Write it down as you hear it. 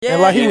Yeah,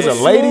 And like he was a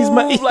ladies'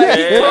 man. Like he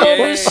pulled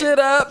Yeah. his shit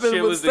up and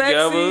Shit was was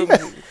sexy.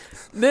 together.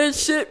 Then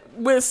shit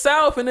went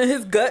south, and then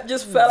his gut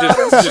just fell out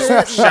and Just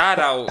shit. shot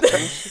out.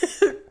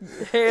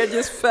 Hair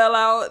just fell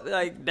out.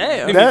 Like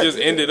damn. And he just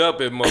ended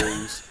up at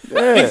Moe's.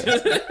 Yeah.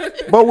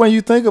 But when you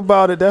think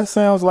about it, that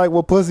sounds like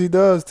what pussy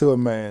does to a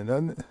man,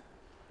 doesn't it?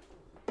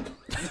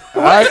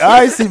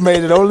 I see,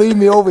 made it. Don't leave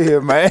me over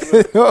here, man.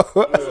 Hold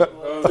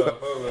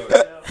up.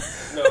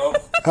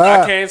 No,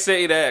 I can't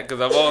say that because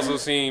I've also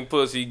seen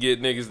pussy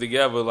get niggas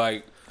together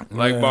like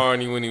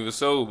Barney when he was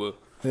sober.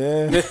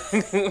 Yeah.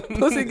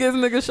 Pussy gives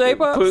nigga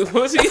shape up.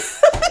 Pussy.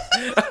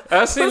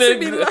 I seen Pussy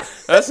be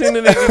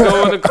the nigga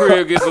go in the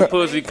crib, get some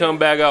pussy, come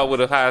back out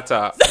with a high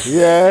top.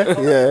 Yeah.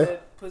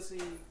 That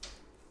pussy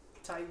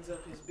tightens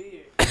up his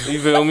beard. You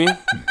feel me?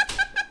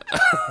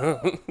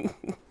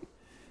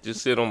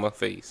 Just sit on my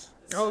face.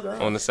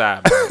 On the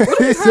side.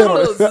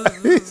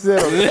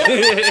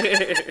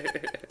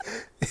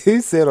 He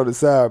said on the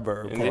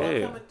sideburn.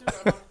 Yeah. Coming through,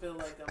 I don't feel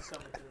like I'm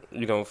coming through.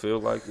 You don't feel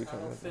like you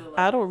coming.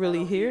 I don't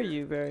really hear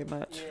you very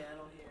much. Yeah, I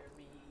don't hear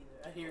me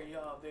either. I hear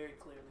y'all very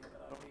clearly, but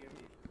I don't hear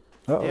me.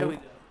 Uh-oh. There we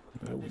go.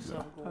 There we There's go.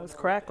 something going I was on.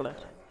 crackling.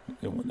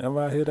 And whenever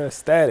I hear that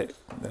static,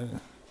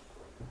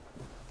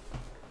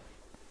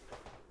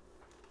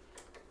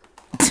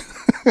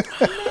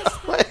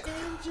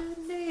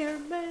 Engineer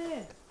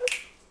man,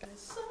 there's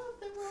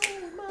something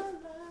wrong with my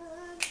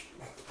life.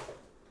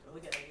 Oh, we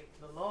gotta get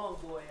the long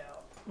boy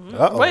out.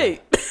 uh-oh.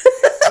 Wait.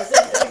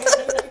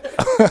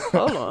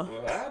 Hold on.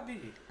 Well, I be.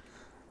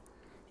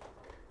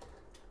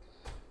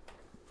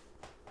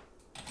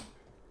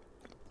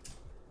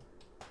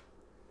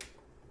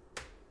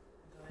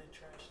 Go ahead and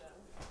trash that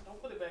one.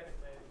 Don't put it back in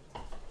the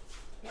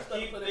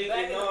bag. Keep Put it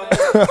back thinking in on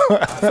the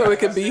bag. So it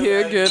could be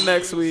here again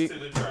next week. To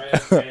the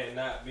trash can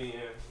not being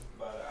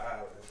by the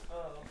island.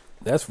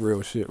 That's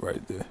real shit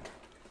right there.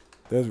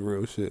 That's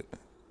real shit.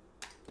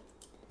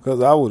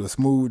 Because I would have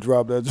smooth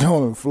dropped that joint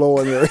on the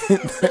floor and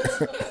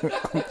everything.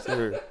 I'm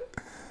serious.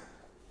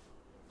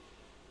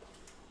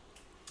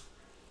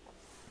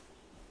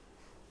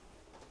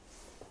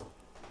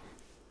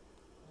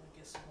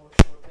 Get some more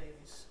short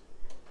babies.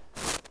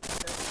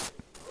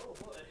 Oh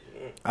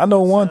boy. I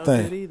know one Sound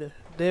good thing. either.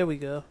 There we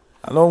go.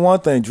 I know one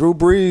thing. Drew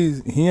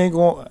Brees, he ain't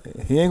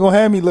gonna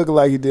have me looking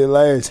like he did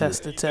last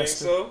Test it,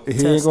 test it. So? year.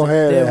 He ain't gonna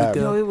have There that we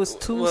happen. go. Yo, it was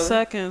 2 Well-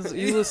 seconds.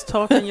 You was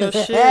talking your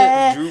shit.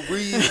 Drew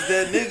Brees,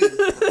 that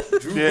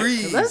nigga. Drew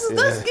Brees. Let's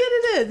get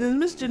it in.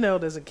 Miss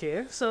Janelle doesn't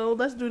care, so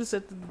let's do this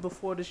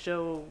before the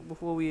show.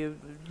 Before we,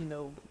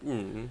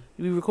 Mm-hmm.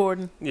 we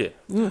recording. Yeah.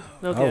 Okay.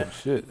 Oh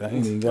shit! I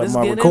ain't even got Let's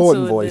my get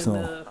recording into voice it,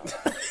 on.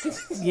 then,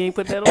 you ain't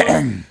put that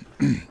on.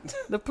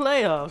 The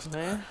playoffs,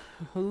 man.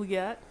 Who we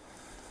got?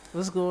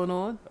 What's going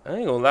on? I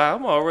ain't gonna lie,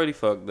 I'm already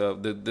fucked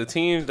up. The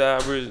teams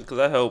that because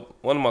I help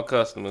one of my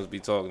customers be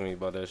talking to me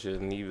about that shit,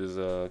 and he was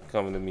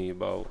coming to me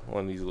about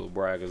one of these little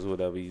brackets,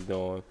 whatever he's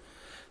doing.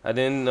 I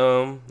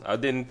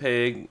didn't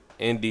peg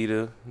Indy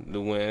to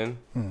win.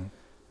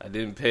 I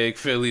didn't peg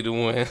Philly to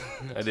win.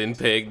 I didn't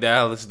peg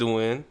Dallas to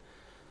win.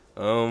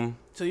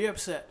 So you're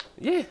upset?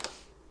 Yeah.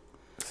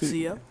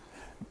 See ya.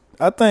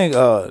 I think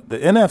the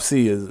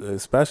NFC is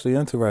especially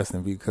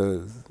interesting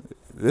because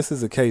this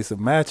is a case of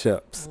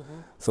matchups.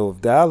 So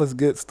if Dallas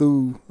gets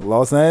through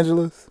Los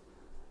Angeles,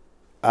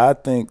 I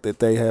think that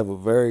they have a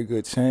very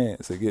good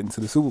chance of getting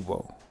to the Super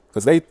Bowl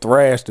because they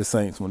thrashed the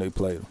Saints when they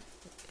played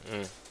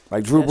them.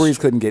 Like Drew That's Brees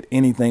true. couldn't get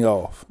anything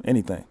off,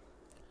 anything.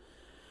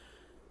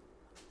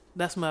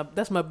 That's my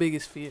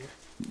biggest fear.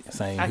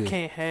 Same I here.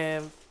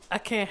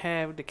 can't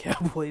have the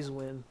Cowboys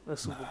win a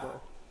Super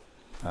Bowl.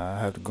 I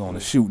have to go on a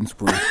shooting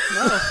spree.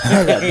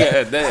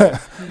 Yeah, damn.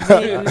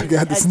 I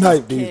got to I snipe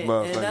just these can't.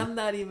 motherfuckers. And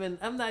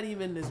I'm not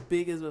even as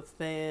big as a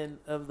fan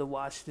of the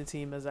Washington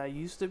team as I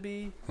used to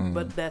be. Mm.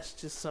 But that's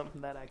just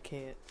something that I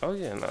can't. Oh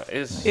yeah, no,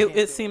 it's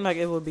It seemed like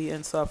it would be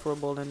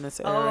insufferable in this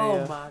area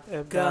Oh my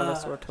if God.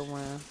 Dallas were to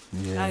win.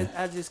 Yeah.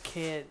 I just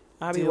can't.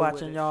 I'd be deal with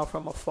watching it. y'all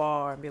from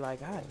afar and be like,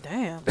 God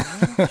damn,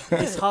 man.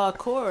 It's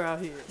hardcore out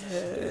here.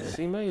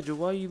 See, Major,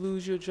 why you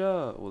lose your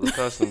job? Well, the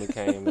customer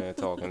came in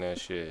talking that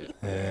shit.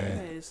 Yeah.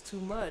 It's too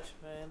much,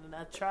 man. And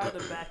I try to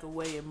back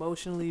away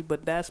emotionally,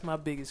 but that's my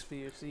biggest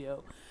fear,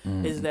 CO,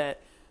 is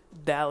that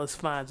Dallas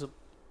finds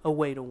a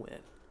way to win.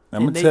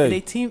 I'm And gonna tell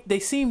you. they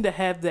seem to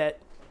have that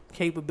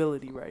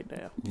capability right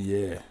now.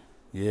 Yeah.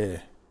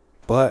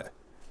 But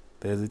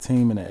there's a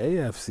team in the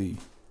AFC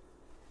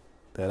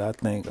that I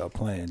think are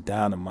playing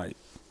dynamite.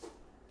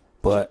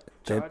 But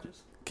they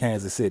Chargers.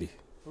 Kansas City.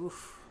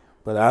 Oof.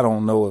 But I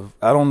don't know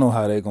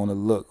how they're gonna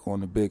look on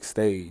the big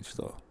stage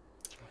though.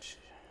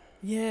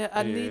 Yeah,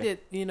 I Yeah. need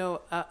it.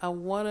 I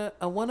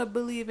wanna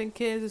believe in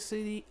Kansas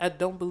City. I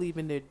don't believe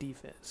in their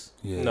defense.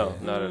 Yeah. No,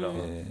 not at all.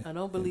 Yeah. I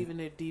don't believe in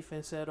their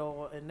defense at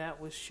all, and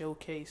that was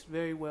showcased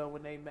very well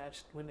when they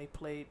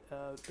played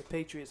the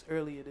Patriots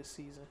earlier this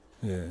season.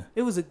 Yeah.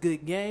 It was a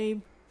good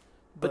game,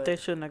 But they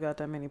shouldn't have got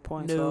that many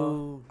points.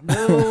 though.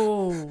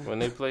 No. When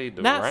they played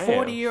the Not Rams.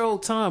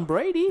 40-year-old Tom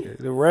Brady.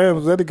 The Rams,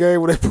 was that the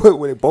game where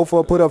they both of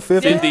them put up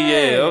 50? 50,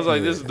 yeah. I was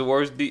like, this is the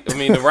worst. The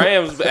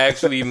Rams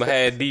actually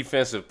had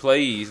defensive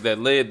plays that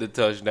led to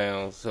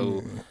touchdowns.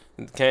 So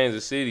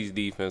Kansas City's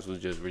defense was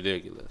just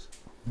ridiculous.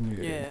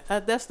 Yeah,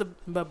 that's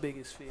my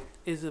biggest fear.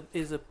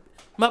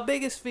 My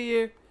biggest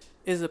fear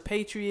is a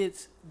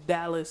Patriots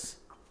Dallas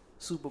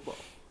Super Bowl.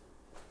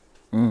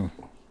 I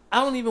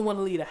don't even want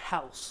to leave the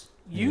house.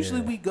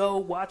 Usually we go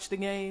watch the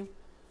game,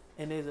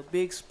 and there's a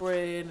big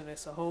spread, and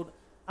it's a whole.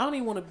 I don't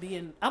even want to be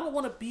in. I don't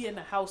want to be in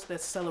the house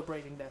that's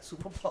celebrating that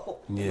Super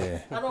Bowl.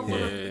 Yeah. I don't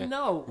want to.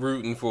 No.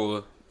 Rooting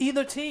for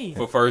Either team.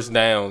 for first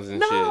downs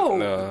and shit.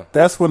 No.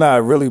 That's when I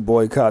really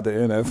boycott the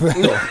NFL.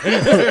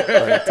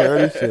 Like,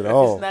 turn this shit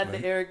off. It's not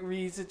man. the Eric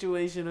Reed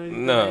situation or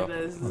anything No. like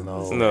that. It's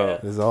No.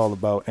 It's all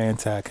about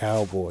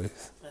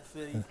anti-Cowboys. I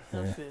feel you.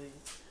 I feel you.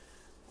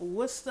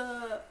 What's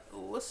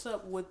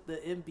up with the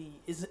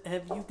NBA?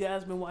 Have you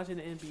guys been watching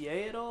the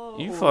NBA at all?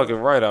 You or- fucking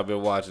right. I've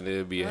been watching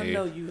the NBA. I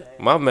know you have.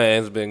 My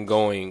man's been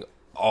going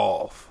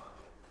off.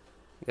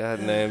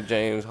 Goddamn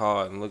James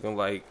Harden looking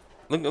like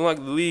the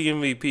league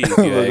MVP. If you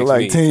Looking ask like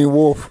me. Teen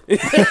Wolf.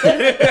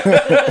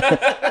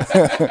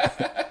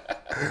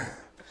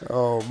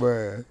 Oh,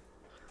 man.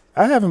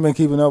 I haven't been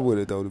keeping up with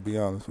it, though, to be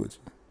honest with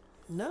you.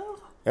 No.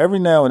 Every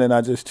now and then I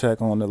just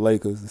check on the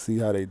Lakers to see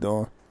how they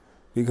doing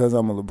because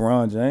I'm a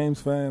LeBron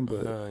James fan,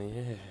 but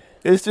Yeah.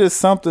 it's just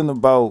something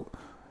about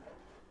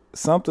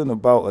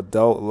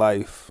adult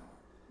life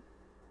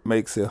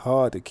makes it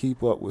hard to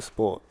keep up with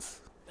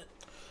sports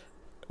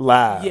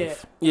live. Yeah.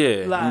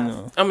 Yeah. Live. You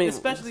know. I mean,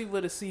 Especially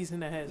with a season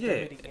that has that yeah,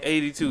 many games.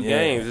 82 Yeah.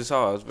 games. It's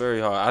hard. It's very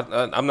hard.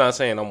 I'm not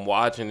saying I'm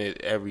watching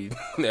it every day.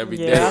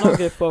 Yeah, I don't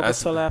get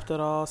focused That's- till after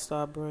the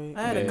All-Star break.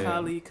 I had a Yeah.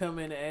 colleague come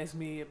in and ask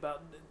me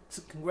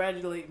to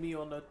congratulate me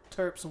on the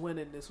Terps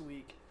winning this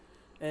week.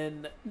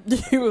 And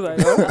He was like,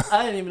 oh,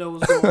 I didn't even know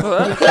what was going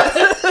on.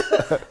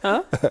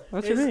 huh?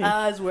 What you His mean?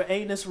 eyes were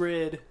anus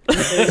red. He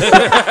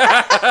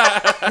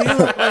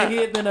looked like he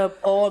had been up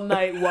all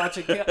night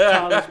watching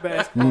college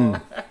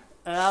basketball.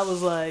 And I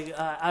was like,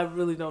 I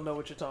really don't know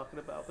what you're talking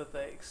about, but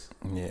thanks.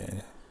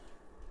 Yeah.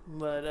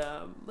 But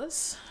let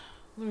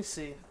me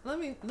see.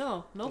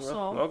 No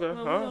song. Okay, No,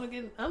 huh? we're gonna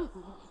get.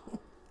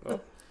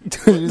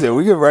 You said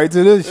we get right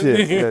to this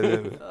shit. Yeah.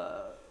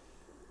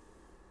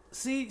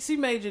 C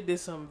Major did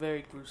something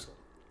very gruesome,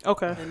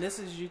 Okay. and this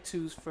is you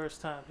two's first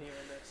time hearing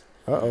this.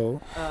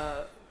 Uh-oh.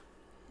 Uh,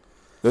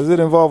 Does it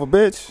involve a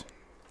bitch?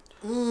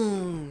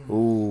 mm,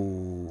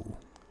 Ooh.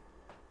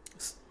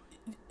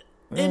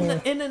 in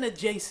an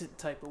adjacent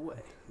type of way.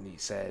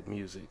 Need sad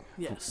music.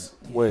 Yes.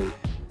 Wait.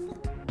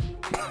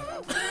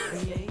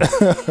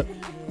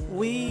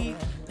 We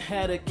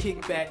had a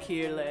kickback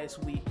here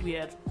last week. We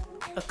had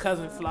a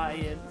cousin fly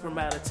in from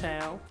out of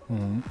town,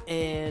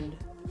 and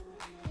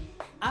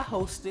I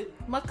hosted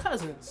my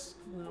cousins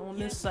on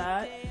this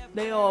side.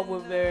 They all were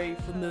very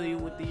familiar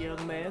with the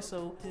young man,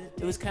 so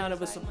it was kind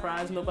of a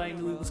surprise. Nobody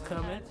knew he was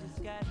coming.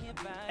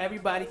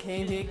 Everybody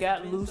came here,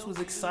 got loose, was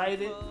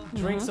excited.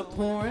 Drinks are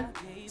pouring.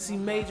 C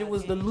Major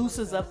was the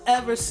loosest I've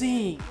ever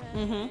seen.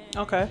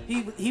 Okay.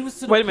 He was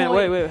to the Wait a minute.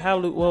 point. Wait. How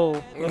loose?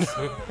 Whoa.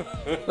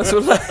 Let's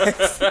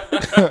relax.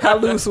 How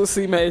loose was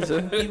C Major?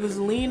 He was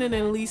leaning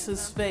in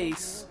Lisa's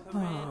face,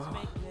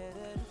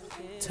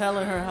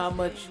 telling her how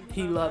much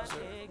he loves her.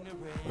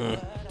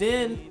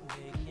 Then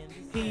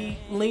he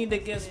leaned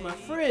against my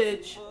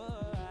fridge.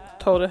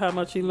 Told her how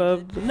much he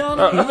loved. No.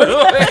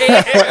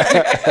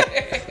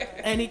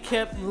 And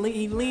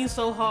he leaned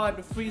so hard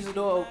the freezer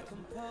door open.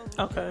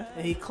 Okay.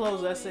 And he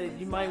closed. I said,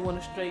 "You might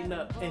want to straighten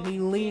up." And he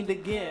leaned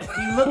again.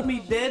 He looked me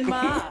dead in my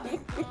eye.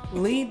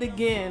 Leaned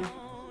again.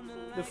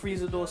 The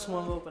freezer door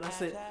swung open. I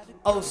said,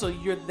 "Oh, so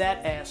you're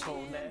that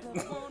asshole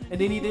now?" And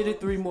then he did it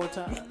 3 more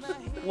times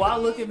while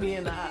looking me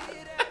in the eye.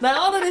 Now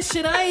all of this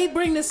shit, I ain't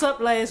bring this up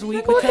last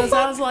week because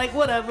I was like,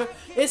 whatever.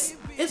 It's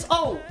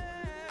old,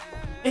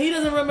 and he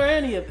doesn't remember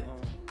any of it.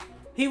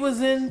 He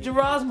was in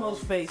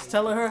Gerasmo's face,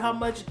 telling her how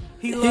much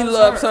he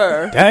loves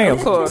her. Of Damn.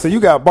 course. So you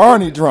got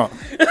Barney drunk.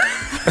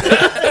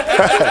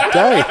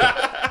 Damn.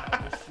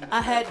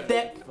 I had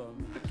deck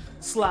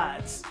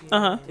slides.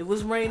 It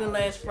was raining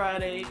last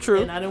Friday.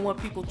 True. And I didn't want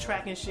people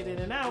tracking shit in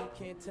and out.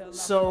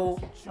 So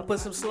I put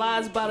some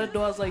slides by the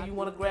door. I was like, you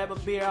want to grab a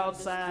beer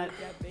outside?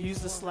 Use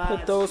the slides.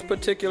 Put those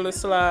particular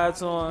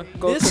slides on.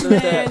 Go This to the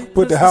man deck.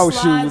 Put the house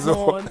slides shoes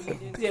on.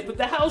 Yeah, put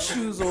the house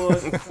shoes on.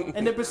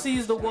 And then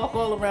proceeds to walk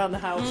all around the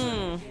house.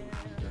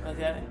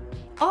 Okay.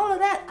 All of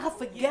that I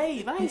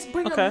forgave. I ain't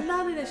bring Okay. up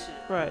none of this shit.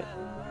 Right.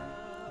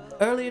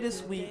 Earlier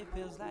this week,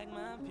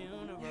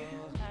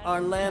 our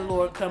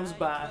landlord comes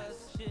by,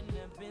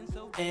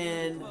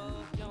 and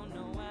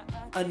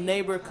a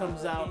neighbor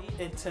comes out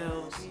and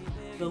tells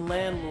the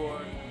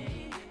landlord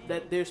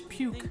that there's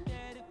puke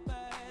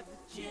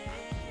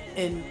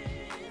in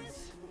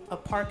a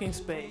parking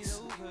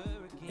space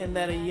and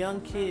that a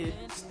young kid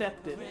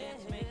stepped in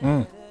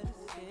it.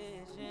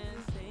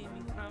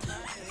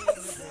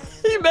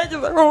 He made you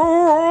like,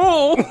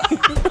 oh.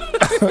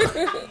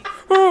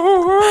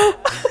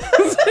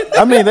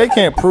 I mean, they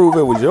can't prove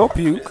it was your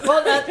puke.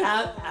 Well,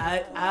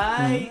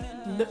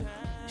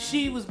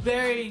 she was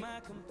very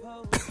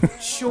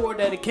sure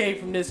that it came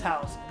from this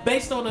house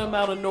based on the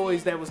amount of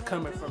noise that was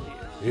coming from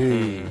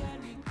here.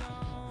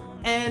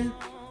 And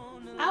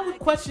I would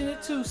question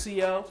it too,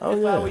 CO, if I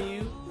were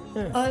you.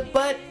 Yeah.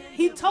 But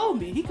he told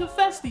me, he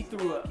confessed he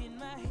threw up.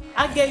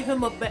 I gave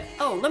him a bag.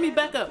 Oh, let me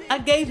back up. I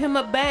gave him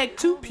a bag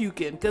to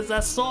puke in because I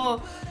saw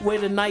where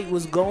the night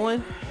was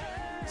going.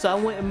 So I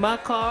went in my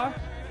car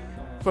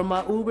from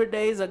my Uber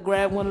days. I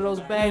grabbed one of those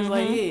bags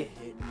like, here.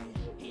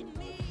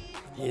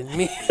 It's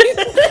me.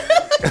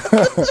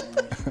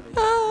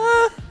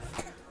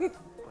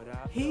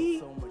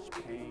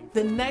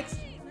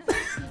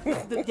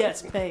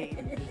 Yes,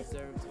 pain.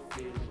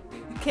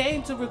 He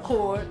came to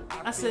record.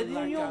 I said, you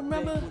don't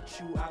remember?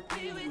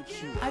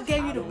 I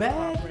gave you the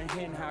bag.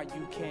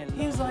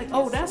 He was like,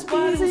 oh, that's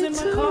why it was in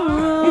my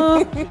car.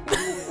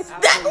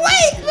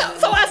 Wait,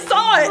 so I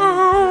saw it.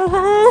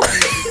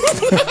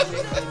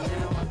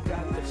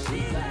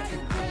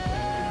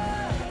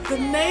 The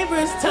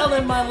neighbor's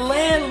telling my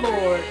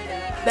landlord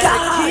that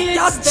God, the kids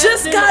y'all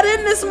just got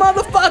in this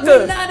motherfucker.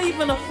 We're not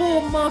even a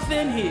full month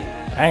in here.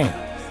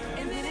 Damn.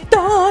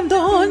 Dawned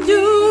on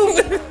you.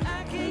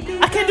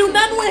 I can't do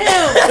nothing with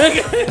him.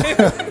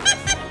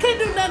 Can't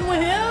do nothing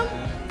with him.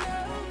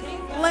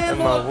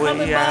 Landlord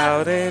coming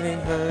by. And it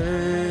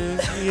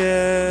hurts,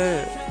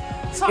 yeah.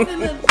 Talking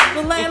to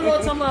the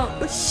landlord talking about,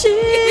 But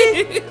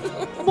she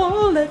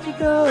won't let you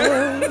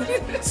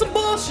go. some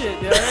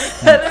bullshit, yo.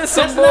 That is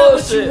some That's not what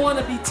bullshit. you want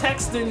to be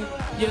texting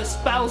your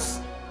spouse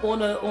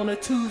on a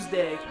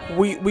Tuesday.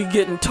 We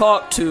getting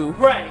talked to.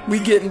 Right. We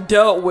getting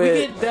dealt We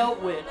with. get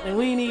dealt with, and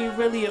we ain't even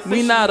really official.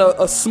 We not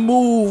a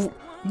smooth,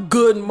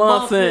 good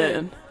month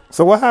in.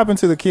 So what happened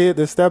to the kid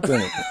that stepped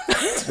in it?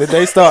 Did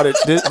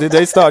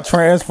they start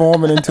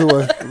transforming into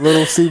a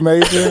little C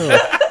major? Or?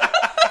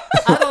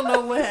 I don't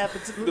know what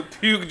happened to The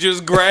puke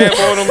just grab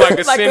on him like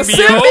a Like a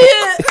symbiote.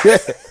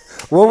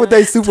 symbiote. What would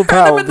they Turn him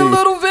superpower into be?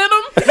 little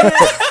venom.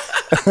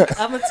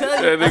 I'm gonna tell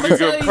you. That I'm gonna nigga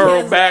tell could you curl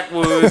he has-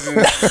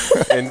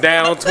 backwards and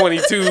down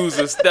 22s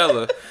of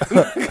Stella.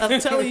 I'm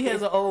telling you, he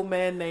has an old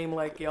man name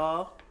like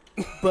y'all,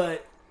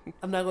 but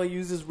I'm not gonna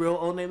use his real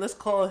old name. Let's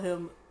call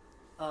him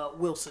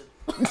Wilson.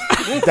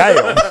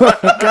 Damn.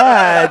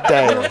 God We're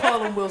damn. gonna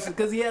call him Wilson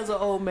because he has an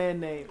old man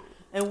name.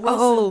 And Wilson,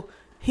 Oh,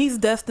 he's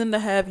destined to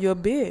have your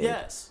bid.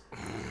 yes,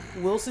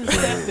 Wilson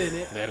stepped in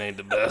it, That ain't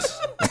the best.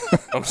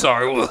 I'm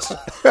sorry, Wilson.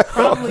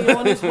 probably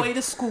on his way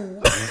to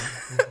school.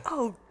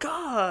 Oh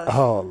God.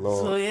 Oh So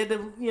Lord. he had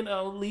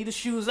to, leave the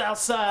shoes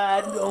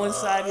outside, go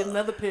inside, get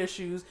another pair of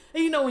shoes.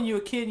 And when you're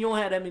a kid, you don't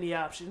have that many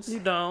options. You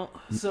don't.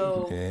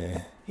 So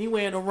Yeah. he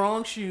wearing the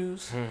wrong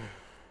shoes,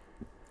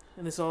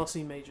 and it's all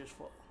C Major's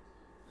fault.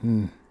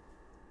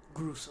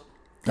 Gruesome.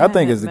 I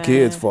think it's the Man.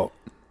 kid's fault.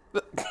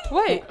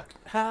 Wait.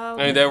 How?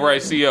 Ain't that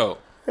right, CO?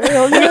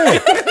 Hell yeah.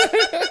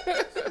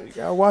 You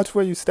gotta watch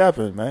where you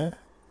stepping, man.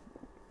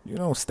 You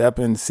don't step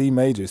in C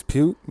major's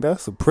puke.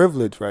 That's a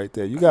privilege right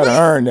there. You gotta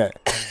earn that.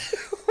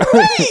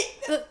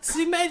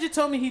 C Major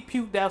told me he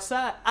puked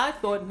outside. I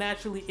thought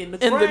naturally in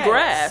the In grass. the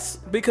grass,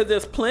 because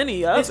there's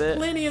plenty of There's it.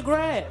 plenty of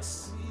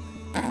grass.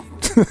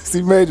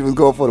 C major was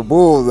going for the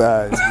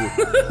bullseye.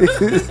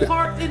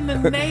 Parked in the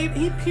neighbor.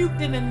 He puked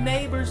in the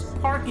neighbor's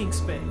parking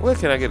space. Where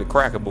can I get a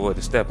cracker boy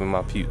to step in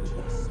my puke?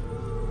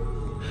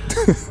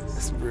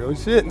 It's real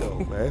shit though,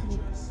 man.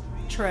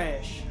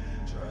 Trash.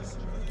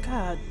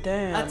 God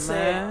damn, I'd say-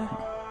 man.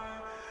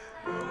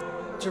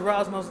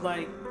 Gerasmo's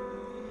like,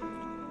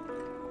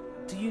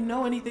 do you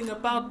know anything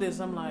about this?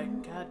 I'm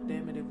like, God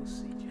damn it, it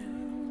was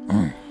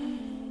CJ.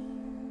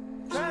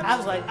 I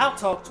was like, I'll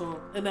talk to him.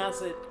 And I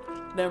said,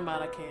 never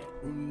mind, I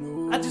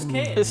can't. I just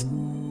can't. It's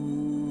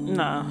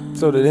nah.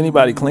 So did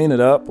anybody clean it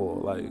up or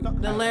like?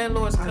 The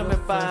landlord's coming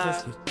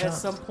by at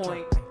some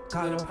point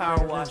with a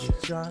power washer.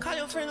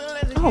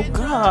 Oh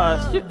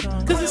God.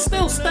 Because it's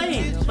still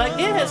stained. Like,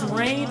 it has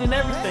rained and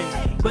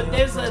everything. But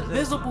there's a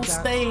visible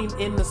stain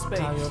in the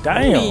space.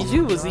 Damn.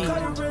 You was eating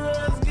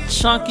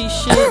chunky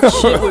shit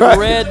with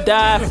red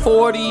dye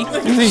 40,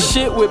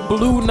 shit with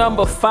blue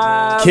number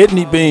 5.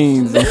 Kidney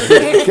beans. And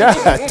shit.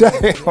 God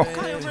damn.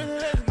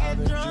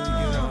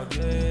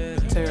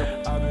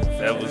 Terrible.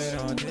 That was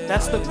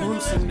That's the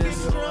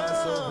gruesomeness.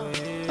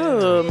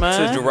 Oh to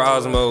man.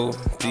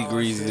 Gerasmo, D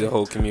Greasy, the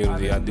whole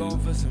community. I do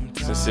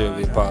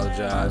sincerely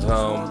apologize.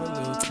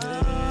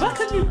 Why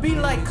couldn't you be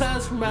like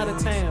Cuz from out of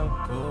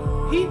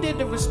town? He did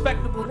the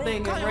respectable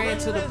thing and ran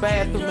to the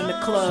bathroom in the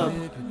club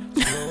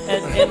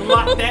and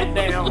locked that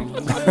down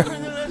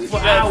for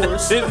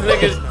hours. This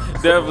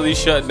niggas definitely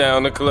shut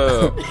down the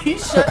club. He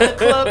shut the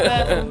club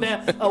bathroom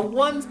down. A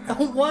one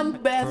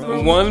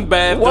bathroom. One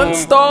bathroom. One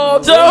stall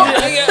joke.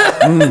 He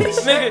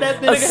shut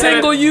that A bitch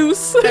single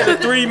use. Had a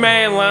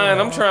 3-man line.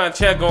 I'm trying to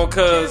check on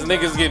Cuz.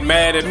 Niggas get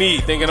mad at me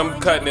thinking I'm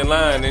cutting in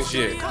line and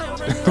shit.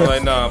 I'm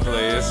like, nah,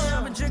 players.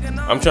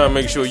 I'm trying to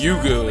make sure you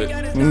good.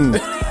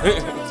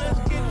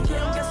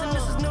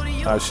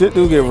 Shit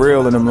do get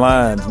real in them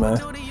lines, man.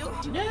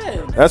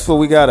 Yeah. That's what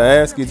we gotta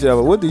ask each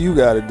other. What do you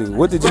gotta do?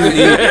 What did you eat?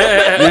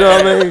 You know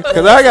what I mean?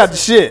 Because I got the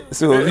shit.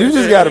 So if you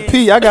just gotta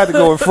pee, I got to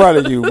go in front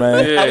of you,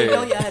 man. I didn't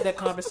know Yeah. y'all had that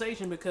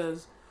conversation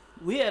because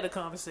we had a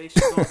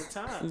conversation all the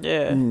time.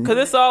 Yeah, because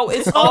it's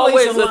always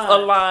always a a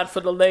line. line for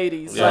the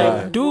ladies. Yeah.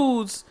 Like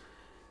dudes,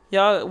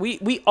 y'all,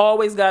 we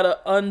always gotta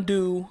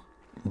undo.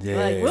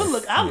 Yeah.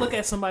 Like I look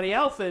at somebody's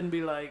outfit and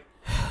be like,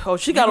 Oh,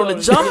 she got on the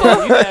you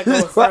jumper. gotta go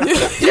in front.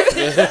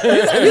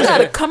 You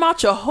gotta come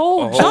out your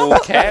whole A jumper. whole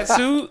cat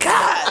suit.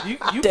 God,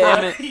 You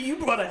damn brought, it. You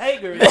brought a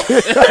hanger.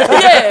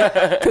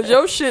 Yeah, because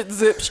your shit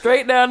zipped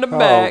straight down the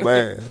back. Oh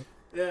man.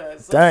 Yeah,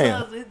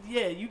 Damn. sometimes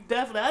you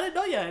definitely. I didn't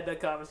know y'all had that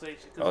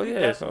conversation. 'Cause Oh we yeah,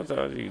 definitely-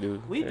 sometimes you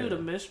do. We Yeah. do the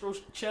menstrual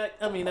check.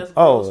 I mean, that's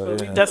Oh, gross, but we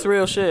yeah. do That's it.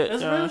 real shit.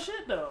 That's yeah. real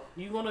shit though.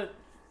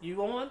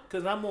 You on?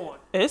 Cause I'm on.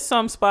 It's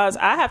some spots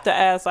I have to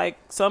ask, like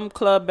some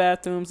club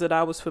bathrooms that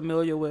I was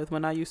familiar with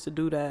when I used to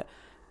do that.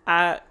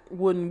 I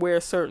wouldn't wear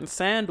certain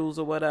sandals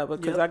or whatever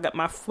because Yep. I got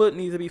my foot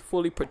needs to be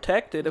fully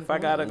protected if I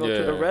gotta go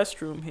to the Yeah.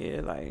 restroom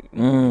here. Like,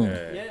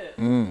 Yeah.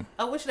 Mm.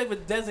 I wish they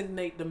would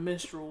designate the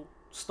menstrual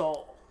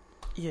stall.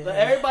 yeah, Let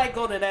everybody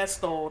go to that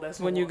stall. That's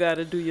when you on.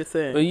 gotta do your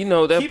thing. But you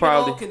know that Keep it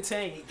all probably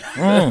contained.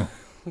 Mm.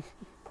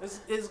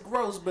 It's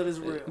gross, but it's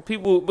real.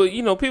 people, but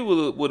you know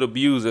people would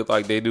abuse it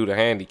like they do the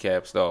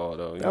handicap stall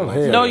though. You Oh, know?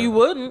 hell. No, you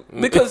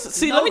wouldn't because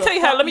see, No, let me the tell you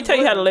how. fuck Let me you tell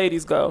you how the wouldn't.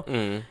 ladies go.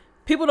 Mm.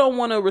 People don't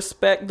want to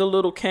respect the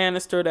little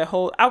canister that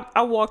hold.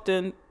 I walked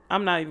in.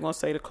 I'm not even gonna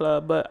say the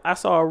club, but I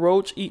saw a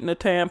roach eating a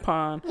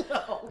tampon.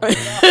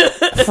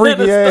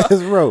 Freaky ass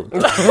roach.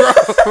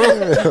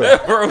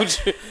 Roach.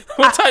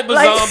 What type of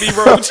Like- zombie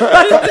roach?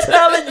 I'm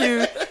telling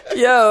you,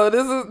 yo,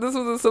 this was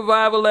a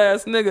survival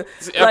ass nigga.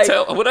 Like,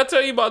 What I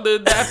tell you about the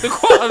adaptive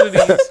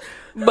qualities?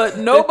 but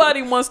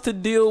nobody wants to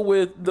deal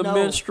with the No,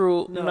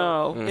 menstrual.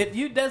 no. No, If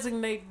you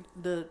designate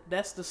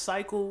that's the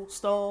cycle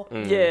stall,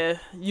 yeah,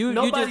 you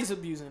nobody's just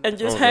abusing it. and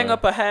just Okay. hang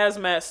up a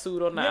hazmat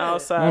suit on the Yeah.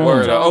 outside.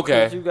 Word, Joe, 'cause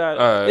okay. you got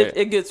All right.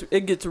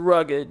 it gets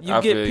rugged. You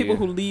I get feel people you.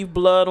 who leave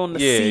blood on the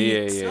Yeah,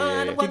 seats. yeah, Son,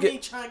 yeah. I wasn't get-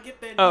 even trying to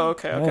get that. Oh, deep.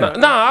 okay, okay. Yeah.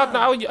 Nah,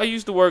 I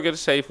used to work at a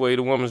Safeway.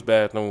 The women's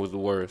bathroom was the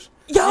worst.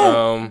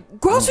 Yo,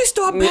 grocery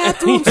store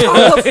bathrooms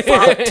are the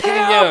fuck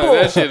terrible.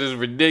 Yeah, that shit is That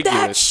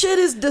ridiculous. shit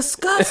is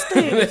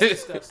disgusting.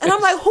 Disgusting. And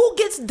I'm like, who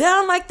gets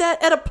down like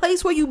that at a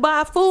place where you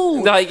buy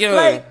food? Like, yo,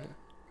 Like,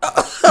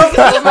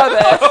 my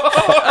bad.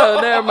 Oh,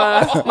 never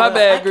mind. My I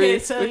bad, can't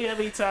Grease. tell you how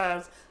many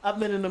times I've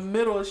been in the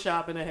middle of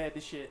shopping and had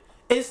this shit.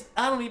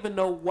 I don't even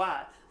know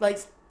why. Like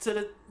you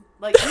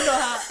know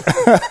how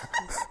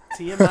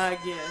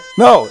TMI again.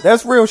 No,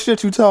 that's real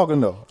shit you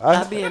talking though.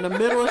 I be in the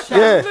middle of shopping,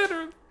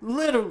 Yeah.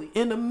 literally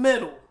in the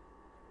middle,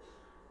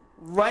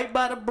 right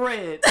by the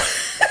bread.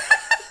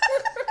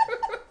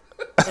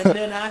 And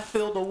then I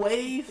feel the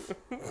wave,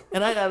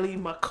 and I gotta leave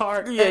my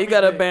cart. Yeah, you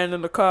gotta everything.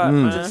 abandon the cart,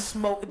 man. Just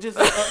smoke, just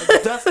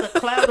dust, a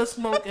cloud of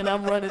smoke, and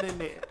I'm running in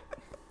there.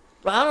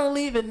 But I don't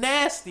leave it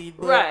nasty.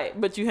 But Right,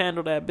 but you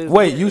handle that business.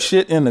 Wait, you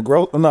shit in the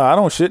No, I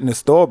don't shit in the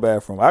store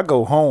bathroom. I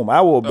go home.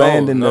 I will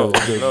abandon no,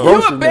 the no. You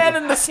grocery.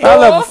 abandon the I store.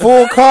 left a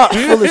full cart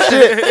full of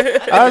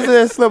shit. I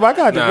said, Slip, I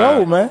got to Nah.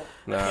 go, man.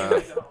 I can't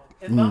make it home.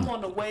 If I'm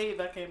on the wave,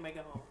 I can't make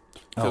it home.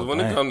 Because Oh, when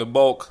man. it comes to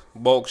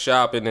bulk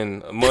shopping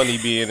and money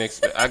being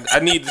I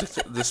need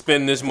to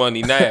spend this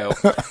money now.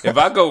 If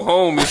I go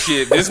home and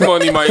shit, this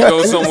money might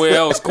go somewhere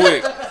else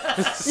quick.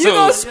 You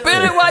gonna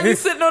spend it while you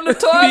sitting on the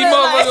toilet? These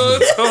like- motherfuckers on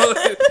the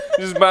toilet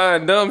just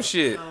buying dumb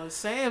shit.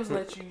 Sam's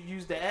let you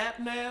use the app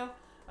now.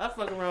 I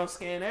fuck around,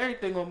 scan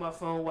everything on my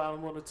phone while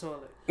I'm on the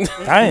toilet.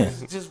 Damn.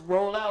 Just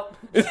roll out.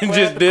 Just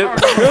grab the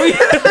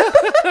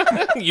dip.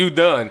 cart. You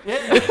done.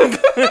 Yeah.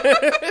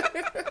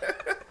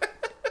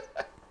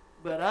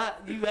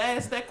 But you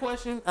asked that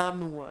question, I'm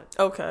the one.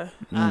 Okay,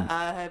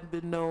 I have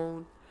been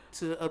known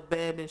to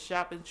abandon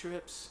shopping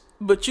trips.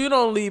 but you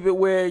don't leave it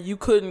where you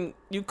couldn't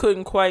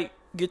quite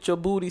get your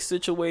booty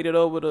situated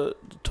over the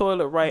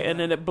toilet right, and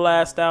then it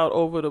blast out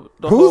over the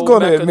Who's whole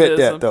going to mechanism. admit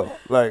that though?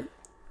 Like,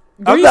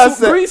 I'm not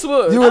saying Grease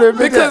would. you would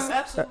admit because that.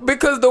 Absolutely.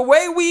 because the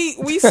way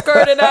we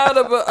skirted out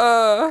of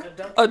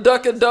a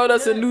Dunkin'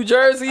 Donuts in New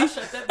Jersey,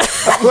 Shut that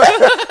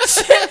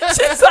bitch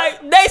she's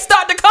like, they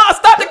stop the car,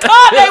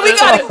 Nate, we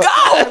gotta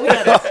go We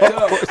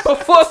gotta go.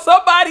 before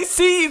somebody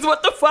sees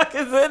what the fuck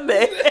is in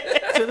there.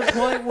 To the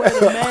point where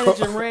the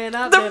manager ran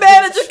out. The that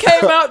manager bitch.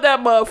 came out that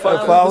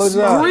motherfucker.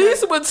 Apologize.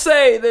 Grease would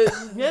say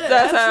that Yeah,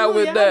 that's how it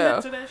absolutely. went I down.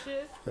 went to that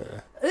shit.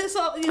 It's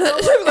all, you She know.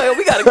 was like,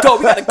 we gotta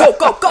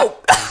go.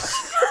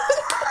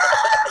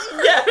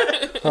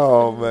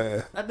 Oh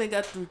man. I think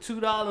I threw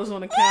 $2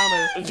 on the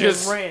counter and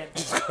just ran.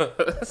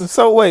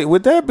 So wait,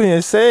 with that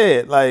being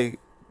said, like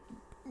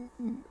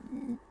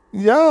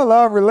y'all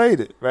are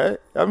related, right?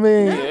 I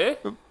mean, Yeah.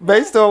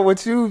 based on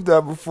what you've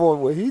done before,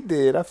 what he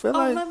did, I feel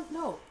like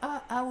No,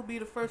 I will be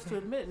the first to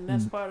admit, and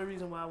that's part of the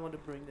reason why I wanted to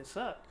bring this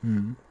up.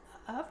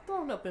 I've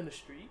thrown up in the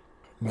street.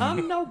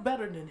 I'm no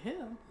better than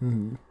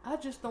him. I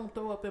just don't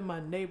throw up in my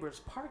neighbor's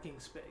parking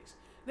space.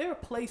 There are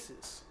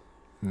places,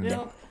 you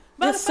know.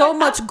 Matter There's of so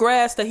fact, much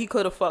grass that he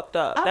could have fucked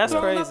up. I've That's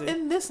thrown crazy. up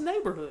in this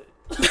neighborhood.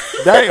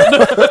 damn.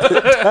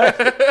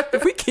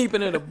 If we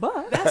keeping it a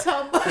buck. That's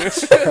how much.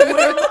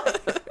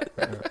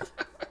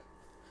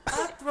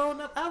 I've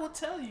thrown up. I will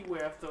tell you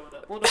where I've thrown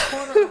up. On the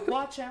corner of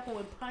Watch Apple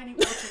and Piney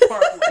Orchard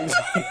Parkway.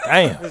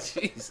 Damn.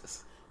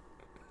 Jesus.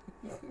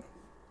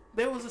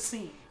 There was a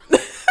scene.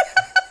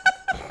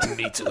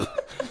 Me too.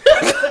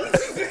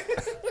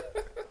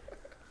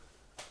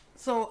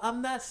 So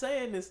I'm not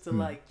saying this to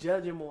like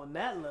judge him on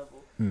that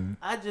level.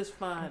 I just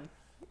find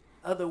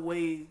other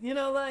ways. You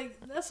know, like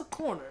that's a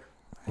corner.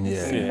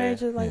 Yeah.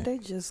 Major, like they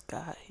just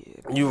got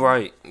here. You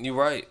right.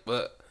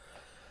 But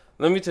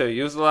let me tell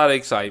you, it was a lot of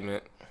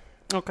excitement.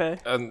 Okay.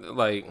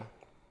 Like,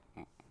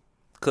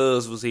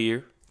 Cuz was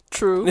here.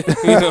 True.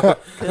 You know,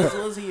 Cuz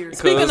was here.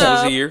 Speaking Cuz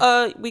was here.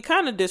 of, we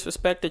kind of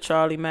disrespected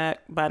Charlie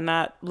Mack by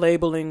not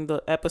labeling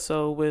the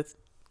episode with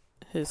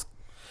his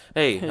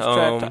Hey,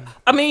 track.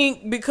 I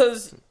mean,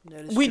 because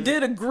That is we true.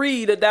 did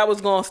agree that was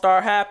going to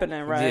start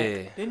happening, right?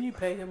 yeah. Didn't you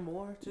pay him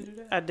more to do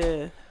that? I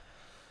did.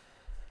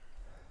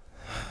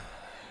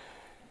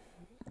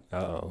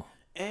 Uh-oh.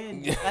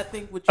 And I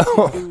think what you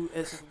can do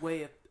as a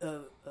way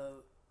of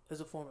as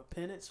a form of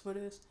penance for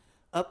this,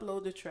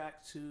 upload the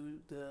track to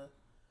the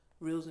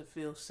Reels and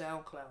Feels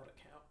SoundCloud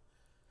account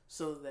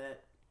so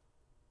that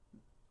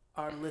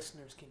our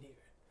listeners can hear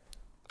it.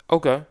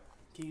 Okay.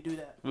 Can you do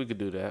that? We could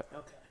do that.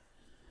 Okay.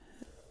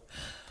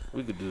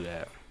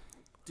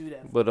 Do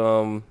that. But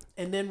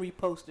And then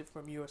repost it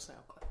from your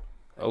SoundCloud.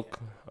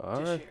 okay. All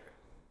Just right. share it.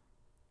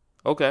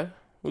 Okay.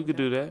 We could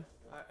do that.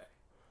 All right.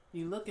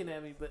 You looking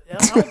at me, but I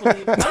don't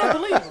believe him. I don't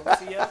believe him.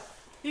 See,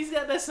 he's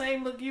got that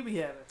same look you be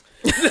having.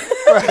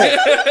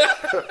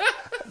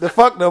 The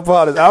fucked up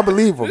part is I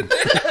believe him.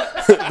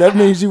 That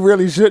means you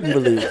really shouldn't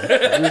believe him.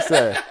 Just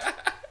saying.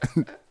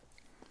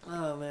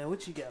 Oh man,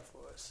 what you got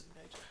for us,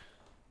 Major?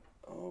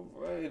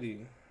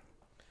 Alrighty.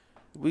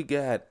 We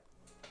got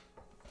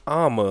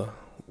Alma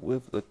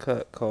with the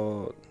cut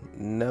called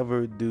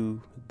Never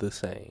Do the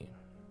Same.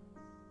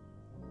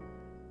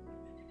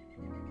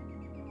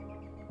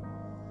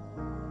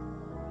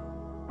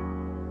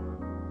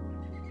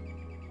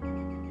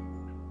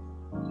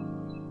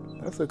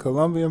 That's a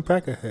Colombian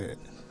peckerhead.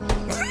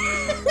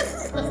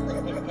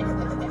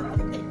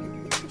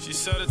 She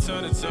started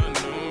turning to a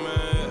new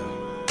man.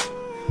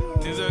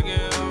 Things are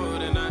getting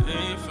old and I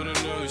ain't for the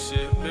new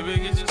shit. Baby,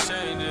 get your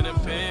change and then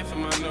pay for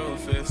my new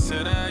fit.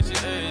 Said I at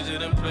your age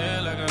and then play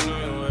it like I knew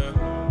you well.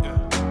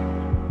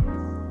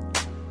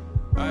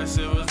 Yeah. I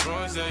said what's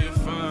wrong, said you're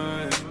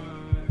fine.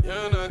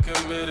 You're not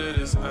committed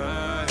as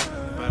I,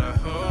 but I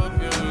hope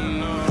you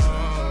know.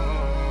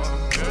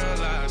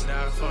 Girl, I'll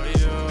die for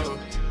you,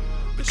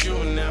 but you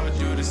will never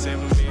do the same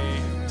for me.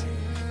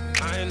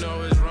 I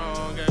know it's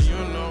wrong, and you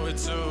know it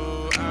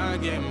too. I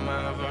get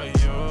mine for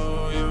you.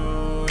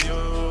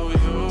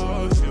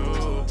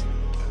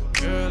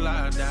 Girl,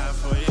 I'll die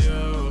for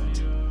you.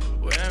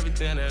 With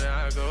everything that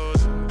I go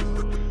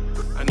through,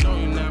 I know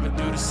you never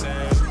do the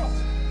same.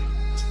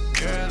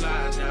 Girl,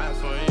 I'll die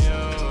for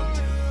you.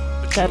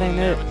 But That you ain't it.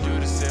 never do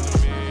the same for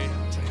me.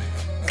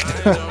 I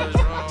know it's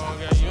wrong,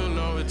 and you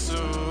know it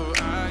too.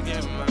 I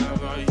get mine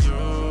for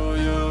you.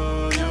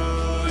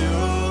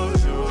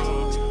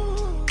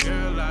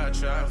 Girl, I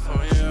try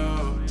for you.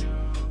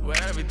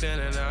 With everything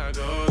that I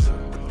go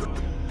through,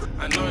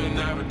 I know you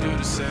never do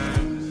the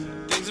same.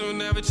 Things will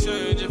never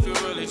change if you're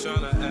really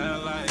tryna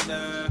act like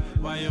that.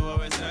 Why you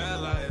always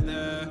act like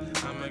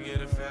that? I'ma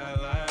get it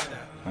fat like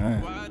that.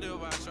 Man. Why do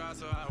I try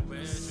so I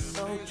wish you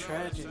So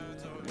tragic.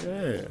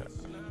 Yeah.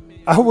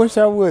 I wish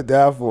I would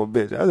die for a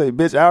bitch. I say,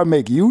 bitch, I'll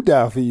make you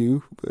die for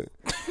you, but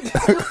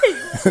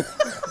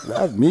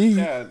not me.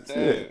 God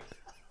damn.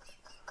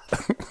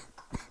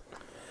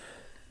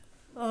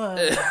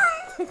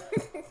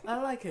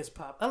 I like his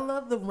pop. I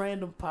love the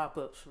random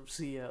pop-ups from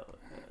CL.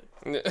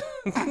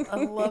 I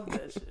love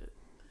that shit.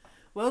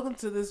 Welcome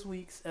to this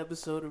week's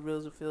episode of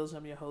Reels and Feels.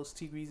 I'm your host,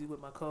 T Greasy, with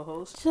my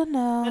co-host and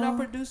our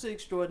producer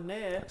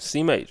extraordinaire,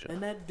 C major.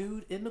 and that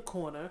dude in the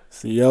corner.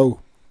 CO.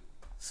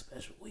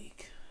 Special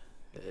week.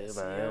 Yeah,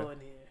 CO man. in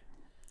here.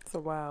 It's a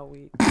wild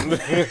week.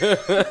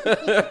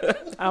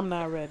 I'm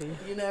not ready.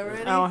 You not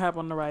ready? I don't have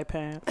on the right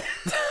pants.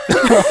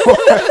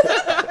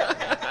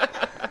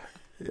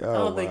 Oh, I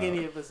don't think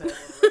any of us have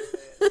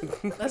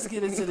one. Let's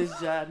get into this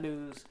job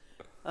news.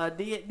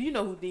 Do you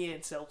know who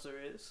Deanne Seltzer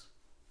is?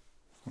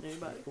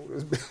 Anybody?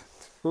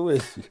 Who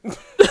is she?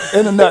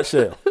 In a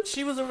nutshell.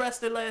 She was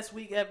arrested last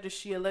week after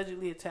she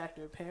allegedly attacked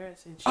her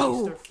parents and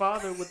chased her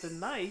father with a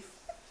knife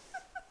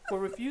for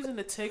refusing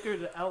to take her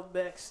to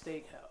Outback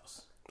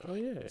Steakhouse. Oh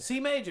yeah. C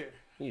Major.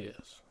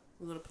 Yes.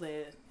 We're gonna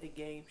play a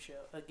game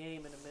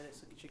in a minute,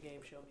 so get your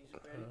game show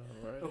music ready.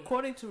 Alright.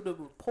 According to the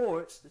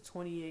reports, the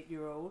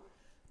 28-year-old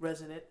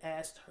resident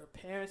asked her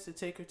parents to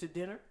take her to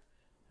dinner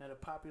at a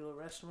popular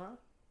restaurant.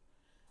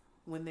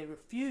 When they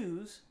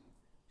refused,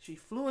 she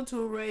flew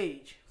into a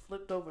rage,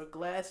 flipped over a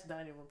glass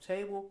dining room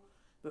table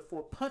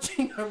before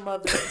punching her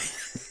mother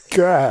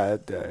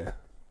God damn.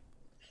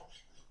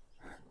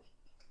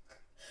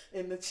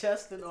 in the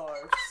chest and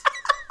arms.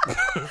 She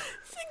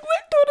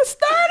went through the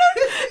starter.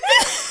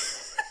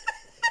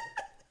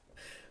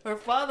 Her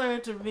father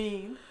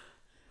intervened,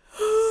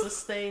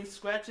 sustained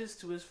scratches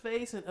to his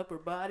face and upper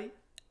body.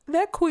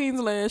 That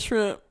Queensland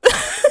shrimp.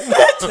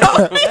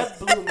 That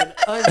blew an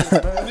onion,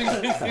 bro.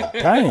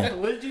 Damn.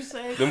 What did you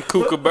say? Them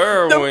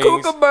kookaburra The wings. No,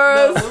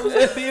 kookaburras. what was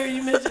that beer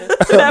you mentioned?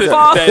 That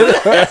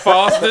Foster's. that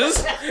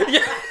Foster's.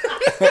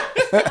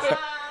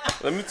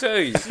 Let me tell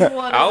you,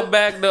 wanted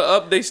Outback to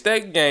up their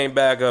steak game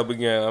back up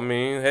again. I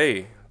mean,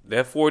 hey,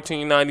 that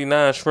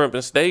 $14.99 shrimp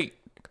and steak.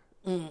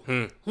 But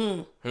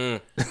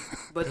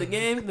the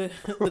game,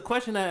 the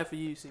question I have for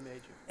you, C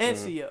Major and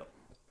CO,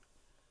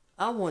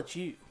 I want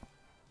you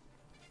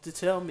to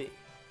tell me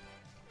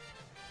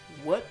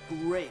what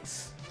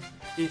race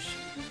is she?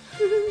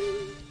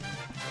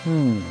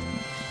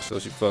 So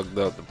she fucked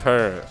up the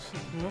parents.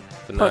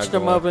 for not Punched her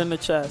going- mother in the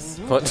chest.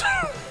 Punch-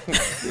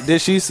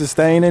 Did she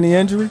sustain any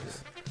injuries?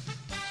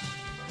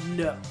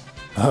 No.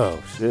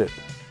 Oh shit.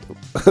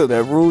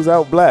 That rules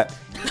out black.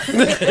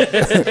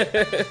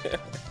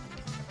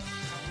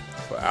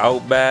 For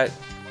Outback,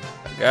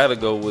 I gotta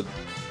go with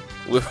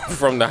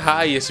from the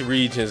highest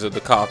regions of the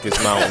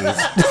Caucasus Mountains.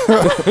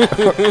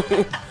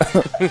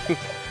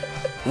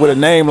 With a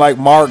name like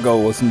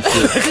Margot or some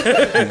shit.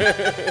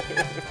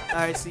 All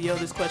right, CO,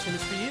 this question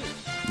is for you.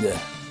 Yeah.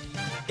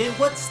 In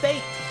what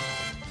state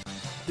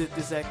did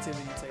this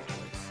activity take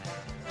place?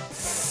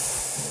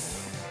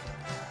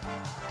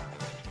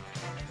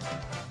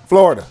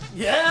 Florida.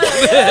 Yeah,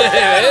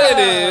 There it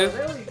is.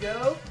 there we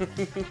go.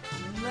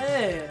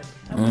 Man,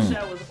 I wish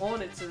I was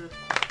on it to. There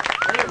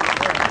we go.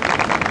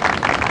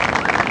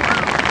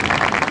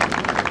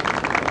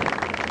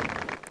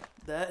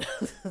 That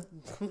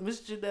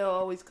Miss Janelle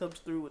always comes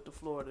through with the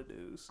Florida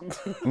news.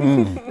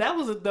 That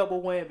was a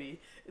double whammy.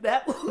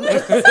 That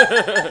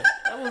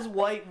was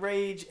white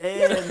rage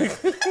and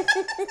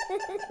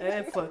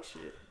fuck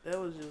shit. That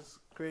was just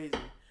crazy.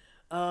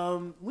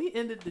 We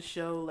ended the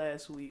show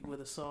last week with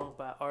a song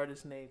by an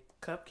artist named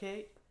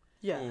Cupcake.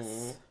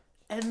 Yes.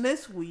 And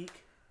this week,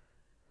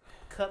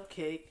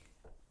 Cupcake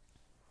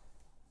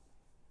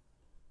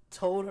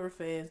told her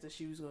fans that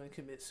she was going to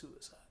commit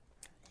suicide.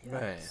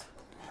 Man,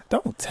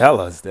 Don't tell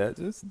us that.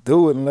 Just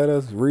do it and let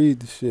us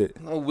read the shit.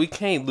 no, we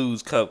can't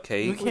lose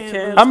Cupcake. We can't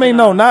can't. lose I mean,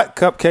 no, now. not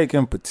Cupcake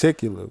in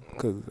particular,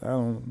 because I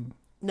don't.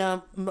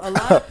 Now, a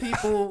lot of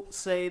people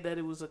say that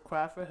it was a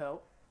cry for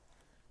help.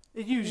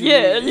 It usually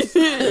Yeah, is.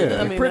 yeah,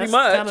 I mean, pretty that's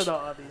much. kind of the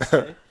obvious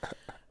thing.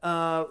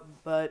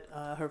 But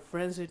her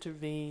friends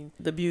intervened.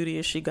 The beauty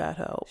is she got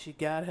help. She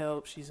got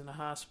help. She's in the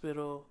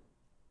hospital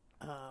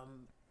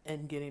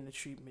and getting the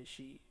treatment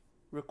she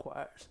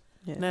requires.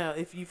 Yeah. Now,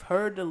 if you've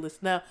heard the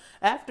list, now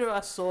after I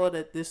saw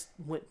that this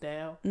went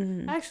down,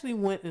 Mm-hmm. I actually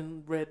went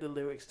and read the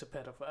lyrics to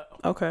 "Pedophile."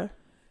 Okay.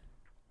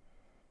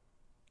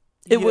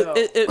 It Yo. was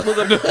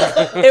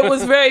it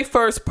was very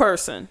first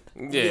person.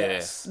 Yeah.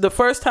 Yes. The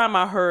first time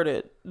I heard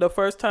it, the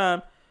first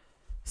time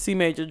C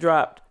Major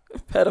dropped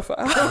pedophile,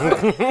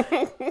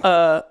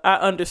 I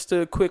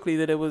understood quickly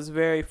that it was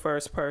very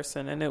first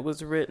person and it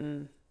was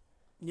written,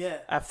 Yeah.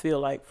 I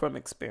feel like, from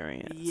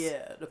experience.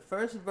 Yeah. The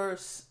first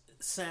verse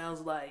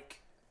sounds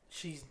like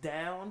she's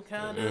down,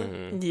 kind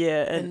of.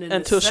 Yeah, And and then the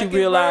until she second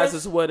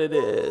realizes verse, what it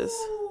is.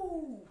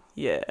 Ooh.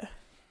 Yeah.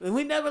 And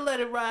we never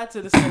let it ride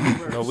to the second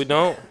verse. No, we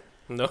don't.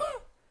 No,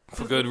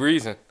 for good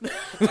reason.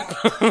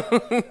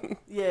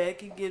 Yeah, it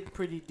can get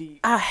pretty deep.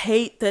 I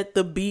hate that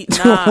the beat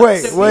knocks.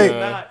 Wait, wait,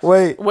 Yeah.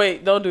 wait.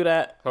 Wait, don't do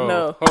that. Oh,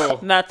 No, oh,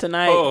 not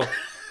tonight. Oh,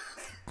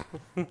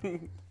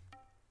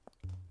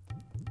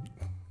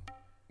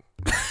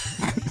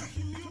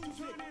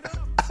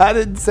 I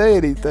didn't say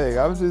anything.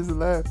 I was just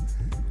laughing.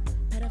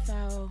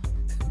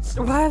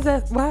 Why is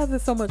there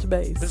so much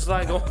bass? it's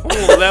like a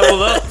whole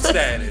level up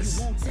status.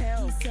 Won't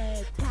tell. He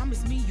said,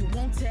 promise me you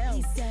won't tell.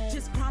 He said,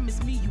 just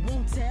promise me you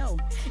won't tell.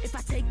 If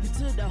I take you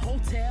to the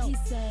hotel. He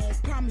said,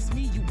 promise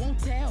me you won't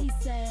tell. He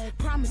said,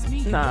 promise me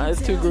you Nah, won't it's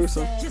too tell.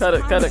 gruesome. Just Cut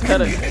it, cut it, cut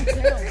promise me it.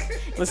 you won't tell.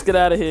 Let's get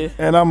out of here.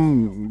 And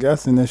I'm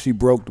guessing that she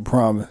broke the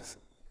promise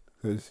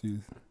because she's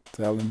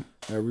telling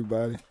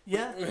everybody.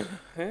 Yeah.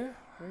 Yeah,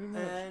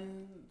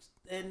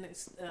 And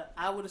it's,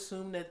 I would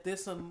assume that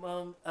this,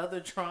 among other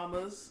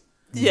traumas,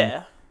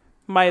 Yeah.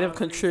 Might have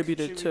probably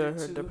contributed to her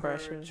her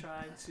depression.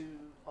 trying to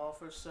off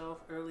herself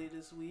early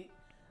this week.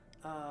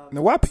 Now,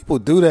 why people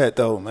do that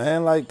though,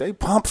 man? Like they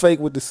pump fake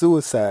with the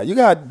suicide. You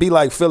gotta be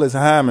like Phyllis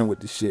Hyman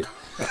with the shit.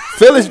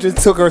 Phyllis just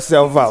took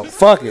herself out.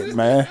 Fuck it,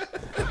 man.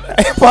 I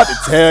ain't about to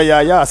tell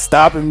y'all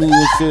stopping me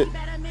and shit.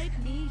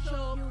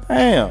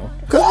 Damn.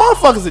 Cause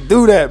motherfuckers that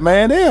do that,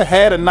 man, they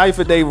had a knife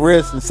at their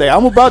wrist and say,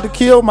 I'm about to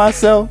kill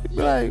myself.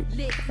 Like,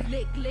 Lick,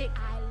 lick, lick.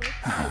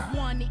 I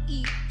wanna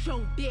eat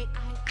your dick,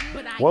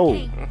 but I Whoa.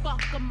 can't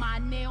fuck on my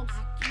nails.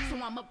 So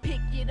I'ma pick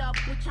it up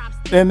with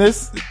chopsticks. and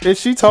this, is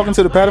she talking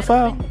to the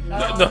pedophile?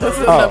 This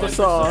is Oh. another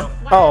song.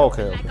 Oh,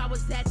 okay. Like I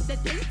was at the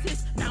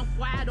dentist, mouth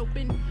wide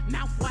open,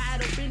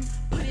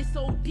 put it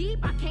so deep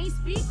I can't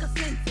speak a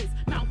sentence.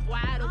 Mouth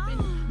wide open,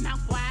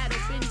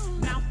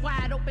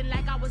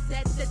 like I was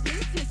at the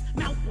dentist.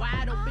 Mouth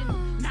wide open,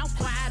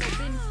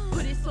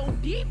 put it so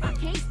deep I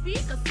can't speak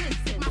a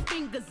sentence. My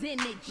fingers in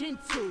it,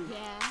 gentle.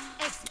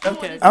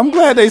 Okay. I'm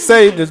glad they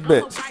saved this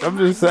bitch. I'm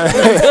just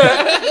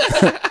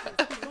saying.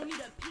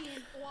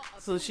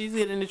 So she's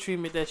getting the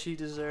treatment that she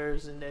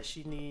deserves and that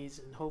she needs,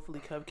 and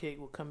hopefully Cupcake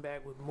will come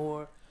back with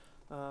more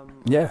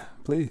Yeah,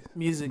 please.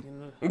 music.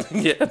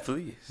 Yeah,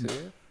 please. Yeah.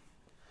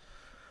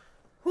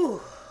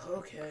 Whew,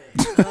 okay.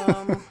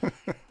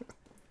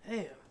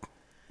 Damn.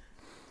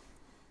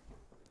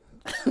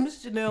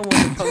 Miss Janelle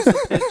wanted to post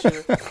a picture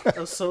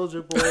of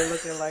Soulja Boy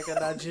looking like a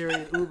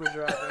Nigerian Uber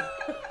driver.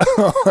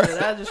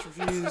 And I just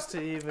refuse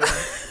to even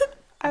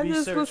I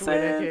just was research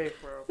where that saying came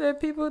from. that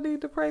people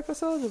need to pray for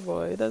Soulja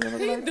Boy. It doesn't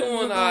look He like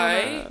doing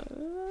alright.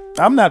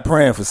 I'm not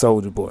praying for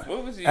Soulja Boy.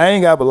 What was he? I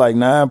ain't got but like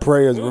 9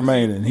 prayers what was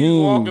remaining. He He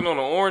ain't- walking on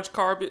an orange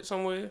carpet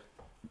somewhere.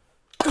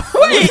 when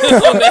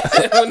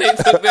they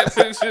took that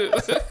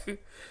picture,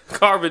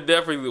 carpet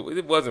definitely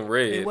it wasn't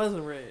red. It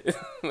wasn't red.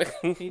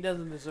 He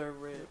doesn't deserve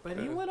red. But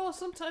he went on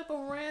some type of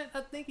rant.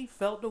 I think he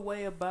felt the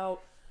way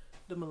about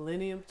the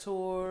Millennium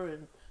Tour.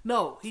 And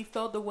no, he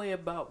felt the way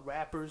about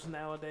rappers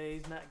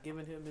nowadays not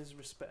giving him his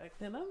respect.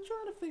 And I'm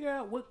trying to figure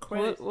out what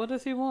credit. What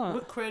does he want?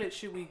 What credit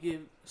should we give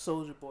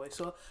Soulja Boy?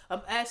 So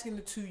I'm asking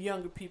the two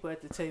younger people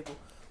at the table,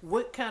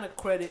 what kind of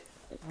credit?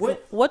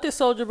 What did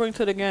Soulja bring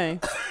to the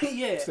game?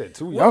 Yeah. Said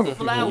two What younger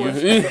people.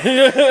 flowers?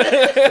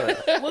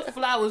 What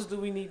flowers do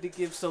we need to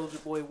give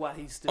Soulja Boy while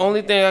he's still Only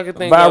here? thing I can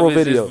think Viral of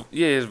is video.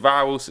 his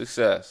viral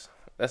success.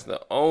 That's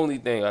the only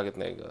thing I can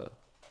think of.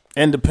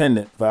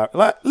 Independent.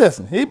 Like,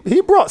 listen,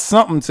 he brought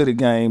something to the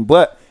game,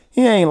 but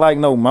he ain't like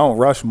no Mount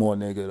Rushmore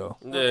nigga though.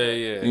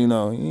 Yeah. You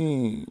know, he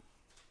ain't.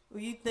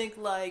 Well, you think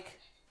like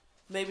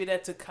maybe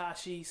that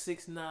Tekashi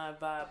 6ix9ine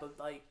vibe of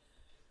like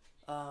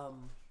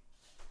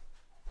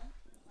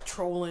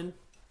trolling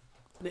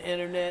the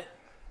internet,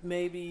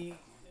 maybe.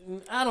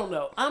 I don't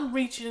know. I'm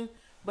reaching,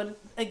 but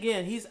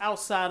again, he's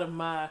outside of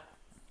my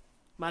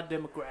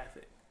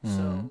demographic.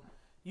 So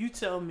you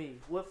tell me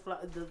what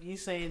you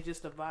saying?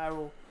 Just a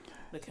viral,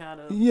 the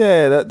kind of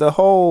Yeah, the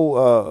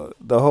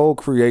whole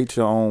create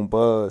your own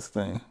buzz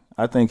thing.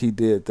 I think he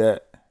did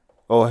that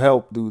or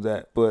helped do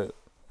that, but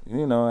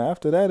you know,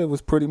 after that it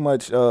was pretty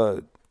much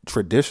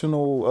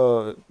traditional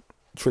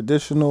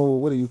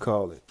what do you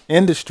call it?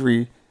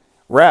 Industry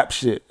rap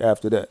shit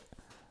after that.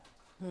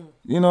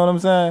 You know what I'm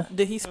saying?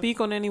 Did he speak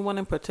on anyone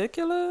in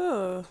particular,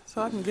 or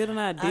so I can get an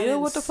idea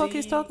what the fuck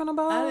he's talking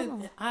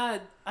about?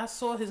 I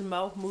saw his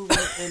mouth moving,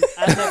 and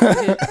I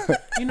never hit.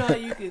 You know how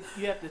you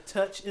have to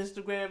touch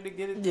Instagram to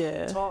get it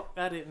Yeah. to talk.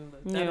 I didn't.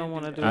 You don't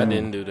want to do I that.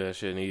 didn't do that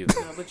shit either.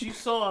 No, but you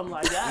saw him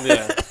like that,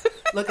 Yeah.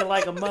 looking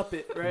like a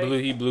Muppet, right?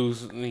 He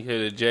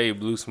hit a J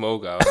blew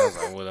smoke out. I was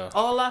like, what up?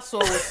 All I saw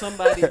was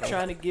somebody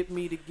trying to get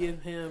me to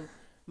give him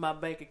my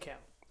bank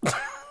account.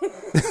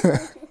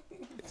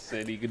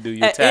 Said he could do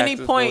your At any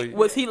taxes point for you.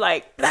 was he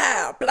like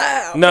blah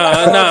blah? No.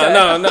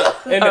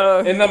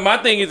 And my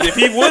thing is, if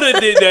he would have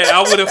did that,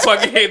 I would have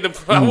fucking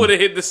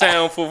hit the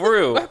sound for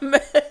real.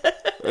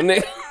 And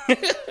then-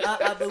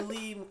 I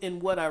believe in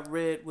what I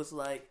read was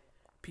like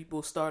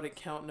people started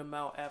counting them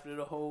out after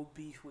the whole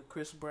beef with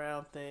Chris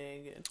Brown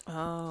thing. And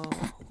Oh,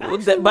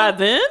 by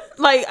then,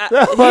 like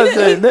That's what I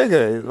said,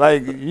 nigga.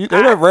 Like they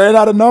done ran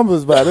out of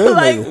numbers by then.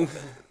 Like-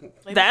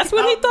 nigga. that's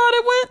when he thought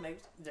it went.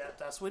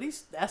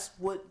 That's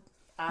what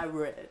I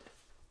read.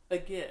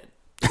 Again,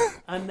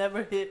 I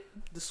never hit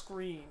the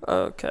screen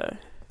Okay.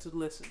 to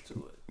listen to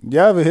it. You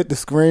ever hit the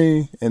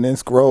screen and then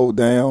scroll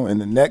down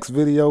and the next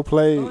video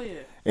played, Oh yeah.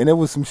 and it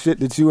was some shit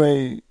that you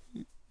ain't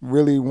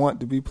really want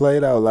to be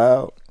played out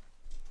loud?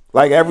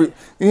 Like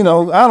you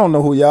know, I don't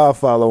know who y'all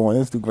follow on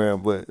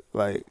Instagram, but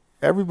like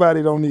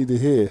everybody don't need to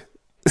hear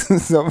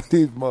some of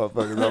these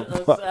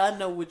motherfuckers. I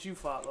know what you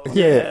follow.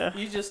 Yeah.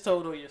 You just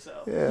told on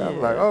yourself. Yeah, I'm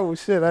like, oh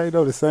shit, I didn't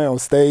know the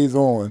sound stays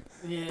on.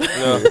 Yeah.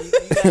 No.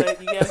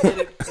 You gotta hit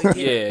it again.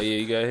 yeah,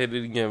 you gotta hit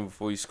it again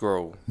before you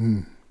scroll,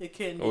 It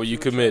can't or get you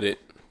in commit it.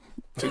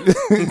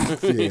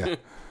 Yeah.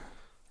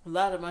 A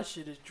lot of my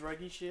shit is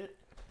druggy shit,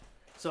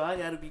 so I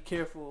gotta be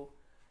careful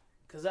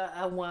because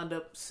I wind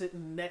up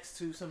sitting next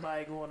to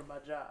somebody going to my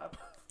job.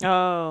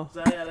 Oh,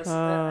 So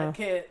I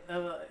can't.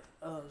 I'm like,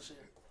 oh shit.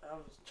 I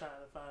was trying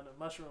to find a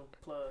mushroom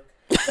plug.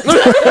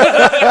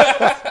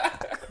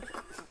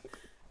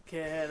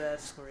 Can't have that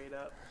straight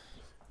up.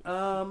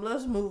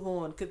 Let's move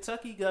on.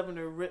 Kentucky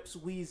governor rips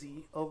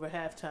Wheezy over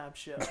halftime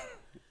show.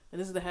 And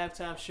this is the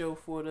halftime show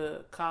for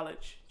the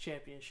college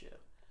championship.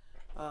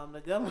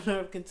 The governor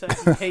of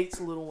Kentucky hates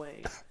Lil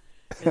Wayne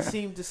and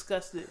seemed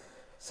disgusted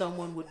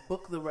someone would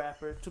book the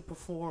rapper to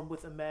perform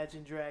with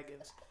Imagine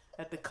Dragons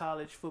at the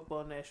college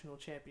football national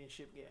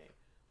championship game.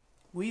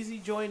 Wheezy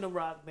joined the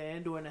rock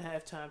band during the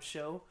halftime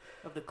show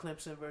of the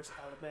Clemson vs.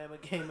 Alabama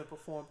game and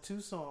performed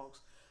 2 songs.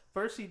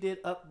 First, he did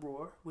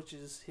Uproar, which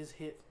is his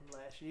hit from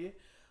last year,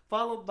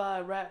 followed by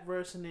a rap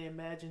verse in the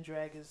Imagine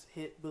Dragons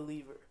hit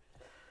Believer.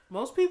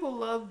 Most people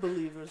love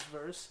Believer's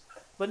verse,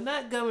 but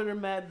not Governor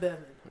Matt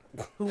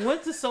Bevin, who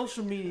went to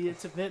social media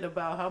to vent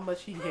about how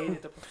much he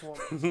hated the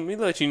performance. Let me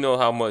let you know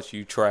how much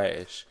you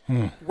trash.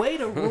 Way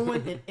to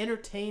ruin an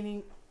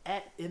entertaining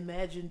at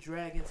Imagine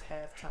Dragons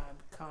halftime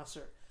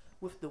concert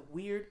with the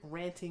weird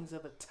rantings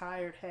of a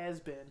tired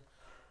has-been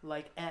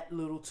like at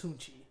Little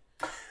Tunchi.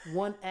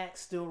 One act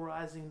still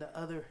rising, the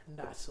other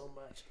not so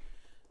much.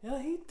 Yo,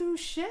 he threw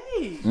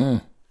shade.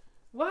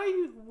 Why are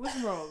you? What's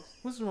wrong?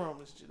 What's wrong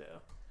with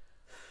Janelle?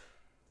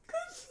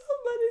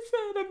 Somebody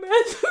said,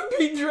 imagine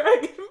me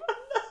dragging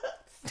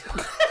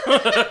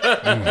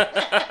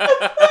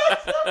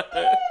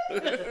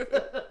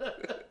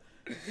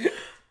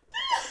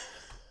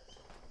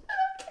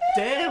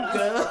Damn,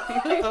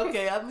 Gov.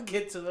 Okay, I'm gonna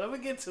get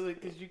to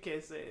it because you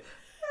can't say it.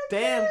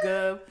 Damn,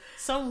 Gov.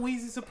 Some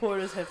Weezy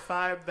supporters have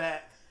fired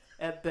back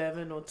at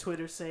Bevan on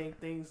Twitter saying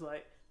things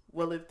like,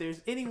 well, if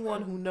there's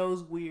anyone who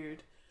knows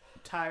weird,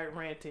 tired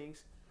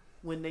rantings,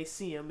 when they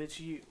see him, it's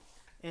you.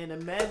 And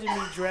imagine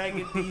me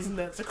dragging these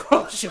nuts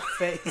across your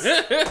face.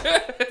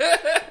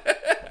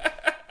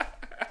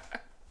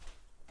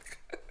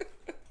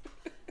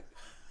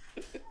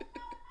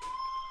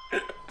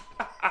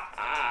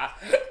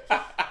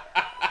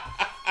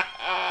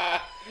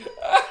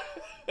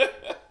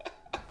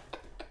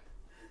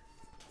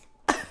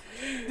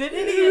 Did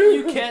any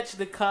of you catch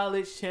the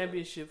college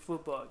championship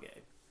football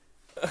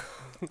game?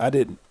 I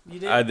didn't. You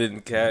did? I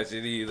didn't catch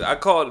it either. I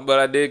caught, but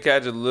I did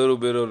catch a little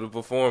bit of the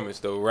performance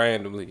though,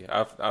 randomly.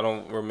 I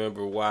don't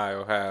remember why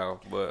or how,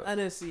 but I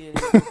didn't see any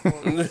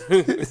performance.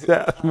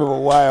 I remember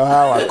why or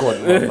how I caught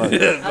it.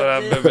 that's what I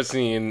remember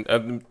seeing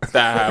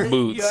thigh-high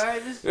boots.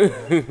 You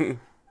alright?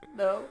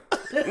 No.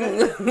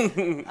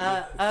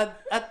 I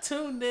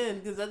tuned in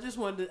because I just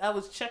wanted to, I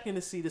was checking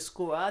to see the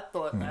score. I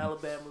thought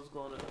Alabama was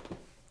going to,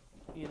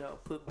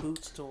 put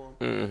boots to them.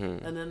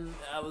 Mm-hmm. And then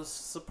I was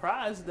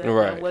surprised that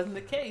Right. that wasn't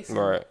the case.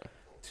 Right.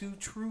 Two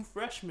true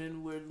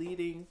freshmen were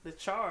leading the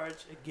charge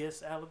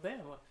against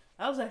Alabama.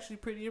 I was actually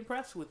pretty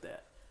impressed with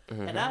that.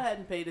 Mm-hmm. And I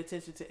hadn't paid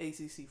attention to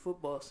ACC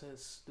football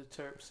since the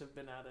Terps have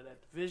been out of that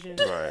division.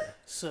 Right.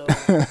 So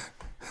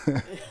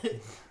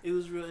it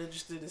was real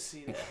interesting to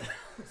see that.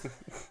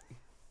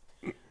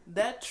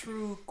 That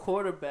true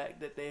quarterback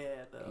that they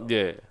had, though.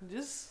 Yeah.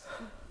 Just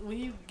when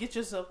you get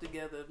yourself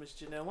together, Miss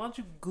Janelle, why don't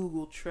you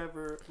Google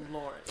Trevor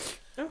Lawrence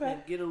Okay.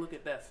 and get a look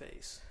at that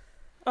face?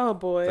 Oh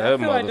boy, That I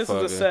feel like this is a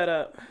motherfucker.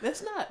 setup.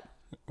 That's not.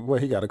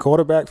 What, he got a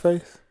quarterback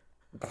face?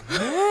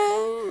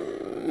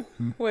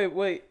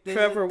 Wait, There's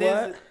Trevor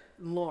what?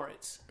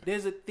 Lawrence.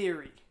 There's a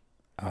theory.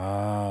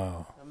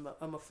 Oh. I'm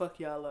gonna fuck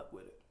y'all up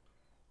with it.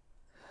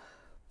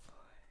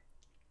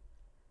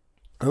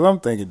 Because I'm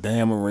thinking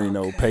Dan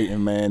Marino,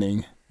 Peyton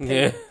Manning.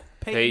 Yeah.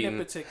 Peyton in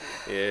particular.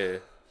 Yeah.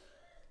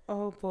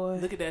 Oh boy.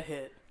 Look at that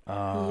head.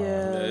 Yeah,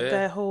 Yeah.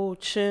 that whole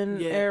chin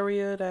Yeah.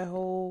 area, that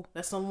whole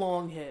That's a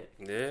long head.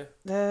 Yeah.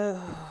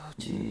 oh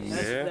jeez.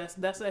 Yeah.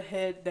 That's a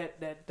head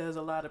that does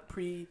a lot of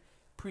pre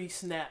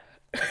snap.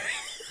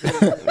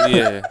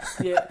 Yeah.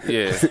 Yeah.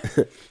 Yeah.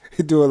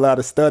 He do a lot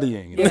of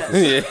studying. Yes.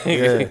 Yeah.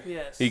 Yeah.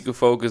 Yes. He could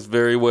focus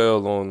very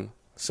well on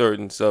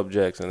certain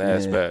subjects and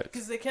aspects.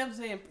 Because they kept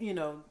saying,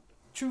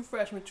 true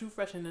freshman,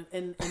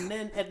 and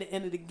then at the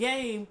end of the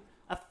game,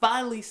 I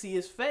finally see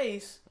his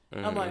face.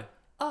 I'm like,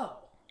 oh,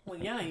 well,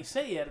 y'all ain't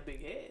say he had a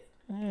big head.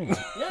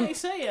 Y'all ain't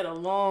say he had a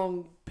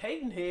long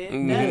Peyton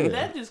head.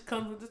 That just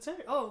comes with the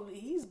territory. Oh,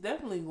 he's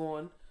definitely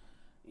going.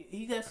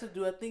 He has to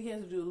do. I think he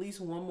has to do at least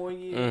one more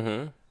year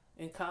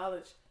Mm-hmm. in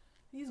college.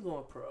 He's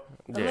going pro.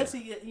 Yeah. Unless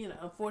he get,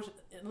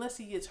 unfortunately, unless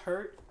he gets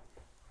hurt,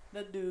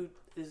 that dude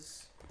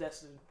is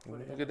destined for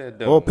the Look at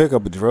that Or dog. pick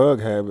up a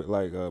drug habit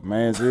like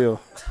Manziel.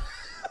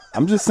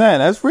 I'm just saying,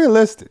 that's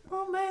realistic.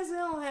 Oh, man, they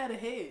don't have a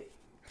head.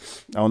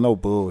 Oh, no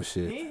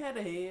bullshit. He ain't had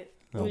a head.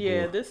 No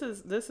Yeah, bull-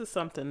 this is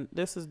something.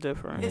 This is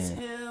different. It's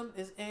him.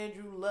 It's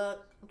Andrew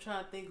Luck. I'm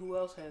trying to think who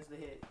else has the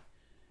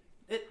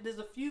head. There's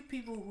a few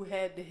people who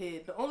had the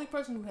head. The only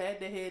person who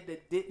had the head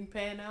that didn't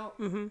pan out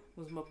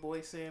was my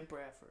boy Sam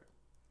Bradford.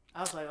 I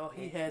was like, oh,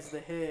 he has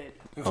the head.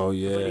 Oh, But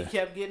he yeah.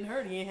 kept getting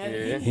hurt. He ain't had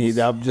Yeah. the knees.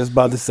 I'm just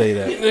about to say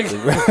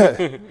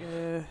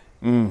that.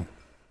 Yeah.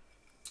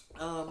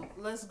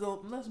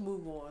 Let's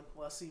move on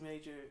while C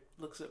Major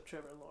looks up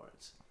Trevor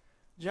Lawrence.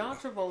 John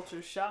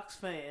Travolta shocks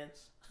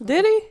fans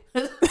Did he?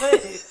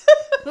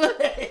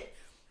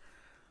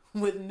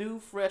 with new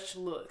fresh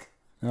look.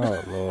 Oh,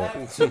 I Lord.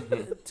 have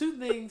two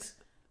things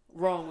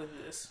wrong with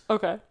this: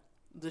 Okay.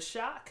 the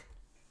shock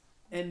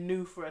and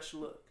new fresh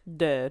look.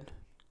 Dead.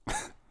 The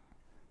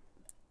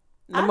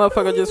I knew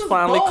motherfucker he just was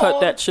finally cut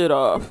bald. that shit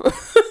off.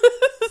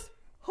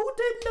 Who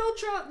didn't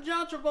know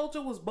John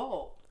Travolta was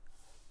bald?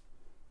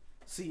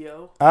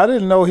 CO. I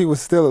didn't know he was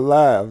still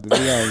alive, to be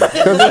honest.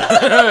 'Cause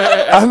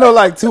I know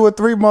like 2 or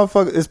 3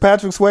 motherfuckers. Is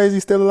Patrick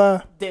Swayze still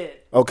alive? Dead.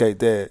 Okay,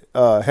 dead.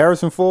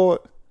 Harrison Ford?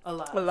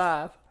 Alive.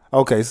 Alive.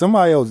 Okay,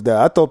 somebody else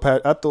died. I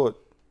thought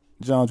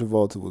John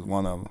Travolta was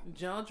one of them.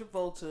 John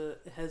Travolta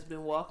has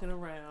been walking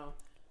around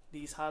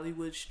these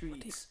Hollywood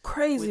streets.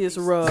 Craziest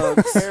with these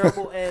rugs.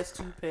 Terrible ass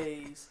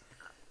toupees.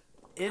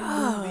 In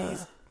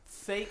movies,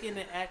 faking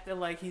and acting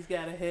like he's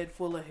got a head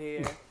full of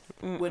hair.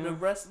 When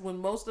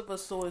most of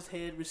us saw his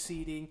head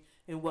receding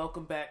in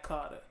Welcome Back,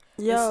 Kotter.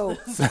 Yo.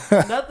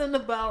 Nothing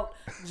about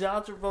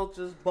John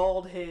Travolta's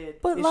bald head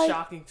But is like-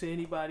 shocking to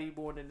anybody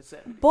born in the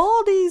 70s.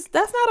 Baldies,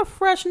 that's not a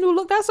fresh new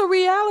look. That's a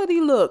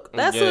reality look.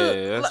 That's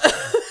Yeah,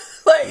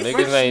 like Right. Niggas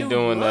Fresh ain't new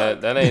doing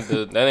blood. that. That ain't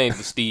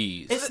the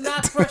steez. It's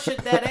not fresh at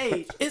that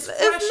age. It's fresh.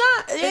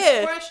 not, yeah.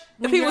 It's fresh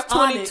when If he you're was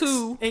 22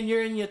 Onyx and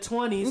you're in your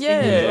 20s and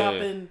Yeah. you're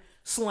dropping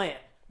slant.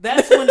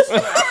 That's when it's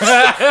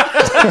fresh.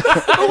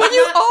 But when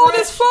you Not old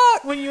fresh as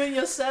fuck, when you're in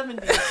your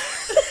 70s.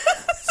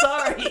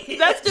 Sorry.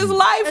 that's just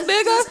life, That's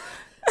nigga. just-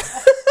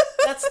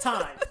 That's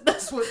time.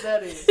 That's what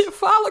that is. Your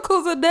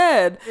follicles are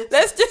dead.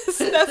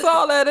 That's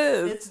all that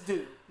is. It's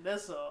due.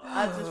 That's all.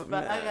 I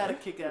got a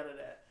kick out of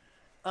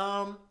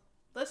that.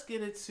 Let's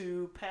get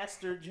into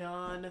Pastor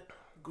John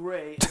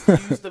Gray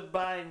accused of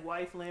buying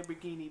wife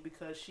Lamborghini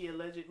because she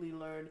allegedly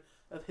learned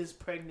of his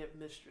pregnant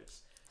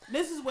mistress.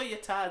 This is where your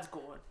tide's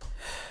going,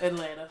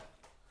 Atlanta.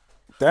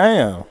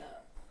 Damn.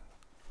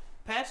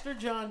 Pastor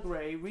John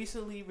Gray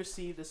recently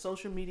received a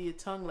social media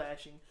tongue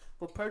lashing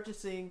for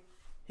purchasing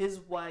his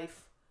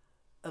wife,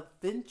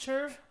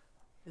 Aventure.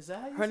 Is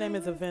that how you Her say name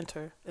it? is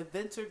Aventer.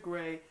 Aventure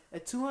Gray, a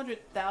 $200,000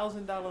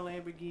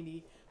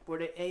 Lamborghini for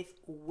their 8th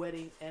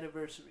wedding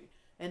anniversary.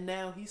 And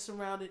now he's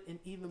surrounded in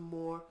even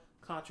more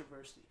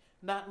controversy.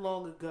 Not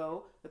long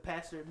ago, the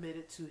pastor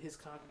admitted to his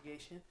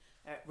congregation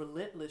at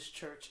Relentless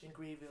Church in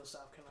Greenville,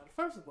 South Carolina.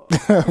 First of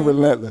all,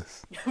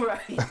 Relentless.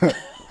 right.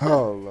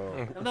 Oh,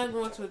 Lord. I'm not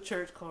going to a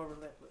church called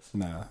Relentless.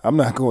 Nah, I'm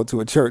not going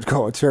to a church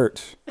called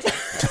church.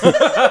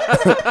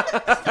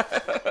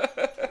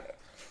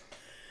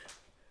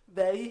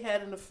 That he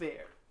had an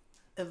affair.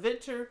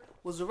 Aventure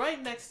was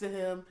right next to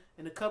him,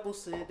 and the couple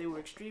said they were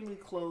extremely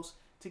close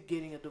to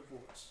getting a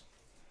divorce.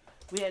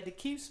 We had to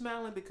keep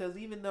smiling because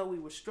even though we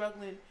were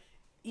struggling,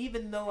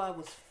 even though I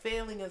was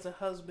failing as a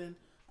husband,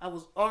 I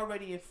was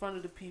already in front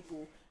of the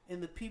people,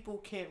 and the people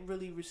can't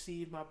really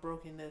receive my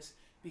brokenness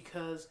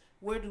because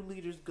where do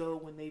leaders go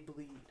when they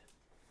bleed?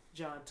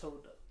 John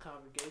told the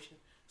congregation.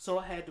 So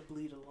I had to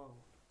bleed alone.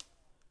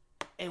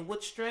 And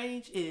what's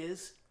strange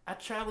is I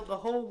traveled the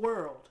whole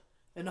world,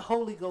 and the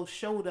Holy Ghost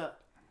showed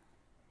up,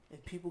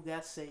 and people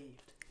got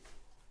saved.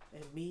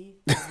 And me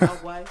and my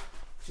wife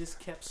just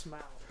kept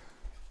smiling.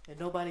 And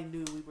nobody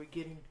knew we were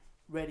getting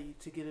ready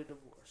to get a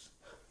divorce.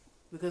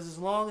 Because as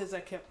long as I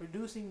kept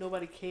producing,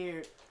 nobody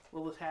cared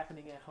what was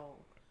happening at home.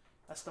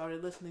 I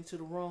started listening to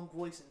the wrong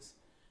voices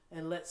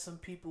and let some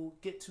people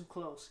get too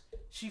close.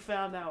 She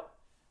found out,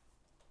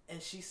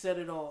 and she set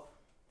it off,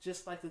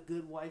 just like a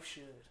good wife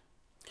should.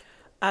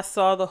 I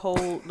saw the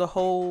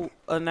whole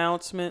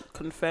announcement,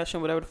 confession,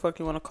 whatever the fuck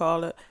you want to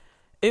call it.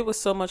 It was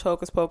so much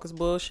hocus pocus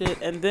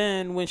bullshit. And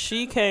then when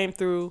she came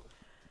through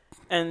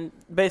and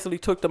basically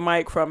took the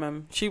mic from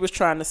him, she was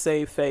trying to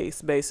save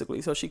face,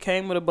 basically. So she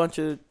came with a bunch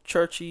of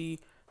churchy,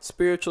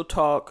 spiritual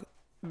talk,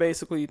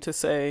 basically to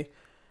say,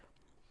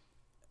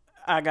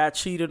 I got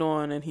cheated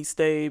on and he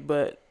stayed,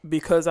 but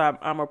because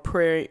I'm a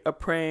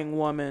praying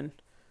woman,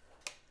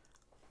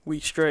 we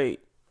straight.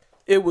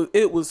 It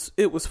was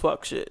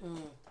fuck shit.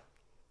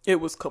 It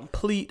was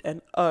complete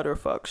and utter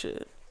fuck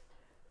shit.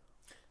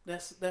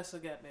 That's a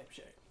goddamn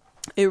shame.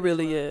 It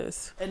really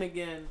is. And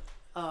again,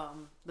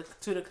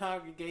 to the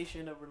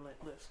congregation of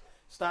Relentless,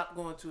 stop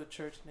going to a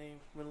church named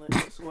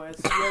Relentless. Or as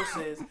CEO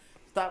says,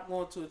 stop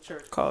going to a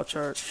church Called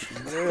church.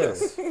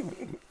 Yes.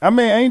 I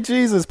mean, ain't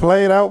Jesus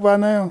played out by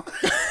now?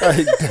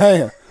 Like,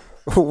 damn.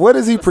 What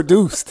has he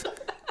produced?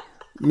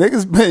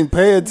 Niggas been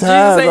paying Jesus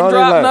tithes ain't all their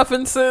dropped life.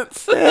 nothing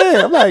since.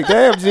 Yeah, I'm like,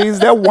 damn, Jesus,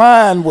 that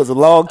wine was a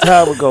long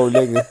time ago,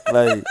 nigga.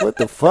 Like, what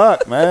the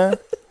fuck, man?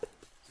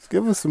 Just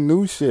give us some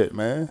new shit,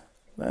 man.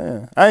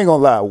 Man, I ain't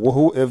gonna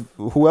lie. If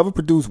whoever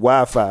produced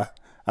Wi-Fi,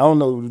 I don't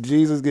know, did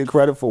Jesus get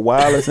credit for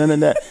wireless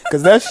internet?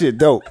 Because that shit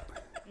dope.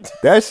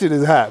 That shit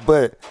is hot.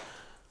 But,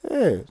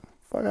 yeah,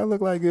 fuck, I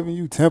look like giving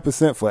you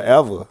 10%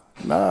 forever.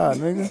 Nah,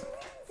 nigga.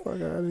 Fuck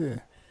out of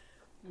here.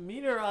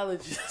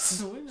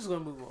 Meteorologists, we're just gonna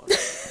move on.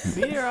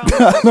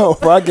 I know,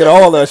 if I get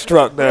all that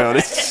struck down.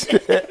 This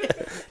shit.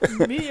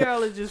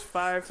 Meteorologist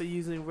fired for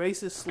using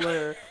racist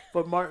slur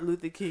for Martin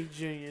Luther King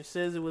Jr.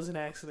 says it was an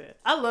accident.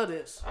 I love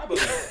this. I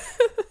believe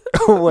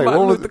it. Wait, Martin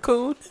what was Luther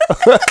Coon.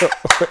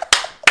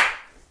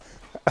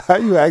 How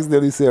you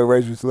accidentally say a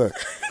racial slur?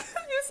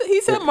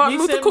 He said Martin He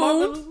Luther said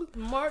Coon.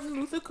 Martin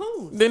Luther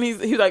Coon. Then he's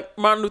like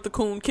Martin Luther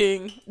Coon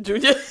King Jr.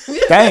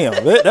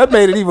 Damn, that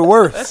made it even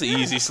worse. That's an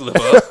easy slip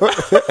up.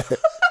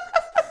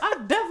 I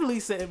definitely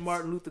said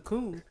Martin Luther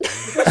Coon.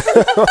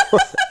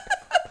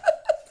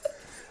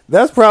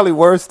 That's probably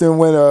worse than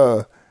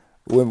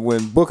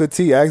when Booker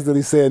T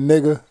accidentally said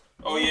nigga.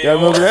 Oh yeah. Y'all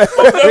remember that?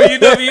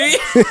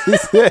 WWE. He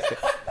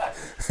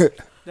said,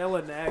 That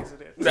wasn't an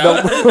accident.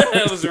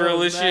 That was real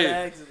That as was not an shit.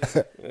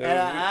 accident. And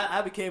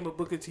I became a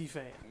Booker T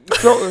fan.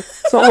 so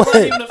I wasn't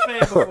wait. even a fan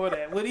before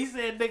that. When he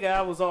said nigga,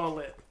 I was all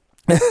in.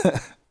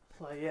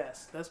 Like,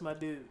 yes, that's my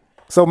dude.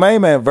 So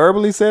Main Man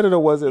verbally said it, or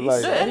was it He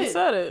like? said He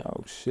said it.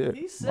 Oh shit!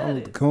 He said Martin it.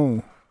 Luther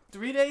Coon.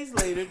 3 days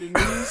later, the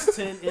News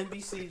 10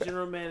 NBC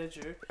general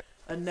manager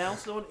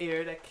announced on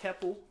air that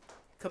Capel,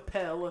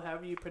 or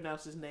however you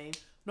pronounce his name,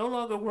 no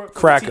longer worked for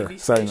Cracker, the TV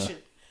say no.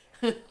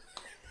 station.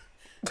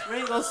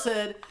 Ringo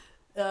said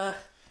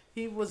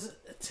he was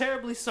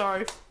terribly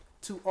sorry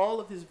to all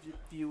of his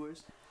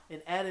viewers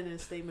and added in a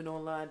statement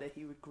online that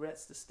he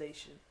regrets the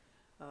station.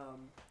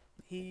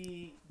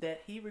 He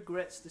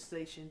regrets the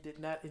station did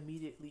not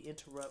immediately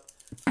interrupt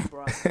the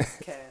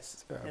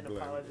broadcast and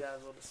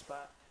apologize on the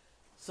spot.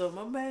 So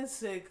my man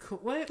said,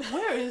 where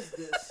is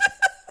this?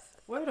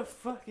 Where the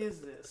fuck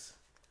is this?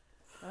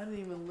 I didn't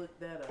even look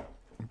that up.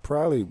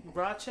 Probably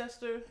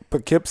Rochester?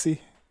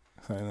 Poughkeepsie.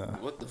 I know.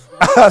 What the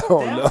fuck? I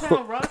don't Downtown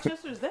know.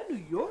 Rochester? Is that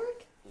New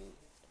York?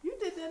 You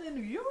did that in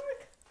New York?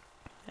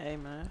 Hey,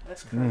 man.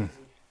 That's crazy.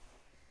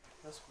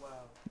 That's wild.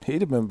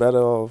 He'd have been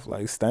better off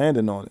like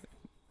standing on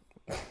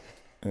it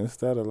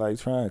instead of like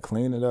trying to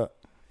clean it up.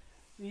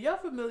 Y'all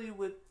familiar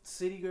with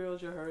City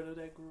Girls? You heard of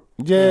that group?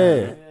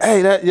 Yeah.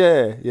 Hey,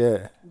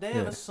 yeah. They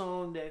have a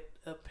song that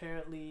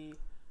apparently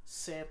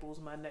samples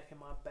My Neck and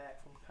My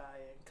Back from Kaya.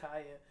 And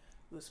Kaya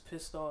was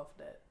pissed off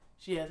that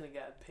she hasn't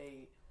got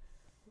paid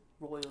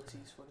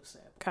royalties for the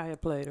sample. Kaya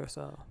played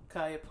herself.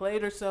 Kaya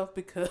played herself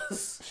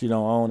because She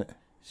don't own it.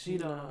 she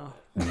don't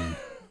No. know.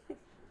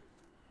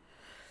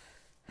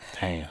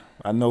 Damn.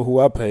 I know who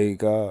I paid,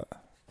 God.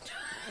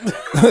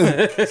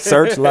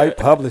 Searchlight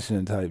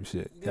Publishing type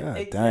shit. God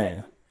Exactly.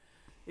 damn.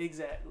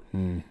 Exactly.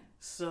 Mm.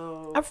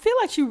 So, I feel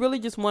like she really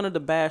just wanted to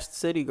bash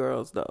City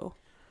Girls, though.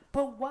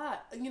 but why?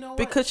 You know what?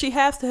 Because she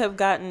has to have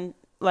gotten,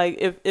 like,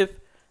 if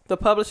the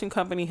publishing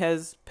company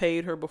has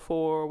paid her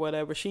before or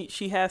whatever,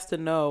 she has to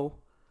know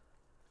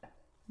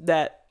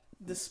that,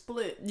 the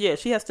split. yeah,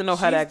 she has to know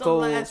how that She's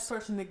goes. the last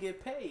person to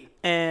get paid.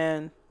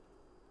 And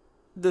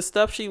the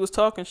stuff she was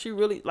talking, she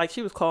really, like,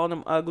 she was calling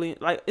them ugly.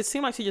 Like, it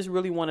seemed like she just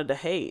really wanted to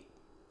hate.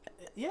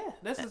 Yeah,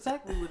 that's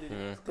exactly what it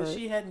is. Because Right.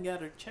 she hadn't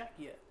got her check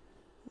yet.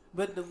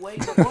 But the way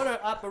the order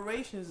of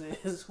operations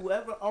is,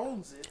 whoever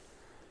owns it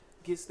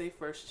gets their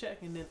first check,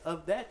 and then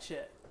of that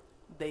check,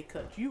 they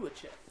cut you a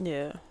check.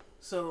 Yeah.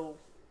 So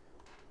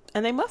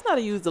And they must not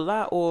have used a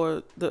lot,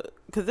 or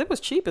because it was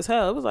cheap as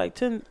hell. It was like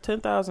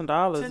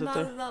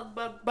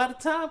 $10,000. by the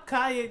time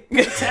Kaya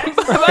gets taxes,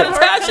 By the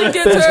time she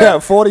gets That's her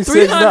got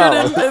 $46.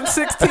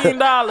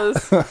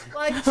 $316.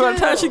 like, By the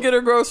time she chill. get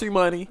her grocery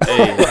money.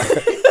 Hey.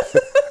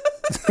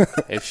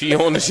 If she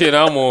on the shit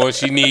I'm on,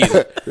 she needs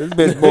it. This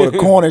bitch bought a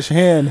Cornish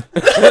hen.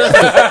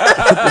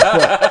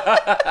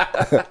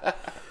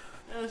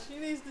 No, she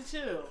needs to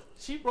chill.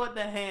 She bought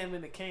that ham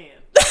in a can.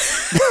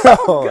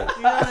 Oh, You know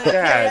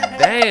that God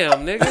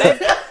damn,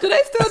 nigga. Do they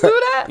still do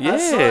that? Yeah. I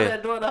saw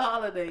that during the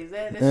holidays. They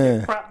had that Yeah.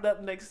 shit propped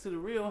up next to the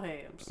real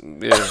hams.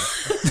 Yeah.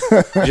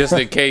 Just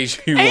in case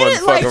you want Ain't to it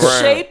fuck like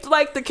around. shaped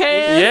like the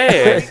can?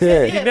 Yeah.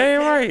 Yeah. You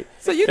damn right.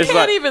 So you It's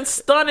can't like- even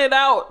stun it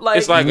out. Like,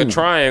 It's like a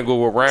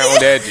triangle with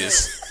round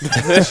edges.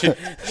 That shit,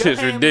 Your shit's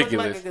ham looked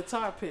ridiculous. like a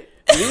guitar pick.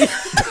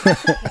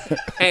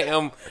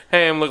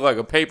 Ham look like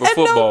a paper and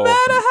football. no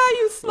matter how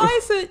you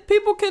slice it,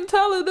 people can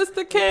tell it it's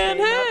the canned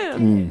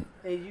ham.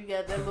 Hey, you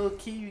got that little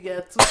key. You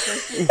got to twist that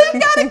shit.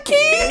 It got a key.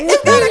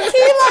 It got a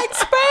key like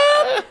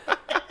spam.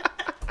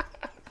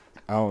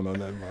 I don't know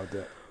nothing about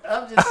that.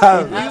 I'm just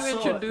saying, I You saw it.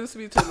 introduced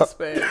me to the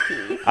spam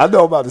key. I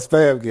know about the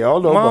spam key. I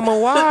don't know Mama,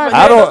 about, why?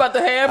 I don't- about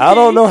the ham I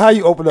don't key? know how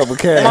you open up a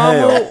can of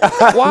ham.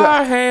 Mama,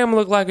 why ham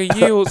look like a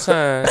yield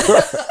sign?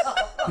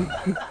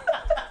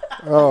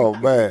 Oh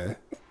man.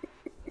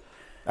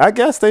 I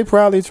guess they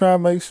probably try to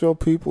make sure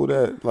people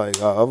that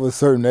like are of a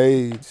certain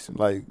age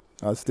like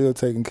are still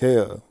taken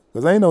care of.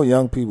 Cause ain't no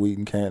young people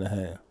eating can of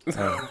ham.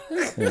 Yeah.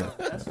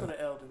 That's for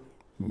the elderly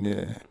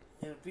Yeah.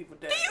 and the people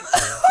that.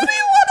 Who do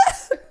you want?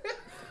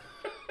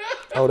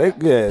 Oh, they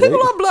yeah. People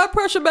on blood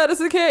pressure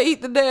medicine can't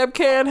eat the damn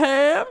canned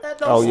ham. That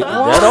don't Oh yeah.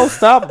 stop. That don't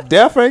stop.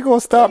 Death ain't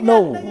gonna stop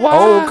no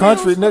whole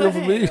country Why? nigga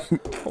from eating.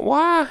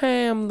 Why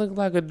ham look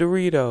like a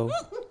Dorito?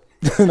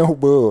 No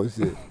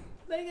bullshit.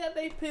 They got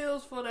their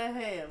pills for the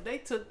ham. They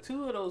took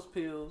 2 of those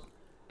pills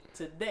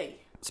today.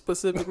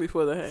 Specifically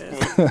for the ham.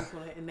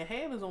 And the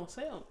ham is on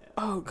sale now.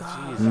 Oh,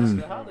 God. That's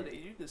the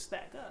holidays. You can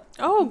stack up.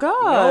 Oh,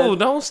 God. No,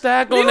 don't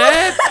stack on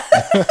that.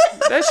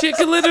 That shit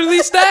can literally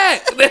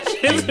stack. That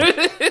shit.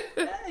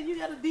 Yeah, you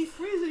got a deep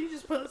freezer. You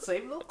just put a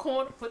same little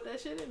corner, put that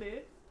shit in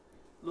there.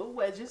 Little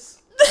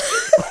wedges.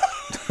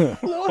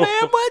 Little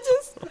ham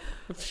wedges?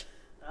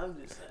 I'm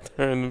just saying.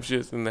 Turn them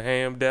shits into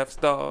ham Death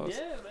Stars.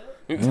 Yeah, man.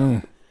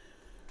 Mm.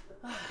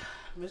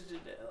 Miss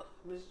Janelle.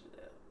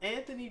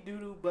 Anthony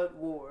Doodoo Butt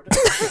Ward. They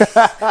put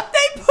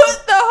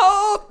the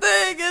whole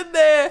thing in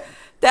there.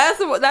 That's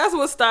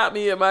what stopped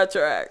me in my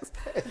tracks.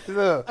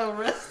 Look.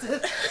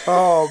 Arrested.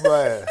 Oh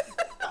man.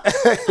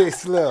 Hey,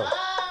 Slim.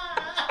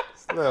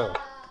 Slim.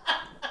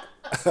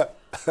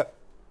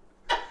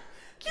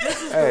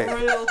 This is Hey. the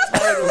real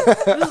title.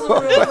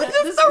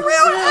 This is The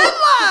real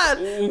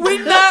headline. We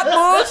not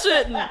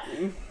bullshitting.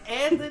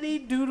 Anthony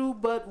Doodoo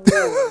Butt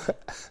Ward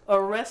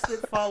arrested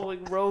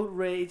following road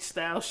rage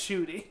style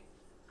shooting.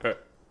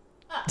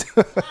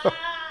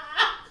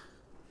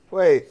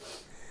 Wait.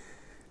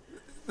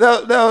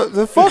 No,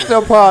 the fucked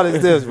up part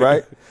is this,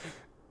 right?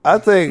 I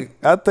think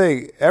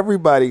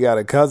everybody got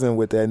a cousin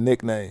with that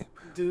nickname.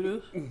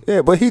 Doodoo.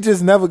 Yeah, but he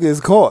just never gets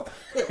caught.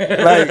 Like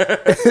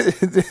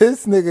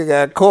this nigga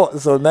got caught,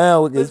 so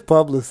now it gets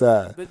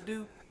publicized.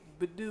 But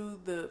But do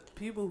the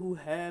people who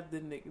have the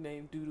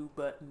nickname Doodoo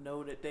Butt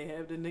know that they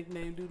have the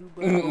nickname Doodoo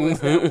Butt? Or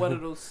is that one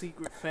of those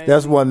secret family?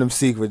 That's one of them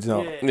secret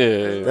jumps.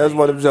 Yeah. That's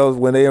one of them jokes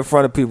when they in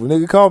front of people.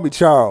 Nigga, call me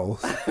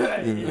Charles. Right,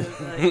 yeah,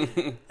 like,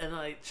 and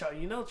like,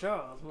 you know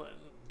Charles. What,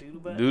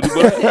 Doodoo Butt? Doodoo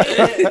Butt.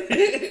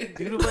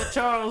 Doodoo Butt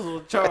Charles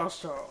or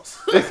Charles?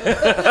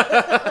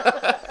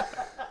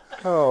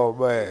 Oh,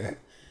 man.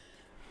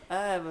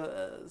 I have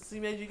a... see,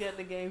 man, you got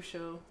the game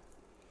show.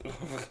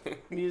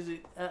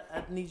 Music. I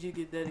need you to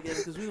get that together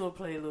because we're going to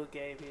play a little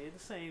game here. The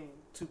same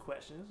 2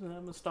 questions. And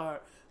I'm going to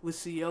start with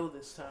CO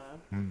this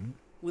time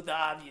with the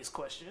obvious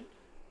question.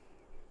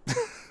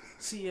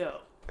 CO.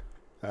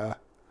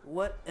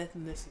 What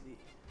ethnicity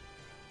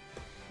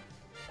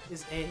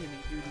is Anthony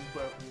Doodoo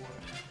Butt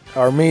Ward?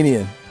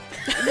 Armenian.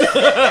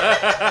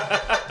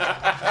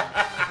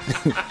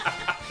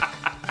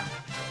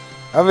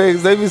 I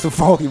mean, they be some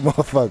funky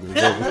motherfuckers.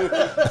 Baby.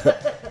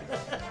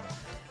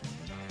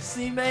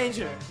 C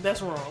major.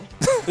 That's wrong.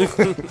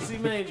 C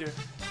major.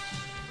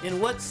 In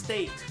what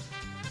state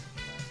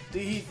do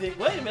you think?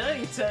 Wait a minute, I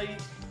didn't tell you.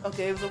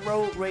 Okay, it was a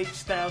road rage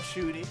style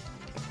shooting.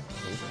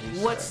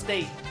 What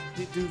state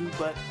did Doodoo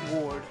Butt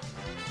Ward?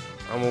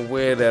 I'm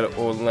aware that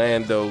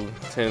Orlando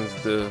tends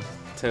to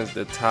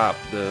top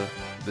the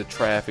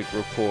traffic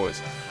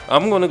reports.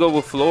 I'm gonna go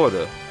with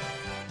Florida.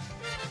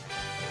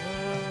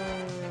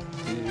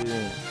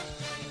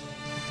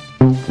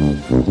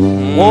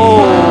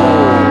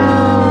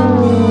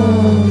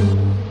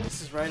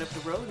 This is right up the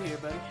road here,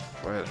 buddy.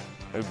 Right.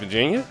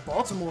 Virginia?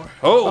 Baltimore.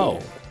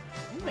 Oh.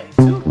 You made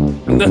 2.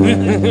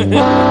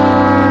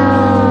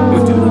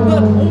 Doodoo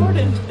Butt Ward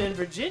in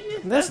Virginia?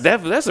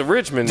 That's a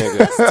Richmond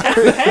nigga.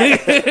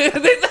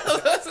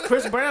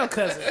 Chris Brown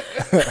cousin.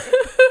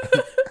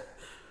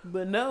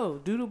 But no,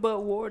 Doodoo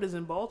Butt Ward is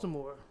in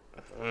Baltimore.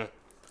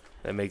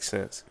 That makes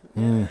sense.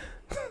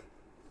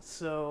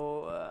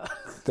 So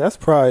That's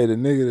probably the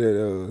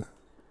nigga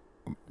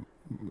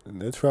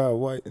that tried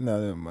white. No,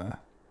 never mind.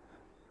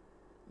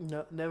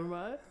 no, never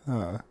mind.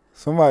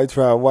 Somebody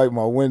tried to wipe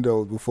my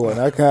windows before, and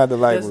I kind of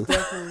like That's was.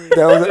 definitely.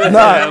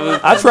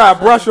 I tried to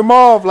brush them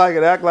off, like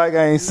it act like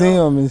I ain't seen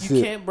them and You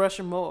shit. can't brush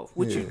them off.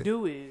 What you Yeah.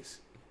 do is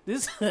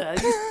this.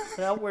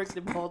 I worked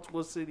in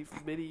Baltimore City for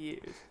many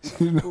years.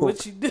 You know,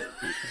 What you do?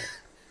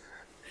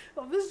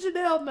 Oh, Miss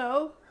Janelle,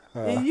 no.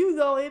 And you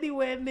go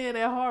anywhere near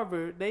that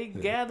harbor, they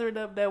gathering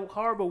up that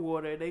harbor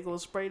water. They gonna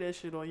spray that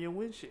shit on your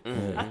windshield.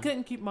 I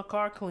couldn't keep my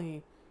car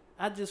clean.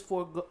 I just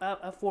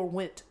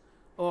forewent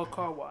all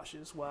car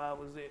washes while I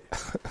was there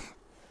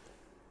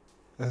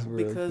that's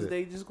real because shit.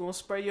 they just gonna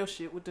spray your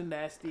shit with the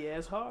nasty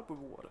ass harbor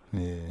water.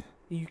 Yeah.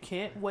 You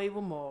can't wave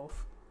them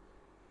off.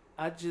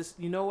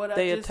 You know what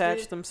They I just attach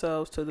did?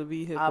 themselves to the I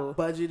vehicle,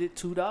 budgeted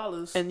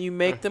 $2 and you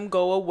make them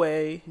go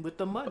away. with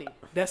the money.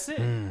 That's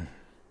it.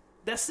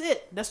 That's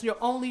it. That's your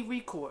only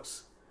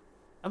recourse.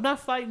 I'm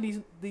not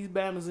fighting these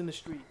bammers in the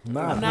street.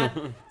 Nah. I'm not.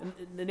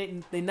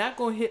 They're not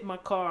gonna hit my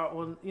car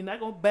on. You're not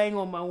gonna bang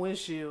on my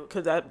windshield.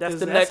 Cause that's 'Cause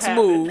the that's next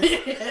happened.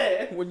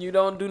 move. When you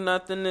don't do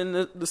nothing,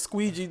 then the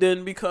squeegee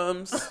then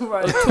becomes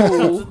Right, a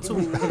tool. It's a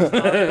tool. Start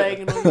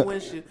banging on your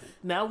windshield.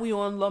 Now we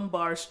on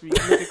Lombard Street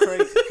looking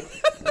crazy.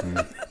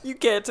 You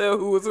can't tell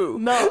who was who.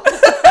 No.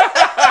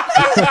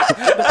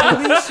 The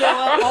police show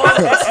up all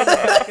this in the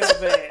back of the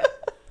van.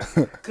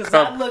 Because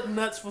I look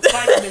nuts for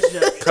fighting this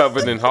young.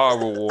 Covered in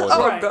harbor water.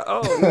 Oh, Right. God.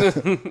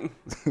 Oh.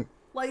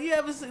 Like, you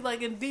ever see,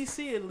 like in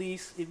D.C. at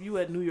least, if you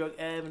at New York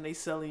Ave and they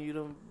selling you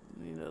them,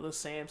 the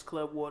Sam's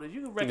Club waters,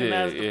 you can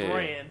recognize the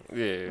brand.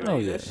 Yeah. Like, Oh,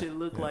 yeah. That shit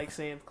look like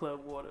Sam's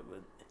Club water.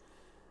 But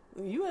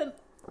you had...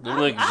 Them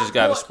niggas just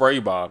got a spray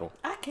bottle.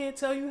 I can't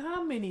tell you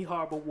how many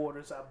harbor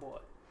waters I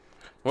bought.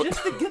 What?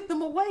 Just to get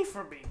them away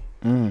from me.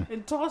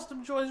 And toss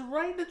them joints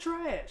right in the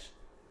trash.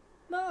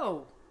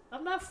 No.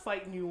 I'm not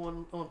fighting you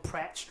on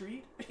Pratt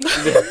Street.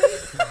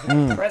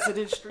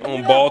 President Street. You're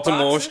On not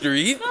Baltimore boxing.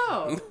 Street.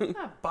 No. I'm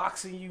not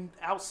boxing you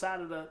outside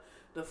of the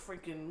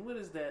freaking, what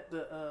is that?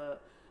 The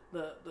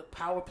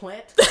power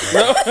plant?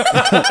 No,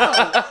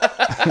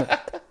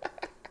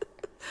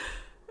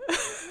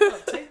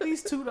 take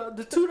these $2.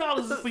 The $2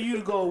 is for you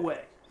to go away.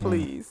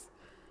 Please.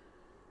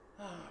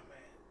 Oh,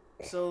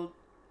 man. So,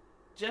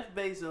 Jeff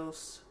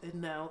Bezos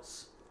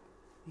announced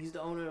he's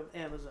the owner of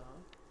Amazon.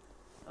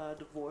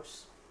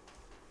 Divorce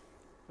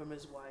from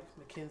his wife,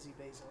 Mackenzie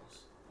Bezos.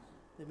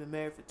 They've been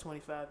married for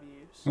 25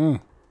 years.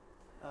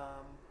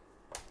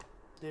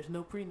 There's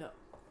no prenup.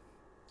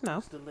 No.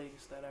 That's the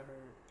latest that I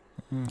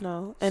heard.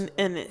 No. And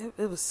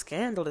it was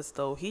scandalous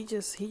though. He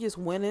just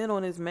went in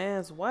on his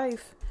man's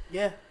wife.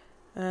 Yeah.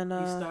 And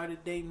He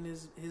started dating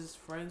his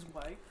friend's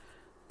wife.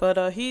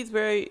 But he's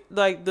very,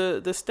 like,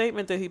 the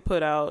statement that he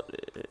put out,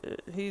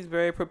 he's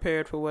very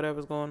prepared for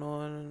whatever's going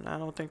on. And I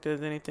don't think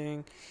there's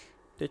anything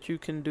that you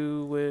can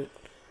do with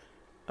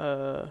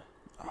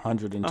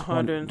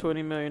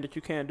 120 million that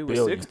you can't do with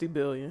billion. 60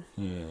 billion.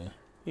 Yeah.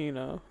 You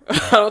know,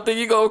 I don't think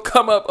you're going to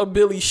come up a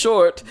Billy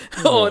short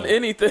on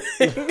anything.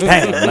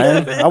 Damn,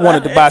 man. I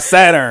wanted to buy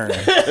Saturn.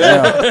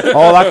 Yeah.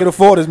 All I could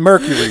afford is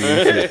Mercury. And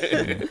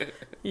shit.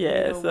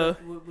 Yeah, You know, so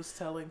what was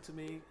telling to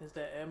me is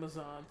that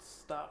Amazon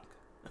stock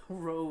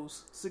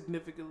rose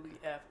significantly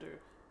after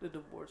the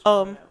divorce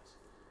was announced.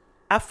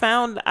 I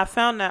found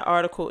that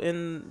article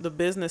in the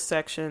business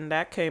section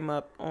that came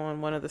up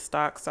on one of the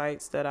stock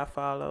sites that I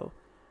follow,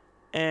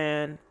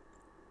 and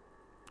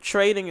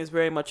trading is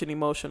very much an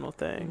emotional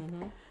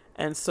thing,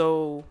 and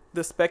so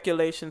the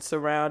speculation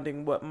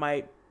surrounding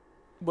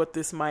what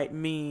this might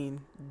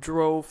mean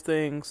drove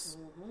things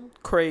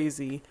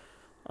crazy.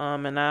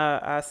 And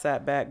I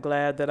sat back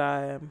glad that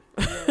I am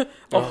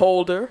a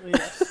holder.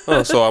 Yes.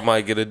 Oh, so I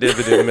might get a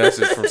dividend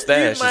message from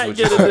Stash. You might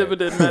get a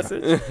dividend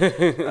message.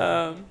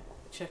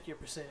 Check your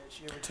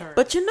percentage, your return.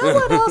 But you know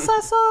what else I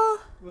saw?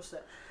 What's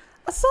that?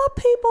 I saw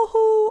people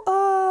who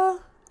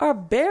are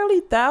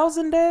barely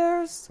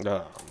thousandaires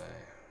Oh man,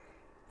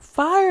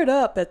 fired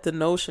up at the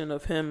notion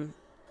of him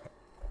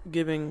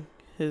giving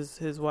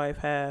his wife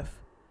half.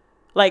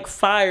 Like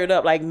fired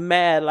up, like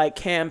mad, like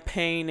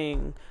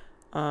campaigning.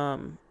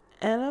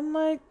 And I'm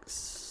like,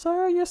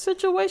 sir, your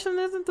situation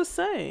isn't the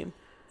same.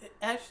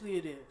 Actually,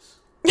 it is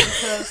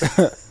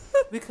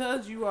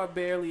because you are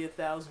barely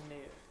 $1,000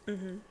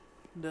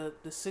 there.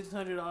 The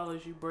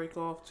 $600 you break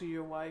off to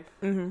your wife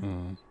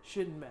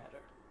shouldn't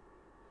matter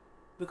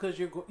because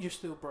you're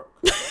still broke.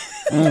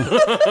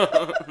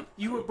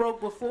 You were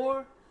broke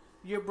before,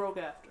 you're broke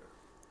after.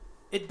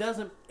 It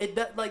doesn't.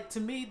 Like to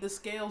me, the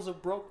scales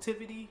of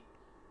broketivity.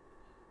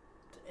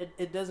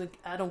 It doesn't.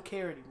 I don't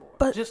care anymore.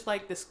 But just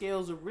like the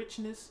scales of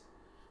richness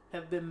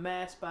have been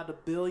masked by the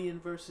billion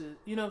versus,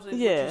 you know what I'm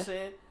saying? Yeah. What you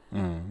said.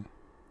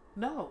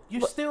 No,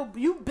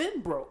 you've been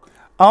broke.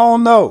 I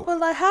don't know. But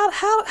like,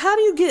 how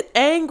do you get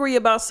angry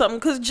about something?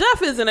 Because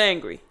Jeff isn't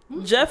angry.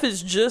 Jeff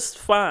is just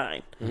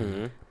fine.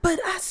 But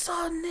I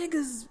saw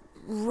niggas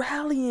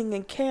rallying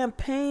and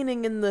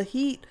campaigning in the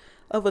heat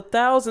of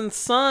 1,000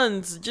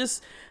 suns.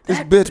 Just This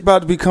bitch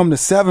about to become the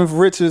 7th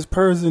richest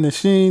person, and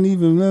she ain't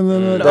even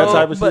that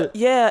type of but shit.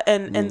 yeah,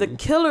 and the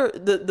killer,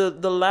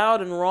 the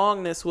loud and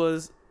wrongness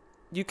was,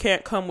 you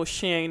can't come with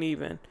she ain't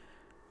even,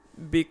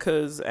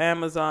 because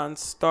Amazon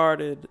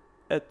started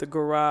at the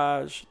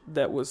garage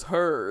that was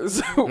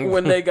hers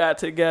when they got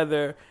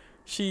together.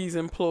 She's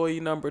employee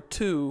number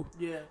 2.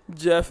 Yeah.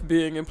 Jeff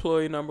being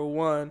employee number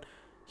 1.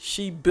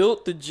 She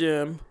built the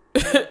gym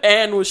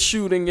and was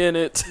shooting in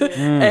it.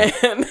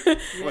 And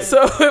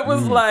so it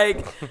was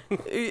like,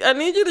 I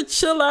need you to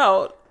chill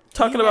out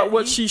talking about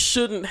what she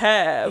shouldn't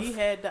have. He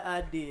had the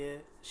idea.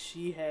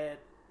 She had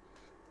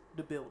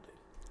the building.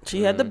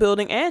 She had the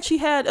building, and she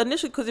had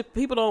initially, because if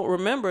people don't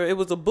remember, it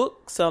was a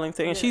book selling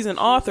thing, and she's an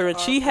author, and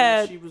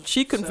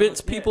she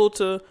convinced people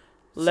to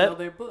sell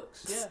their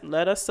books. Yeah.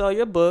 Let us sell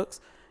your books,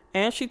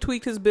 and she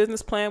tweaked his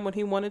business plan when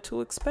he wanted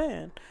to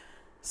expand.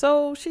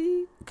 So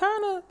she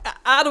kind of,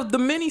 out of the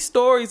many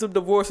stories of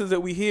divorces that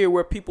we hear,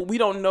 where we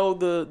don't know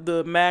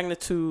the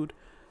magnitude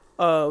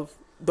of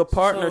the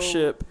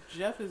partnership. So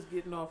Jeff is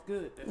getting off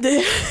good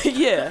then.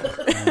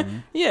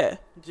 Yeah, yeah,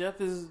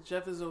 Jeff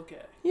is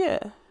okay. yeah.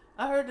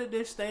 I heard that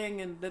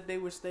they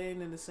were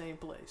staying in the same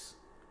place.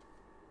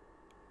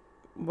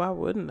 Why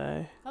wouldn't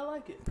they? I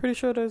like it. Pretty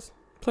sure there's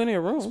plenty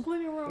of There's room.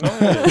 plenty of room.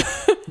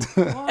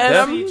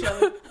 And See each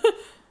other.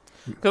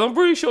 because I'm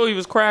pretty sure he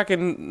was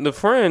cracking the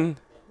friend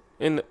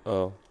in.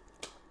 Oh,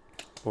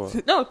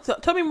 what? No,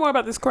 tell me more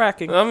about this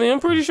cracking. I mean, I'm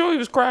pretty sure he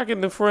was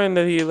cracking the friend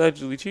that he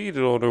allegedly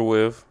cheated on her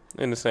with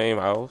in the same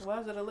house.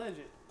 Why is it alleged?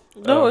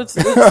 No, it's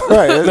Right,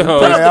 it's No.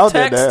 put it the out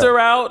there texts now. are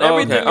out.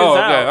 Everything is okay.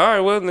 out. All right.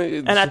 Well,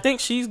 And I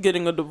think she's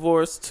getting a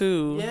divorce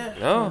too. Yeah.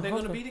 Oh, They're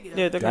going to be together.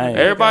 Yeah, they're Dang.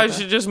 gonna everybody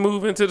should just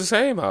move into the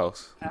same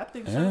house. I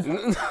think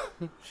so.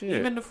 Shit.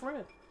 Even the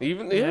friend.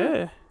 Even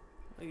Yeah.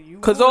 Like,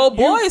 Because old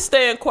boy is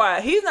staying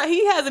quiet. He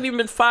hasn't even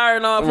been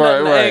firing off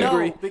nothing right.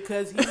 angry. No,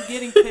 because he's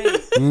getting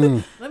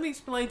paid. Let me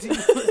explain to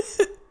you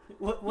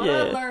what I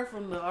Yeah. learned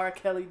from the R.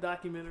 Kelly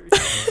documentary.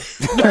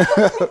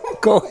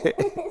 Go ahead.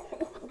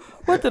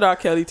 What did R.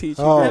 Kelly teach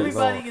you? Oh,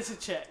 Everybody Lord. gets a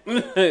check.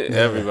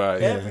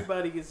 Everybody.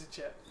 Everybody gets a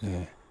check.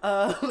 Yeah.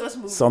 Let's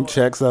move Some on.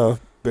 checks are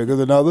bigger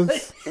than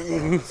others.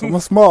 Some are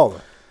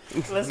smaller,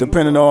 Let's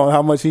depending move on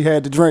how much he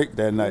had to drink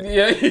that night.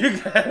 Yeah, you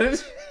got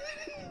it.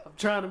 I'm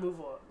trying to move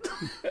on.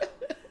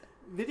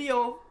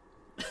 Video.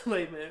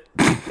 Wait a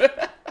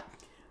minute.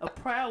 A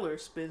prowler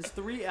spends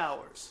 3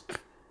 hours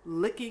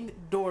licking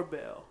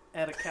doorbell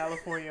at a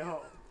California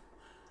home.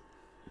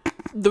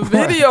 The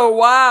video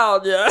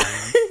wild, yeah.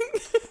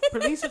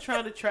 Police are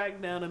trying to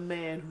track down a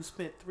man who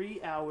spent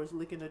 3 hours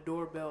licking a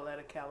doorbell at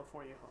a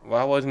California home.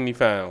 Why wasn't he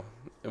found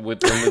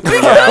with the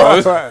 3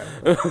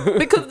 hours?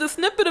 Because the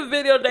snippet of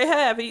video they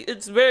have,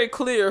 it's very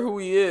clear who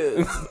he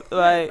is.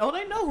 Like, Oh,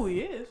 they know who he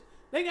is.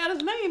 They got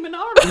his name in the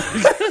article.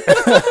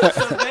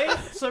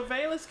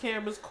 Surveillance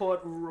cameras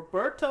caught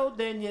Roberto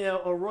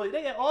Daniel Arroyo.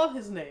 They had all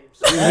his names.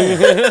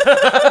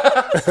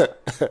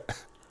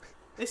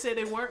 They said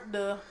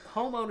the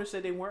homeowner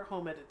said they weren't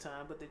home at the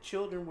time, but the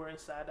children were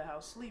inside the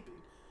house sleeping.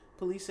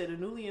 Police said a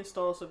newly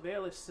installed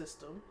surveillance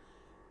system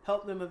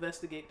helped them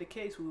investigate the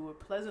case. We were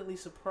pleasantly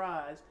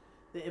surprised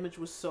the image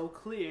was so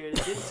clear.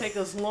 It didn't take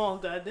us long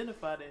to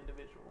identify the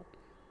individual.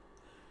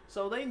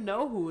 so they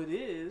know who it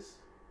is.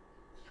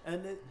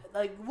 And it,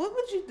 like, what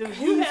would you do?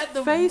 You He's had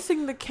the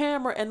facing the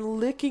camera and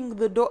licking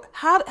the door.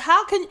 How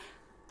can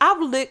I've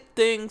licked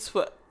things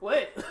for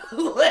wait.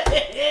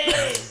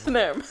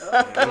 never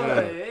mind.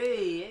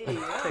 Hey,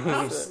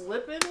 I'm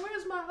slipping.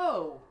 Where's my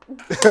hoe?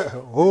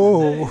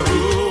 Oh.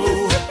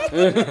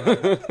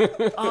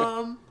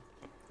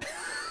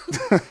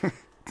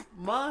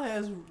 Mine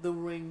has the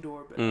Ring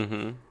doorbell.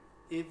 Mm-hmm.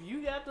 If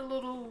you got the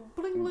little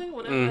bling bling,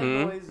 whatever that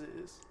noise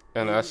is,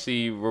 And I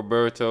see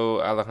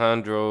Roberto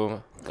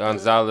Alejandro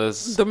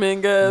Gonzalez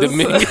Dominguez. that's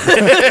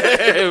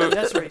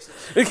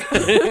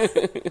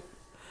racist.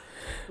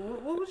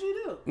 What would you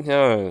do?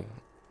 Yeah.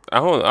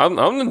 I'm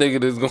the nigga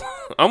that's going.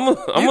 I'm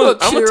gonna gonna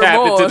cheer tap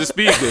him into on. the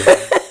speaker.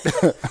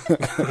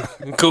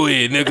 Go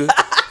ahead, nigga.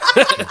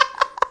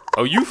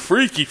 Oh, you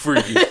freaky.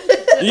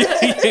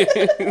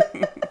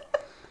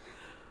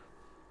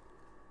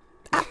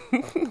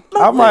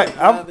 I might.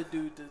 I have a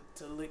dude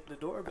to lick the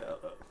doorbell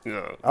up.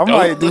 No. I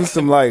might do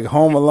some like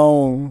Home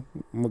Alone,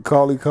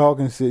 Macaulay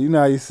Culkin shit. You know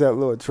how you set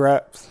little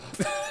traps?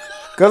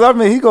 Cause I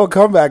mean, he gonna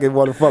come back and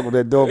want to fuck with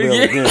that doorbell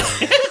again.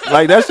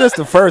 Like that's just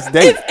the first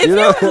date, If you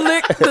know. you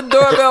lick the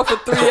doorbell for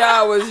 3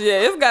 hours,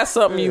 yeah, it's got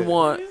something you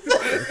want.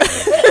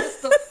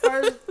 It's the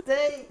first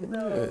date.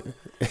 No.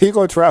 He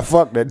gonna try to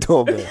fuck that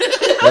doorbell.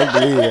 Don't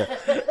believe that.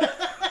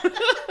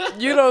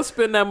 You don't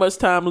spend that much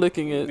time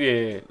licking it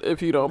Yeah.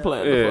 if you don't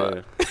plan to Yeah.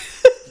 fuck.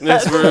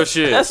 That's real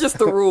shit. That's just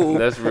the rule.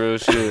 That's real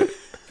shit.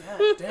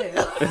 God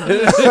damn.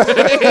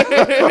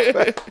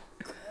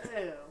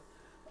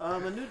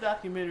 A new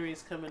documentary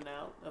is coming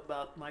out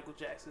about Michael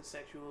Jackson's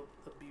sexual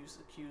abuse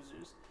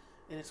accusers,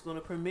 and it's going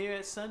to premiere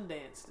at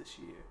Sundance this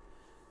year.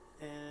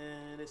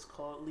 And it's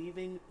called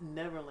Leaving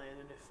Neverland,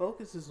 and it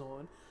focuses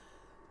on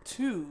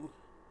 2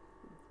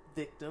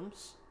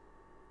 victims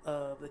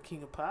of the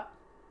King of Pop,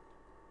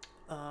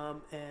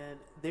 and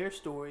their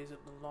stories of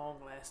the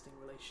long-lasting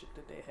relationship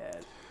that they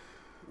had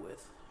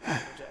with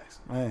Michael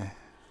Jackson. Man,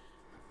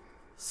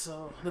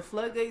 So the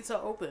floodgates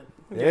are open.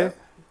 yeah.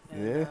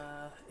 And, Yeah.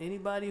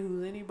 anybody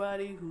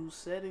who's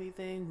said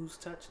anything, who's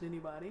touched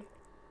anybody,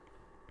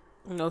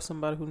 Know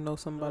somebody who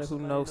knows somebody who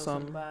knows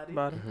somebody.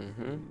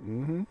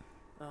 Mm-hmm.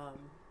 Time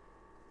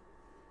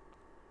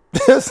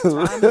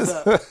is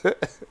up.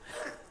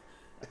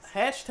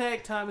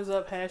 Hashtag time is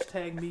up.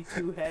 Hashtag me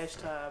too.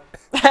 Hashtag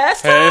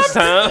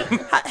Hashtag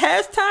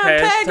Hashtag.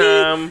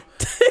 Peggy.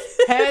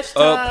 hash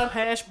Up. time.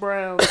 Hash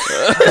brown.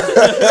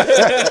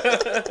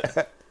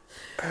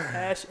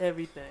 Hash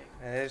everything.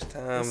 Hash It's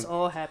time.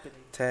 all happening.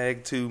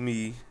 Tag to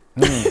me.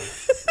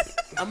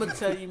 I'm gonna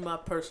tell you my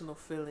personal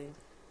feeling.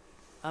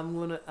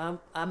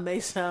 I may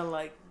sound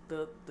like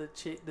the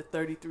chick, the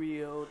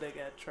 33-year-old that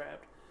got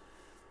trapped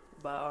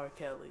by R.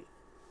 Kelly.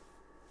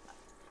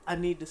 I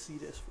need to see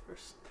this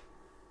first.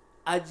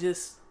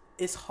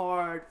 It's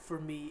hard for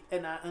me,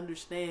 and I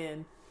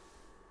understand.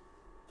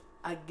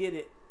 I get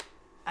it.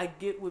 I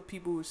get what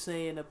people were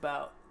saying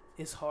about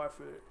it's hard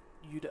for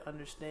you to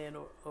understand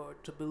or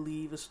to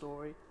believe a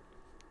story.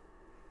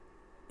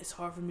 It's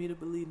hard for me to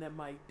believe that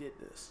Mike did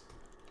this.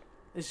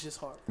 It's just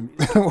hard for me.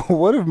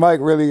 What if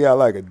Mike really got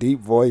like a deep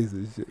voice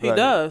and shit? He Like,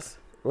 does.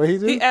 What he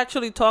do? He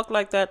actually talked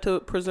like that to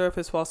preserve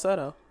his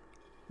falsetto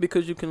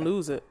because you can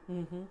lose it.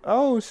 Mm-hmm.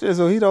 Oh shit!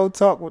 So he don't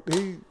talk with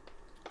he.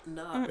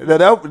 Nah.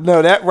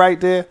 That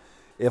right there.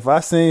 If I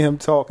seen him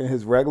talk in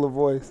his regular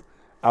voice,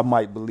 I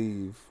might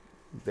believe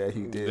that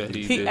he did. That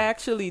He did.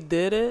 actually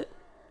did it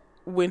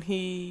when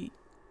he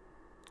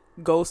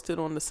ghosted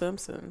on The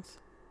Simpsons.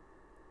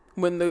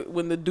 When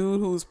the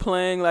dude who's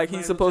playing like he's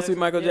Michael supposed to be Jackson,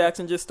 Michael yeah.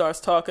 Jackson just starts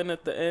talking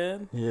at the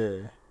end.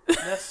 Yeah,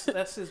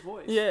 That's his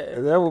voice. Yeah,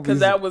 that would be because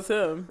that was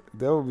him.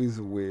 that would be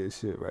some weird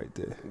shit right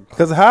there.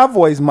 Because high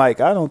voice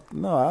Mike, I don't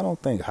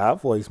think high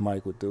voice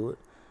Mike would do it.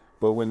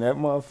 But when that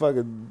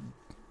motherfucker,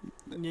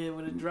 Yeah,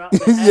 when it dropped.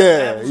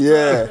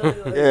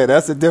 yeah,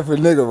 that's a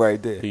different nigga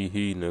right there.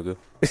 He nigga.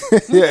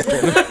 Yeah,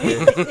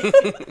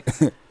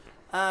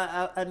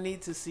 I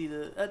need to see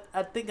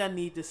I think I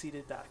need to see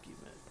the document.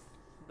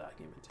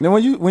 Now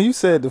when you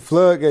said the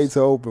floodgates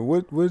are open,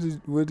 what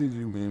did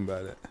you mean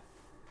by that?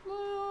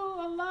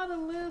 Well, a lot of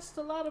lists,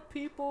 a lot of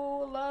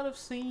people, a lot of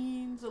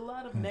scenes, a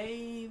lot of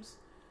names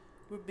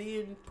were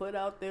being put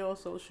out there on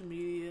social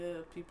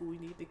media. People we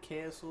need to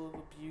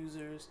cancel,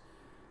 abusers.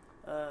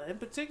 In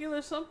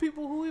particular, some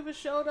people who even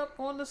showed up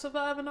on the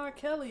Surviving R.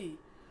 Kelly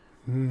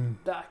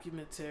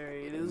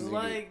documentary. It was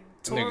like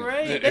Torre.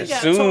 They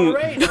got Torre.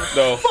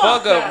 The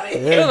fuck up. outta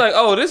They're like,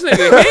 oh, this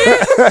nigga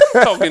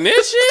here talking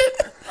this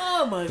shit.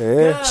 Oh my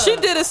Yeah. god. She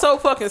did it so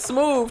fucking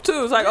smooth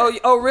too. It's like,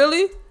 oh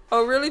really?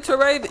 Oh really,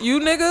 Teray? You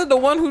nigga, the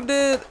one who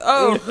did?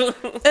 Oh,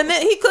 and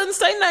then he couldn't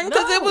say nothing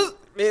because No.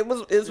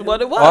 it's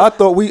what it was. Oh,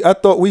 I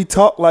thought we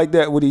talked like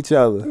that with each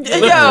other.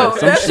 Yo,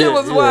 Some that shit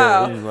was yeah.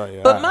 wild. He's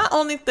like, But all my right.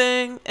 only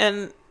thing,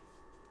 and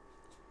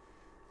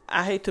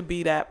I hate to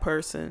be that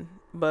person,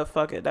 but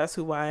fuck it, that's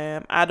who I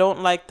am. I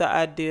don't like the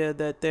idea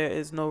that there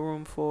is no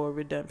room for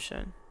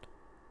redemption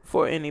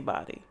for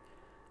anybody.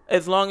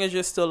 As long as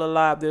you're still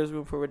alive, there's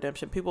room for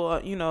redemption. People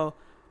are,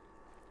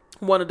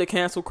 wanted to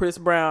cancel Chris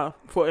Brown,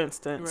 for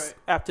instance, Right.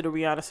 after the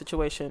Rihanna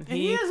situation. And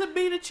he hasn't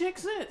beat a chick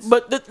since.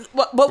 But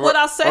what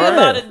I'll say Right.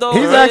 about it though,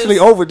 He's is, actually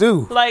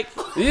overdue. like,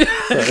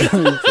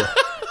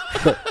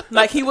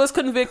 like he was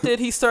convicted,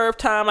 he served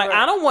time. Like, Right.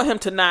 I don't want him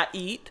to not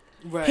eat.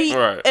 Right. He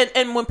Right.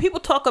 and when people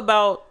talk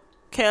about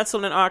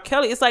canceling R.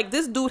 Kelly, it's like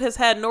this dude has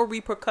had no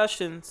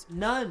repercussions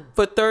None.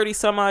 for 30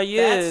 some odd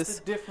years. That's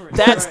the difference.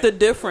 That's Right. the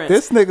difference.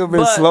 This nigga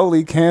been But-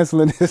 slowly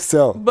canceling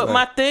himself. But Like,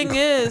 my thing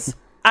is,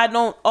 I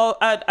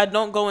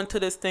don't go into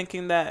this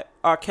thinking that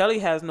R. Kelly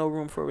has no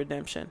room for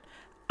redemption.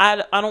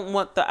 I don't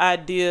want the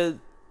idea.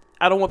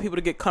 I don't want people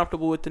to get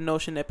comfortable with the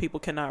notion that people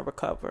cannot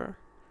recover,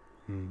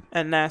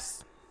 and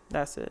that's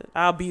it.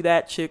 I'll be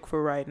that chick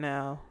for right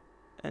now,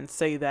 and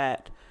say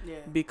that Yeah.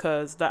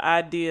 because the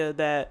idea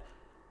that.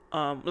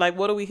 Like,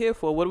 what are we here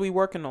for? What are we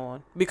working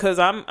on? Because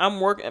I'm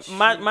working.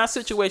 My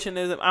situation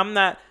is I'm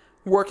not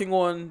working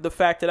on the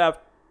fact that I've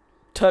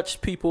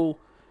touched people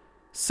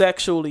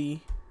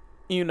sexually,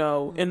 in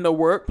the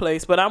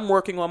workplace, but I'm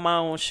working on my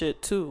own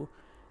shit too.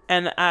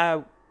 And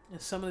And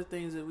some of the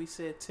things that we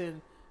said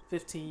 10,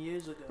 15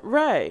 years ago.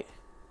 right.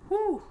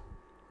 Whew.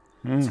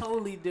 Mm.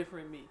 Totally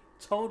different me.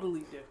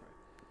 Totally different.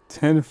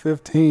 10,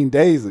 15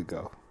 days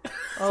ago.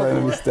 So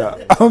let me stop.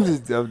 I'm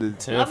just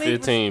 10,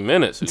 15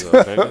 minutes ago,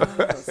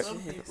 nigga. Some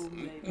people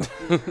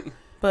maybe.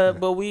 But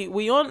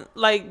we on,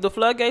 like, the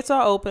floodgates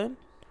are open.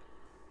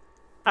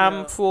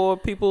 I'm Yeah. for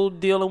people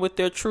dealing with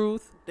their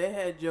truth. They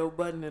had Joe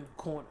Budden in the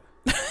corner.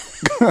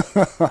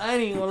 I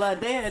ain't even gonna lie.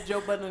 They had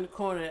Joe Budden in the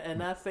corner,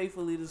 and I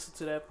faithfully listened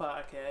to that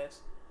podcast.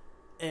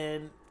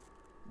 And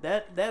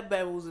that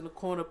bad was in the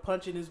corner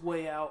punching his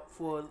way out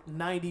for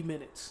 90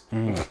 minutes.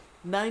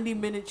 90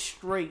 minutes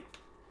straight.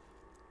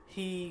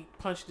 He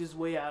punched his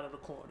way out of the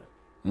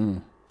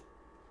corner.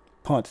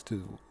 punch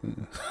too.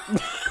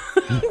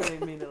 I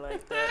didn't mean it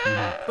like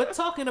that. But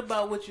talking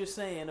about what you're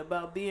saying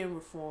about being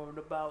reformed,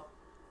 about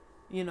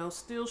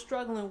still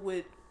struggling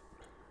with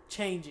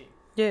changing,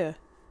 Yeah.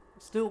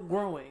 still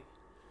growing,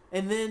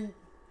 and then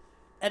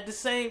at the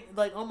same,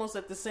 almost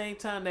at the same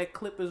time that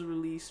clip is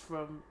released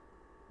from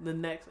the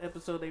next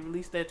episode, they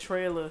released that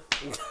trailer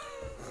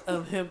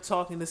of him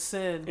talking to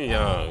Sin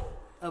Young.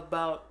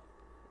 about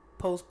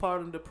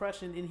postpartum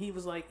depression, and he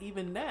was like,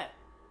 even that,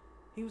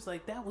 he was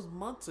like, that was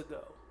months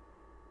ago.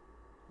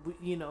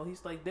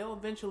 He's like, they'll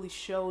eventually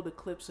show the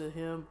clips of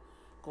him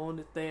going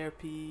to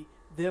therapy,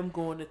 them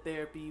going to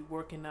therapy,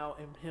 working out,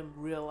 and him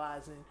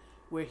realizing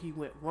where he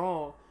went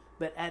wrong.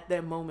 But at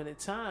that moment in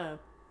time,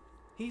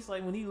 he's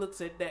like, when he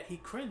looks at that, he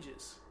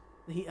cringes.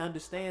 And he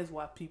understands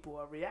why people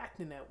are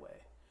reacting that way.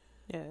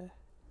 Yeah.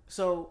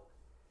 So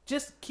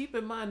just keep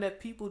in mind that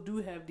people do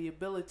have the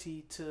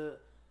ability to,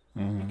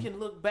 you can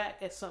look back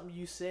at something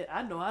you said.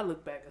 I know I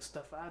look back at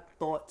stuff I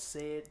thought,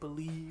 said,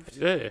 believed,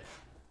 Yeah.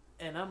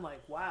 and I'm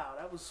like, wow,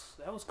 that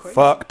was crazy.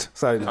 Fucked.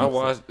 Sorry. I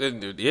watched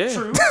it. Yeah.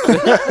 True.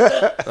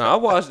 I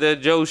watched that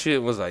Joe shit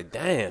and was like,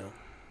 damn,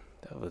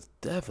 that was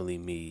definitely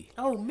me.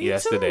 Oh, me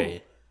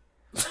yesterday.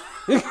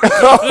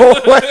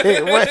 Oh,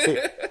 wait.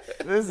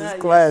 This Not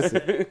is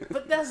classic. too.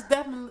 But that's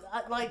definitely,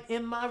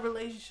 in my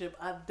relationship,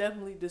 I've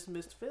definitely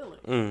dismissed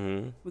feelings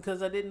Mm-hmm.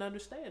 because I didn't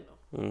understand them.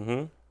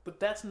 Mm-hmm. But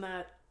that's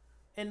not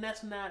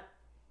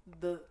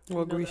the.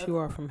 Well, Grease, you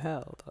are from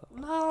hell, though.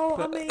 No,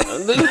 I mean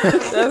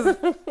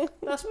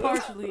that's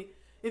partially.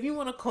 If you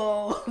want to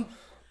call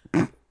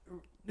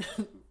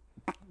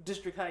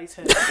District Heights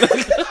hell,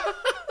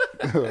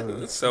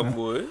 Some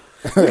would.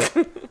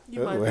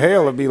 you might Well, be hell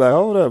right. would be like,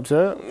 hold up,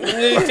 child.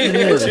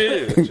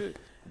 Chill.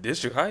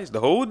 District Heights, the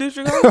whole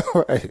District Heights.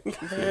 Right.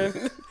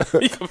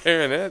 You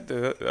comparing that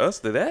to us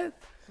to that?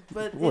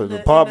 But What, in the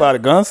the- part in by the-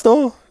 the gun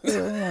store?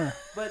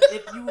 But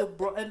if you were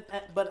brought,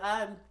 but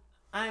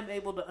I'm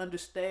able to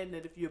understand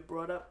that if you're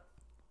brought up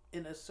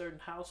in a certain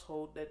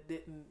household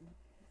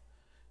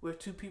where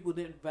two people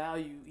didn't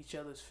value each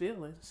other's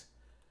feelings,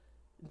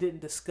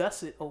 didn't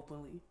discuss it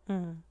openly,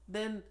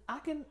 then I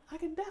can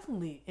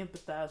definitely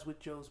empathize with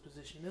Joe's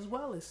position as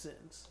well as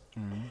Sin's.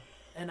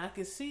 And I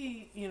can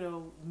see,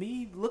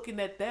 me looking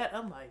at that,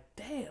 I'm like,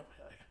 damn,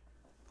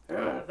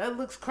 that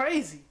looks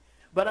crazy.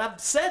 But I've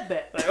said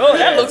that. Like, Oh,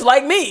 that looks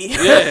like me.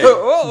 Yeah.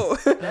 Whoa.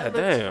 that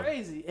looks damn.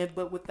 crazy.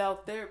 But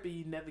without therapy,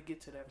 you never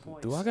get to that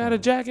point. Do I got a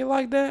jacket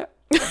like that?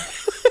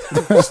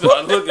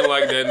 Start looking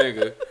like that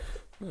nigga.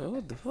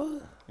 What the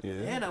fuck? Yeah.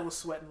 And I was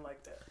sweating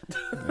like that.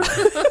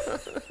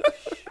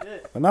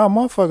 Shit. But now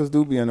motherfuckers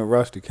do be in a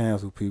rush to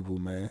cancel people,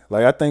 man.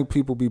 Like, I think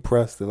people be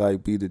pressed to,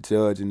 be the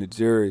judge and the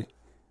jury,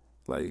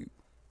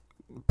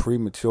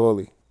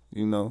 prematurely,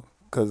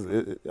 Because,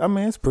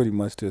 it's pretty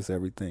much just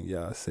everything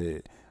y'all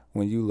said.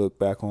 When you look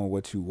back on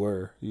what you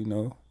were,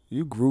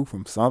 you grew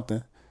from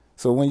something.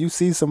 So when you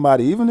see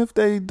somebody, even if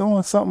they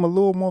doing something a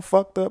little more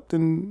fucked up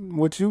than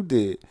what you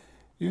did,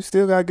 you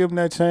still got to give them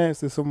that chance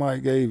that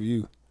somebody gave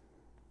you,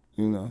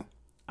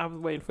 I was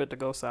waiting for it to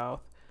go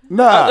south.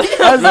 Nah,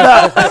 that's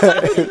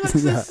not. You look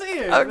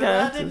sincere. But Okay.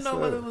 I didn't know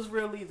whether it was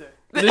real either.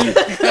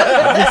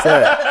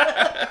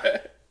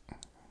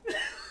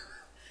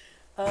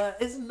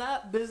 It's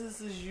not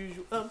business as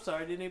usual. I'm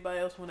sorry. Did anybody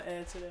else want to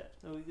add to that?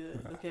 No, we good.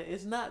 Okay,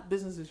 it's not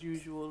business as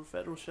usual. The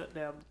federal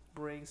shutdown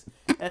brings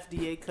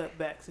FDA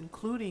cutbacks,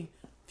 including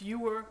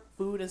fewer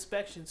food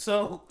inspections.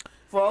 So,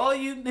 for all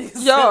you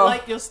niggas that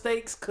like your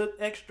steaks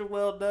cooked extra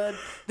well done,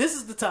 this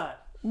is the time.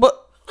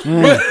 But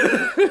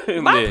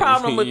my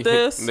problem with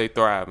this, they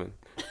thriving.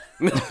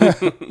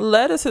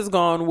 lettuce has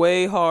gone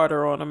way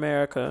harder on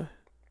America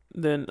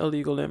than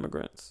illegal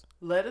immigrants.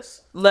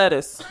 Lettuce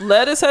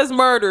has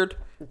murdered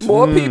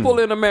more people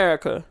in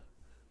America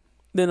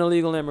than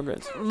illegal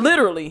immigrants.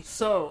 Literally.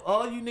 So,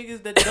 all you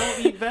niggas that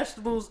don't eat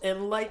vegetables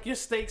and like your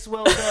steaks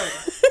well done,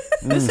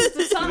 this is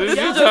the time. This is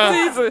Y'all your time.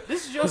 season.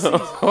 This is your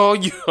season.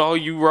 All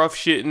you rough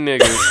shitting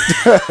niggas.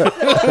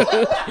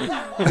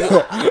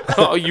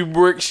 all you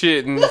brick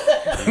shitting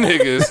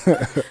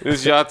niggas.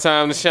 It's your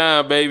time to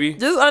shine, baby.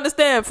 Just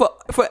understand, for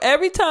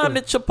every time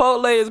that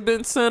Chipotle has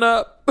been sent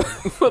up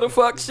for the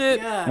fuck shit,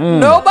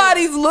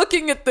 nobody's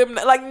looking at them.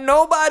 Like,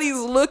 nobody's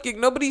looking.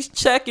 Nobody's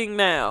checking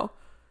now.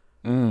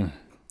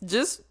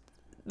 Just,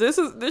 this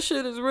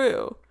shit is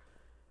real.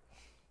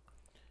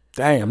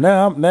 Damn,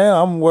 now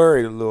I'm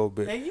worried a little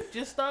bit. And you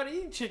just started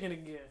eating chicken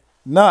again.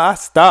 No, I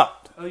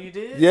stopped. Oh, you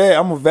did? Yeah,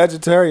 I'm a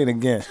vegetarian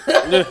again.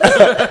 Right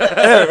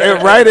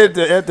at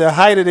the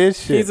height of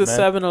this shit. He's a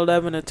man.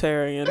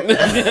 7-Eleven-itarian.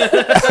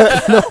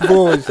 No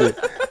bullshit.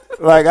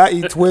 Like, I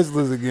eat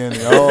Twizzlers again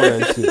and all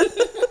that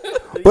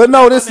shit. But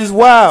no, this is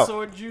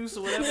wild. Juice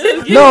or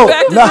whatever. No,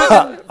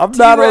 I'm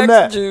not on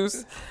that.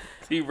 Juice.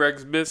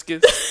 T-Rex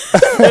biscuits.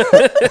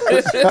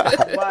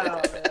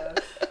 Wow, man.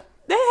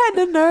 They had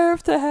the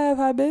nerve to have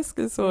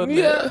hibiscus on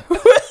there.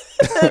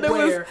 and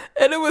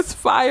it was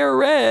fire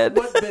red.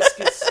 What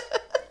biscuits?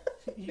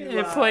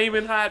 And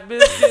flaming hot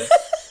biscuits.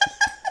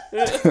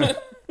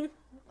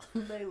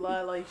 They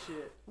lie like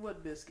shit.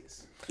 What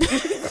biscuits?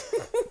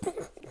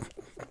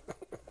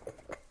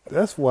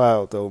 That's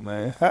wild though,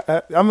 man.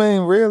 I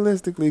mean,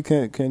 realistically,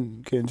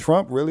 can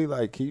Trump really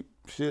like keep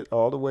shit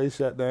all the way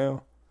shut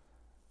down?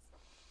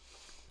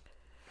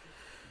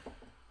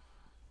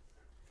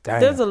 Damn.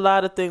 There's a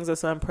lot of things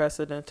that's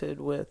unprecedented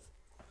with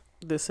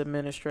this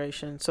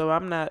administration. So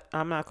I'm not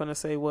going to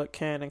say what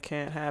can and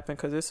can't happen,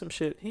 because there's some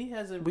shit. He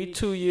hasn't. We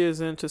 2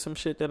 years into some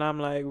shit that I'm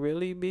like,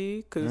 really, B?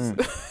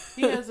 Because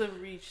he hasn't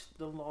reached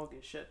the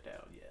longest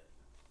shutdown yet.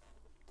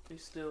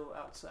 He's still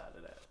outside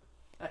of that.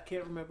 I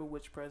can't remember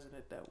which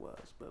president that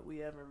was, but we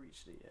haven't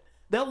reached it yet.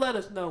 They'll let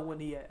us know when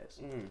he has.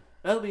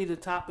 That'll be the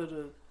top of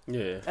the.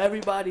 Yeah.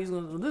 Everybody's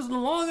gonna. This is the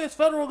longest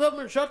federal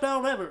government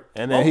shutdown ever.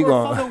 And then over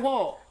a fucking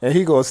wall. And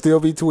he gonna still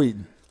be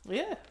tweeting.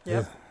 Yeah.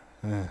 Yep.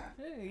 Yeah.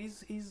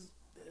 He's.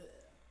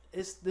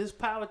 It's this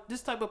power.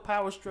 This type of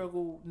power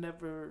struggle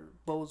never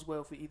bodes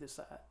well for either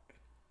side.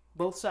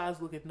 Both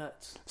sides looking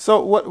nuts.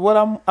 So what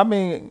I'm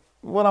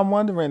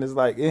wondering is,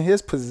 like, in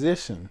his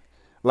position,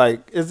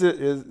 like, is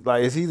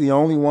he the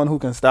only one who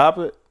can stop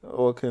it,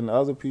 or can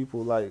other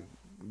people like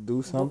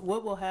do something?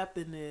 What will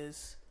happen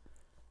is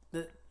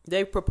that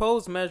they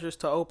proposed measures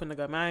to open the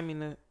government. I didn't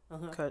mean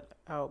to cut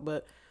out,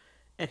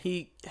 and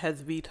he has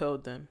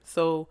vetoed them.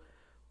 So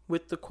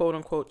with the quote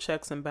unquote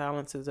checks and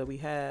balances that we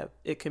have,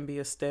 it can be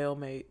a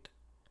stalemate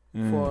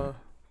for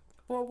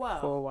a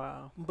while. For a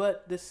while.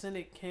 But the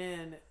Senate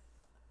can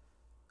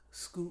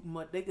scoop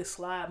money. They can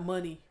slide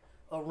money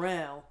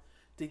around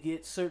to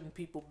get certain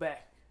people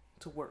back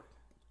to work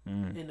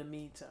in the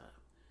meantime.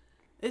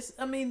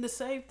 The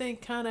same thing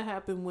kind of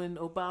happened when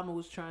Obama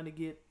was trying to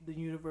get the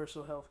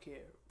universal health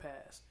care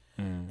passed.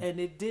 And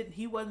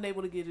he wasn't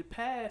able to get it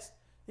passed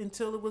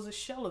until it was a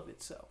shell of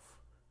itself.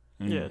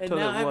 Yeah, and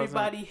now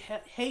everybody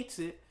hates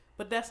it,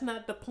 but that's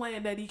not the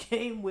plan that he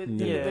came with in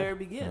the very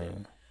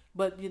beginning.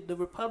 But the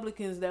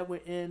Republicans that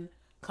were in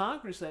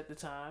Congress at the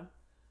time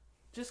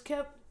just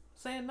kept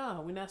saying,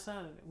 no, we're not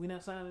signing it. We're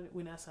not signing it.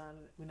 We're not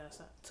signing it. We're not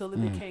signing it. Till it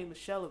became a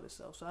shell of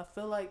itself. So I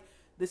feel like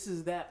this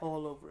is that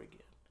all over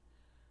again.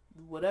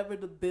 Whatever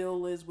the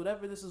bill is,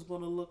 whatever this is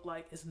going to look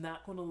like, it's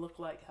not going to look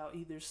like how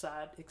either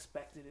side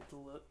expected it to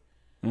look.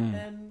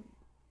 And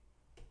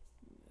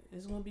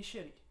it's going to be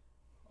shitty.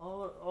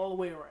 All the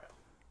way around.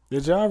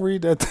 Did y'all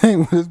read that thing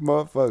with this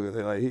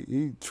motherfucker? Like,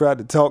 he tried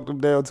to talk them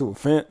down to a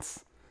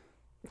fence.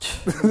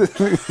 Was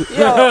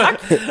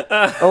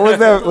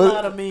that? A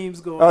lot of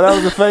memes going. Oh, that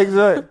was a fake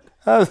joke.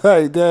 I was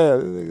like, damn,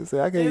 this nigga said,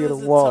 I can't get a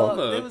wall.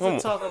 There was a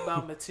talk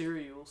about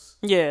materials.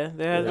 Yeah,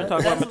 they had to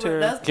talk about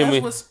materials.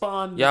 That's what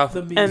spawned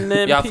the meme. And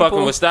then y'all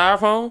fucking with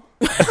styrofoam?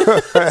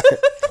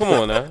 Come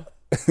on now.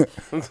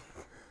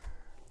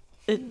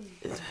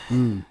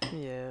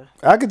 Yeah.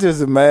 I could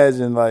just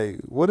imagine,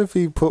 like, what if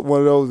he put one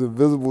of those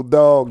invisible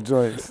dog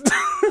joints?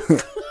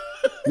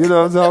 You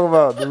know what I'm talking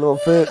about? The little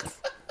fence.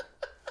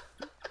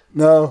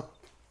 No.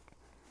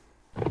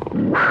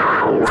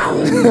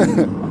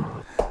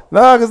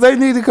 No, because they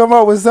need to come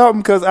up with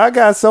something, because I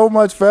got so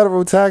much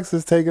federal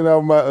taxes taken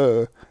out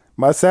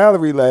my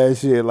salary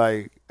last year.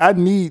 Like, I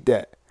need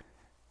that.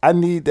 I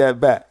need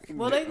that back.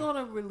 Well, they're going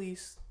to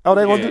release Oh,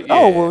 they gonna Yeah, do? yeah.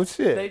 Oh, well,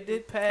 shit. They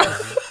did pass.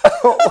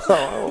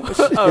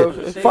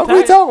 Fuck,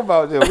 we talking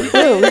about this. We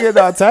good. We get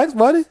our tax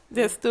money.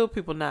 There's still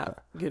people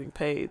not getting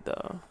paid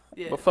though.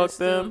 Yeah, But fuck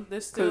they're them,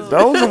 They're still.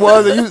 Those the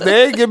ones that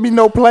they ain't give me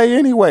no play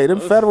anyway. Them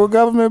federal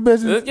government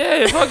bitches.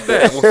 Yeah, fuck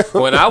that.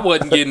 When I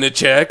wasn't getting a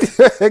check,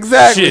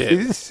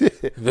 Exactly.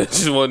 Shit. that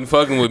just wasn't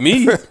fucking with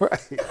me.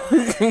 Right.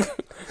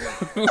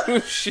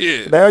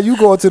 Shit. Now you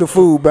going to the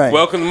food bank.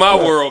 Welcome to my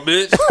world,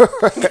 bitch.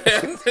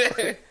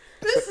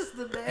 This is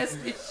the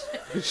nasty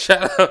shit.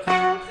 Shut up.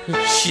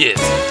 Shit.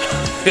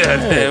 God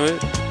damn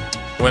it.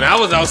 When I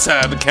was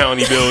outside the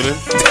county building,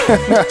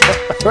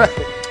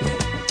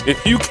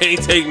 if you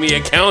can't take me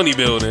a county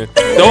building,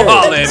 don't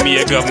holler at me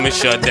a government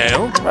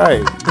shutdown.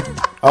 Right.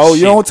 Oh,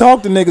 you don't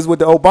talk to niggas with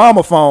the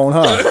Obama phone,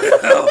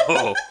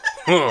 huh?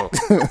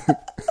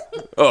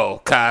 Oh,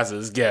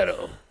 Kaiser's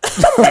ghetto.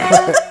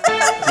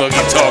 What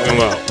you talking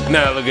about?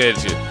 Now look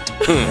at you.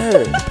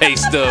 Pay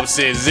stub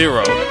says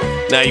 0.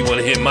 Now you want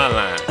to hit my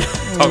line.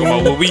 Talking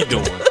about what we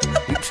doing.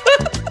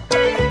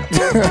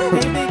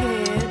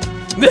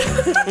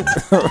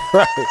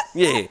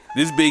 Yeah,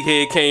 this big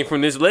head came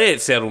from this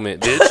lead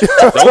settlement, bitch.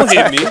 Don't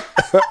hit me.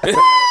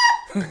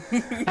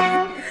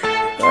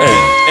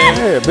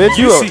 Yeah, bitch,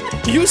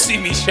 You see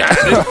me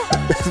shining.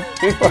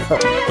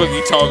 What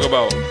you talking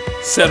about?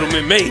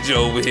 Settlement major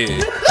over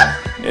here.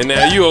 And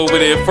now you over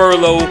there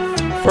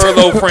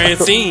furlough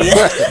Francine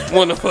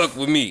wanna fuck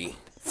with me.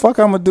 Fuck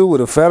I'm gonna do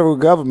with a federal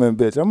government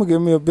bitch? I'm gonna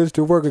give me a bitch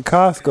to work at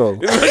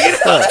Costco.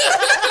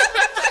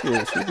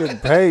 Shit, she getting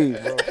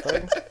paid, bro.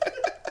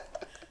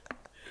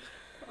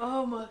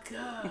 Oh my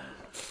god.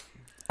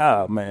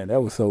 Ah, man,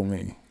 that was so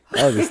mean.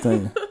 I was just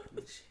thinking.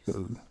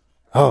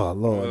 Oh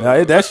Lord,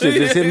 now that shit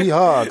just hit me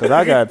hard because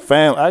I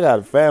got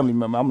a family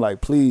member. I'm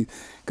like, please,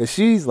 because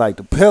she's like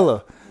the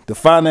pillar, the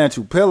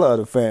financial pillar of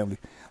the family.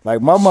 Like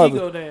my She mother,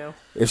 go down.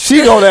 if she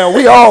go down,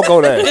 we all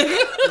go down.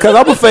 Because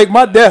I'm gonna fake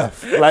my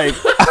death. Like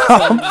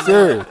I'm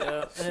serious.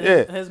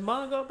 Yeah. Has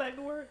mom gone back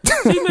to work?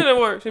 She been at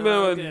work. She been at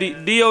work.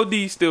 Okay.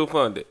 DOD still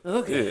funded.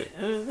 Okay.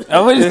 I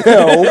mean,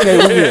 yeah, okay,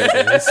 we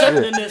good.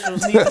 Certain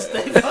initials need to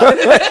stay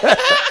funded.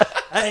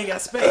 I ain't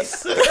got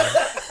space.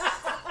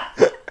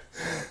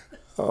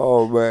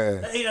 Oh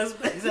man. I ain't got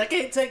space. I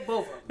can't take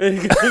both of them.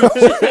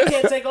 I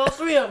can't take all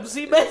three of them.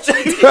 See, Major,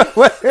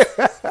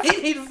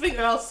 he need to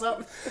figure out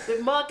something.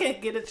 If mom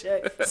can't get a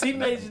check, see,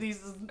 Major needs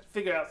to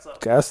figure out something.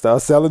 Gotta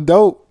start selling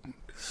dope.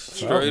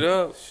 Straight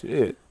up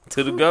Shit.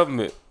 to the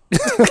government.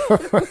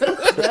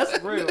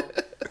 That's real.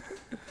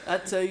 I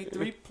tell you,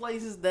 3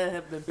 places that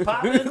have been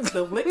popping: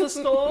 the liquor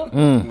store,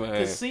 Man.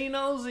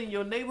 casinos, and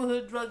your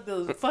neighborhood drug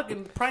dealers.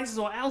 Fucking prices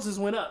on ounces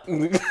went up.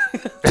 They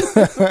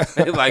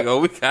like, oh,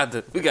 we got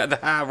the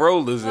high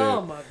rollers in.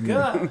 Oh my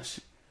gosh!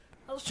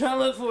 I was trying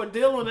to look for a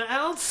deal on an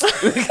ounce.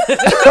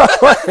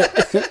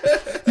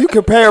 You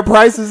compare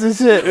prices and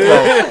shit.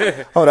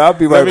 Like, hold on, I'll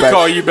be right Let me back.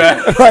 call you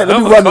back. Right,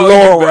 let me run the call you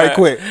law right back.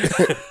 quick.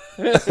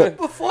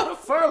 Before the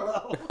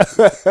furlough,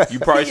 You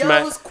price y'all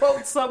match. was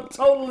quoting something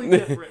totally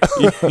different.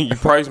 You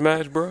price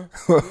match, bro.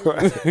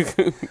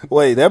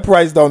 Wait, that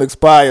price don't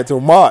expire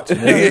till March.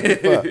 Man.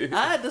 Fuck.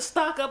 I had to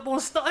stock up on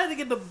I had to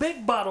get the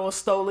big bottle of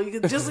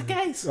Stoli just in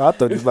case. I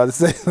thought you was about to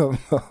say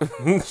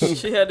something.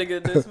 She had to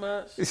get this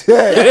much.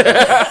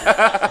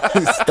 Yeah.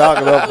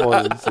 Stocking up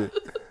on it and shit.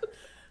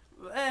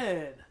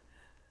 Man,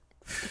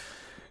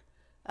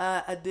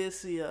 I did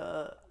see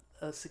a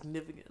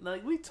significant.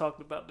 Like we talked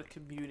about the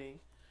commuting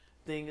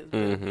thing has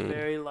been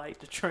very light.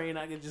 The train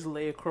I could just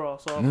lay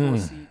across all 4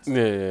 seats.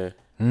 Yeah.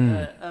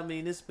 I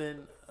mean, it's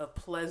been a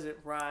pleasant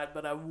ride,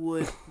 but I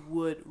would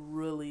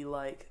really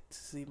like to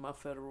see my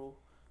federal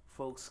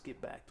folks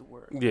get back to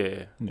work.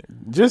 Yeah.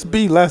 Just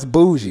be less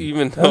bougie.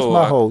 Even That's though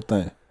my whole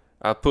thing.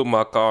 I put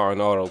my car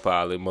in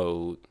autopilot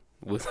mode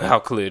with how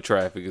clear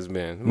traffic has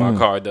been. My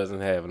car doesn't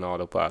have an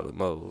autopilot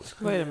mode.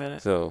 Wait a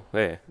minute. So,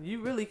 yeah. You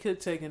really could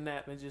take a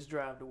nap and just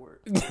drive to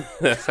work.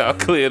 That's how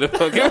clear the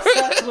fucking... That's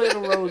how clear the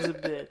roads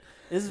have been.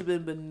 This has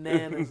been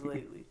bananas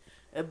lately.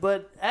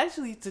 But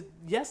actually,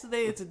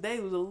 yesterday and today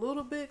was a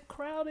little bit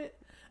crowded.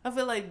 I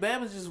feel like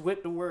Bama's just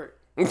went to work.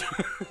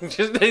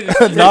 just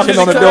Knocking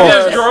on the door.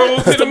 Just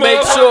drove to the make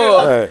motherfucker.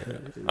 sure. Right.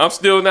 I'm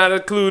still not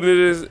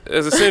included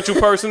as essential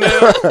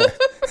personnel.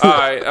 All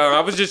right, I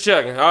was just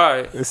checking. All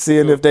right.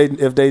 Seeing if they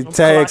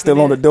tag still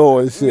clocking on the in.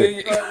 door and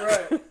shit.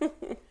 Right.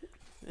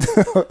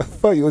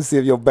 Fuck, you want to see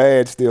if your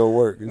badge still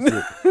work and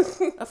shit.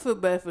 I feel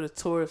bad for the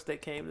tourists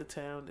that came to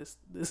town this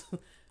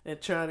and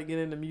trying to get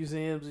into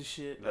museums and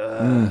shit.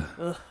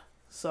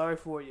 Sorry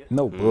for you.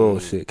 No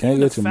bullshit. Can't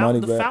get your money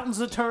The back. fountains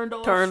are turned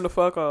off. Turn the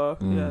fuck off.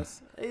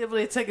 Yes. If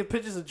they're taking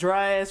pictures of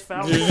dry ass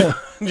fountains,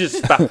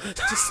 Just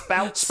just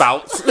spouts.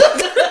 spouts.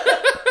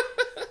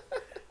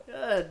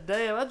 God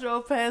damn! I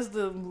drove past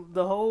the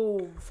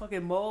whole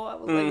fucking mall. I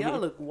was like, y'all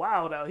look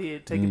wild out here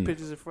taking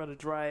pictures in front of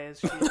dry ass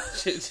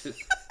shit. Shit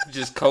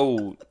just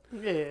cold.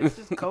 Yeah, it's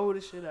just cold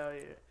as shit out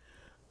here.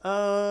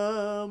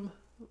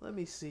 Let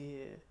me see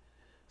here.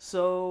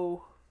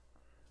 So,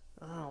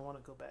 I don't want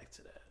to go back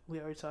to that. We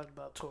already talked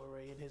about Torre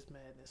and his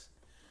madness.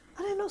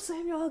 I didn't know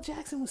Samuel L.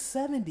 Jackson was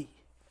 70.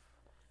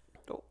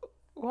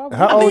 Why would-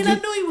 How I old mean, I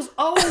you? knew he was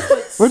old,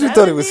 but What you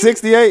thought he was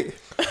 70? 68?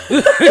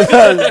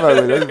 That's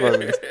funny.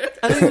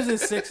 I think he was in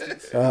his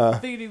 60s. Uh-huh. I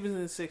figured he was in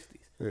his 60s.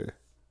 Yeah.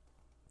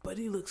 But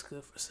he looks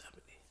good for 70.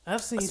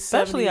 I've seen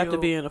especially after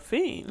 70-year-old being a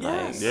fiend,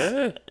 like Yes. Yeah.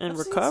 in I've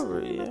seen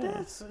recovery. some of my Yeah.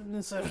 dads in the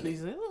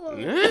 70s.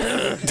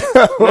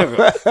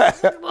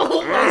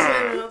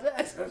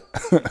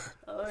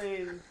 I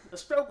mean, a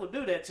stroke will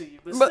do that to you,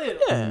 but But still.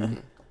 yeah,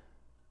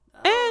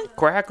 and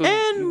Crack will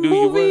and do you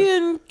movie well.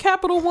 and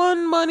Capital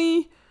One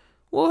money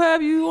will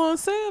have you on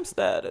Sam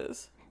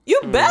status. You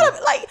better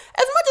like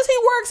as much as he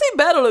works, he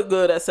better look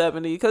good at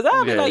 70. Because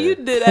I mean, like Yeah. you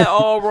did that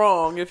all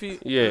wrong. If you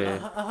Yeah.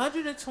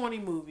 120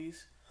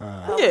 movies.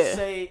 I would Yeah.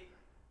 say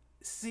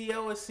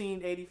CO has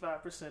seen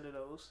 85% of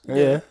those.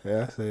 Yeah,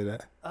 I say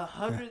that.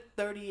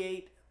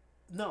 138.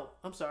 No,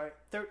 I'm sorry,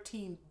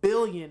 13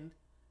 billion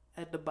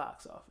at the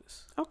box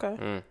office.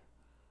 okay,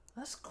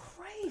 That's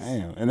crazy.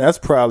 Damn, and that's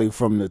probably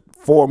from the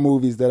 4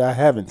 movies that I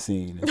haven't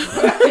seen.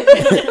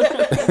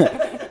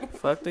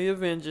 fuck the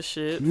Avengers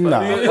shit. Nah,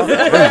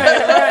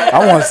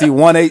 I want to see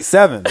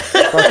 187.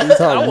 Fuck you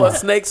talking I want about?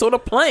 snakes on a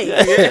plane.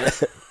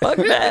 Fuck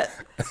that.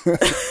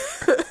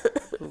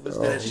 What was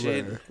that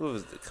shit? What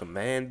was the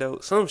Commando?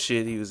 Some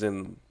shit he was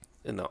in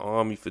the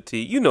army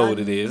fatigue. You know what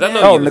it is. I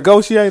know. Oh, you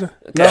Negotiator.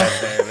 God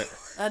damn it.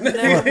 I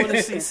never want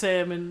to see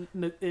Sam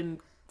in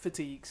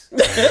fatigues.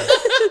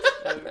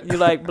 You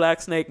like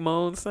Black Snake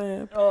Moan,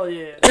 Sam? Oh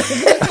yeah.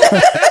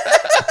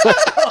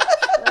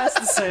 That's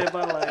the Sam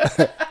I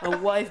like. A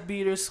wife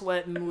beater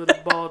sweating with a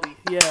baldy.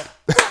 Yeah.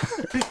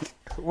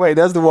 Wait,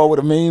 that's the one where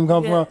the meme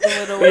come Yeah. from?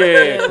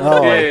 Yeah.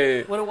 Oh.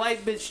 Yeah. With a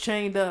white bitch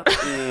chained up.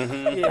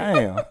 Mm-hmm. Yeah.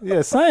 Damn.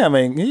 Yeah, Sam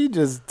ain't. He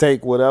just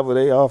take whatever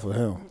they offer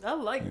him. I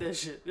like that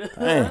shit.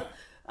 Damn.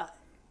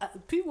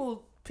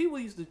 People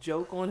used to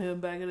joke on him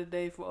back in the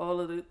day for all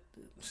of the.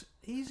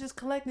 He's just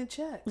collecting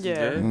checks.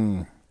 Yeah.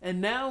 Mm. And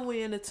now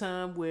we're in a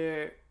time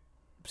where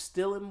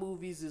stealing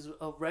movies is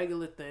a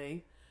regular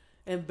thing,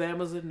 and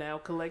Bama's are now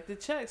collecting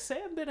checks.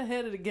 Sam been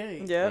ahead of the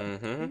game. Yeah.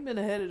 Mm-hmm. He's been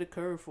ahead of the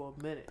curve for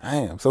a minute.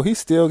 Damn. So he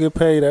still get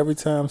paid every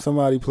time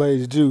somebody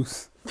plays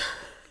Juice.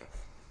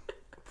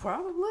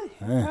 Probably.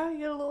 Yeah. Probably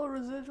get a little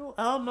residual.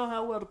 I don't know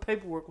how well the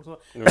paperwork was on.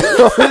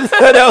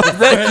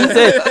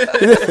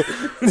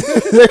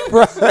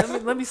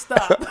 Let me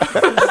stop.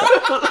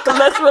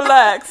 Let's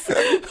relax.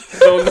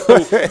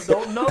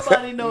 Don't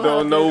Nobody know.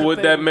 don't know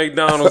what that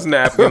McDonald's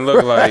napkin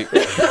look like.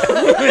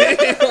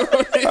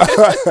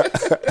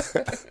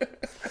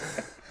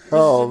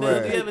 Oh, Do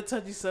man. you have a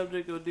touchy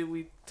subject, or did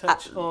we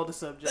touch all the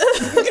subjects?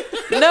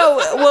 No,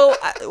 well,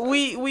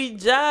 we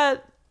Jai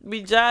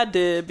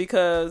did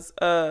because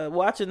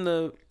watching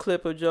the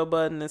clip of Joe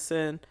Budden and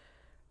Sin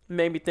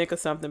made me think of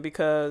something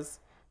because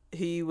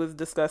he was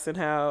discussing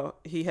how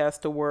he has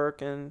to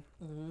work and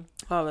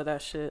all of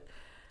that shit.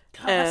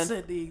 God, I And-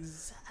 said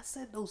I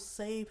said those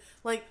same,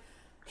 like,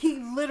 he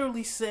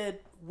literally said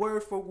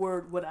word for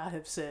word what I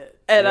have said.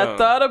 And Yeah. I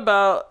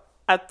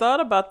thought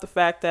about the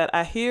fact that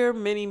I hear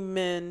many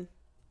men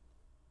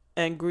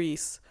and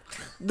Greece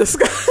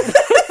discuss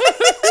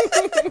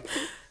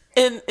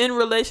in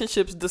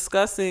relationships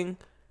discussing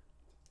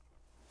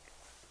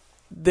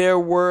their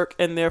work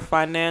and their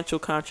financial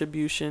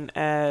contribution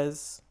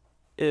as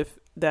if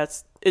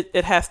that's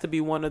it has to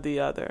be one or the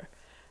other.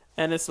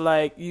 And it's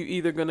like you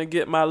either gonna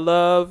get my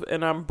love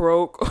and I'm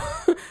broke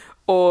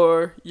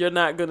or you're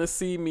not gonna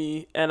see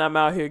me and I'm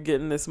out here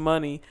getting this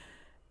money.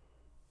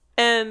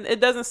 And it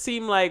doesn't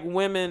seem like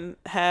women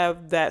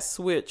have that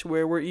switch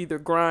where we're either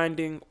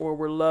grinding or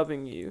we're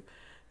loving you.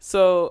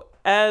 So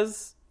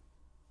as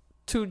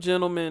two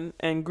gentlemen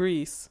and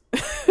Greece,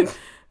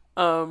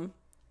 from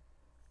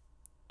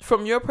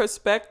your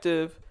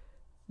perspective,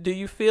 do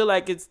you feel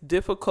like it's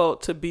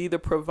difficult to be the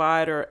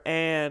provider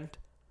and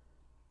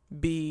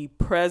be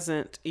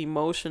present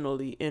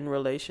emotionally in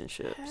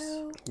relationships?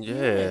 Hell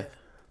Yeah.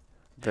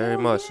 Very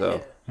Hell much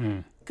so.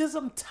 Because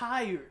I'm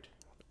tired.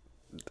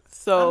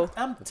 So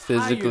I'm tired.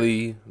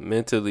 Physically,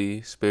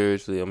 mentally,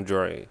 spiritually, I'm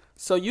drained.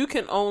 so you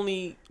can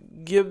only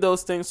give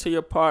those things to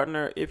your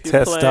partner if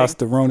you're playing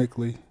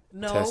Testosteronically.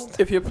 No. Test.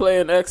 if you're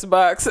playing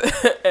Xbox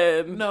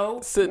and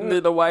No. sitting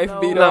in a wife No.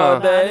 beater Nah. all I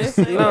day. didn't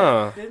say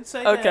Nah. that. Didn't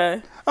say that.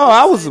 Okay. Oh,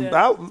 I was say that.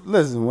 about.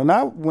 Listen, when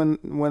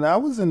I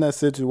was in that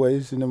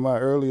situation in my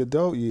early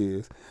adult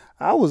years,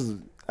 I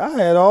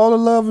had all the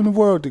love in the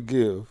world to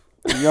give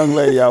the young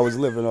lady I was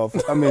living off.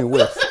 I mean,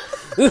 with.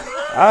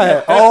 I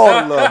had all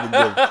the love to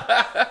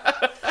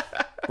give.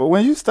 But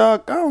when you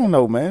start, I don't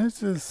know, man. It's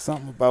just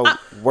something about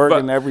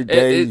working But every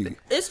day.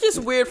 It's just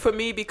weird for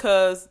me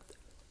because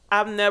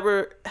I've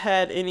never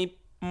had any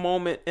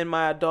moment in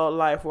my adult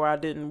life where I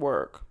didn't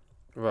work.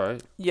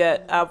 Right.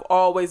 Yet I've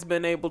always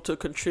been able to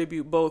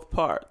contribute both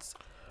parts.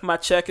 My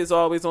check is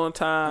always on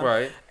time.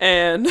 Right.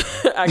 And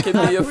I can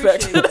I be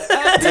appreciate affectionate. that.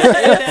 I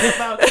appreciate that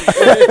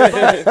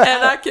about you.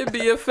 And I can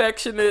be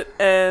affectionate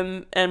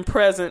and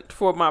present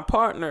for my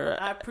partner.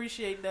 I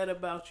appreciate that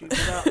about you,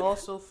 but I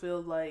also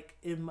feel like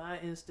in my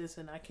instance,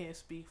 and I can't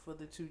speak for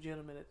the two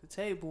gentlemen at the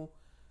table,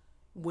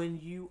 when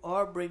you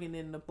are bringing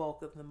in the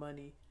bulk of the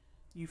money,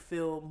 you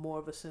feel more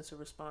of a sense of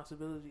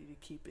responsibility to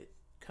keep it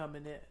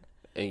coming in.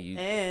 And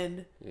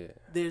And yeah.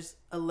 there's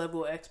a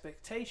level of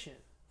expectation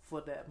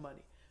for that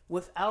money.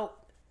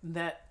 Without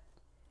that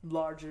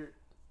larger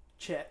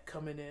check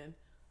coming in,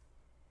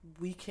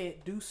 we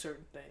can't do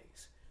certain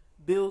things.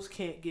 Bills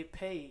can't get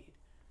paid.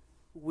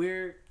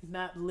 We're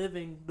not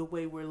living the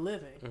way we're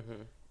living.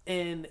 Mm-hmm.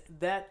 And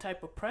that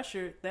type of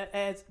pressure,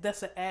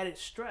 that's an added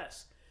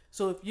stress.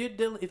 So if you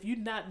don't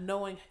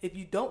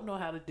know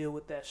how to deal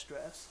with that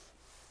stress,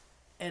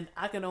 and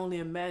I can only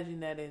imagine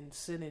that in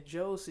Sin and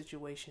Joe's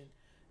situation,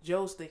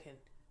 Joe's thinking,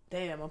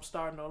 damn, I'm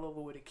starting all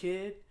over with a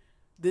kid.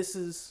 This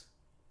is,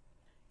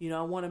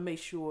 I want to make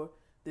sure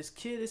this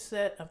kid is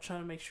set. I'm trying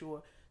to make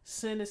sure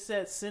Sin is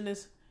set. Sin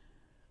is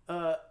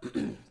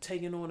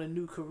taking on a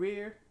new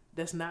career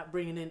that's not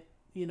bringing in,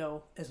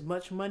 as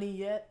much money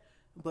yet,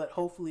 but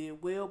hopefully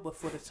it will. But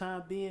for the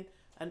time being,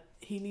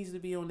 he needs to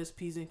be on his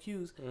P's and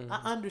Q's. Mm-hmm. I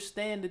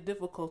understand the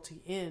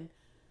difficulty in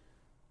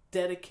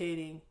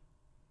dedicating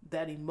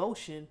that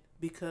emotion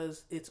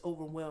because it's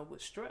overwhelmed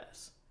with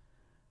stress.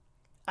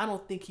 I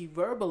don't think he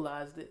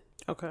verbalized it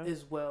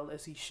as well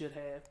as he should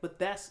have, but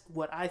that's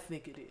what I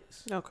think it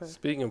is. Okay.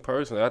 Speaking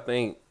personally, I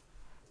think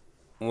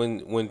when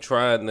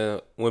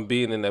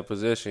being in that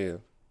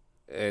position,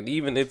 and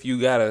even if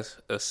you got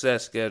a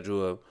set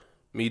schedule of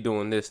me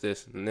doing this,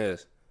 and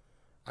this,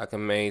 I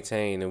can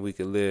maintain and we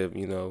can live,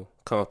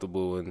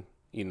 comfortable and,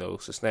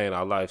 sustain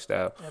our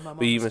lifestyle.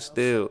 But even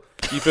still,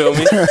 you feel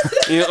me?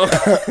 You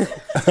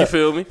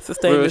feel me?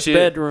 Sustain Real this shit.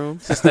 bedroom.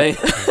 Sustain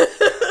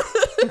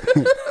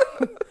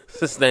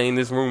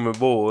this room and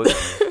board.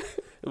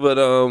 But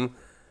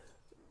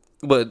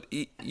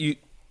you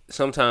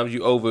sometimes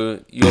you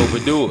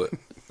overdo it.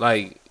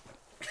 Like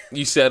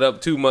you set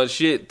up too much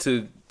shit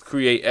to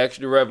create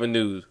extra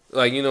revenues.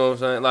 Like, you know what I'm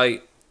saying?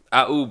 Like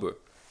I Uber,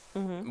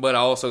 but I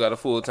also got a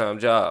full-time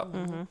job.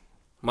 Mm-hmm.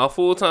 My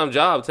full-time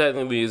job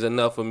technically is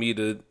enough for me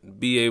to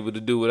be able to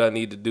do what I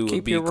need to do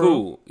and be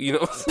cool. You know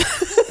what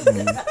I'm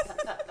saying?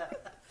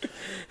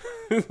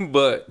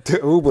 But The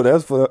Uber,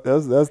 that's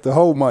the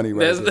whole money right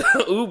there.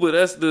 that's the Uber.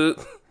 That's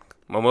the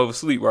my mother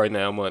sleep right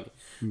now money.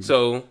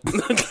 So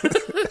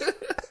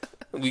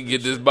we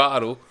get this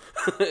bottle,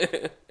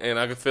 and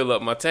I can fill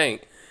up my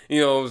tank. You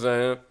know what I'm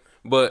saying?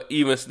 But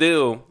even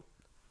still,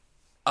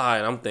 all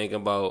right, I'm thinking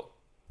about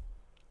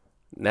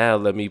now.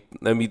 Let me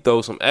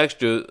throw some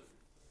extra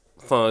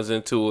funds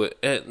into it.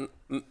 And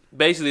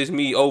basically, it's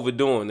me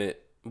overdoing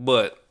it.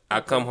 But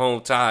I come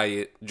home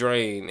tired,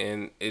 drained,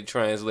 and it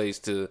translates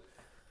to,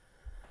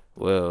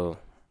 well,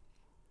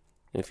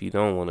 if you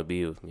don't want to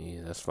be with me,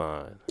 that's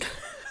fine.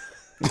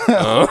 You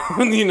know what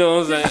I'm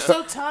saying? You're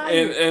so tired,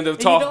 and you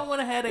don't want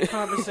to have that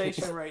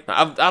conversation right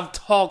now. I've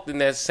talked in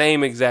that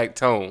same exact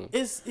tone.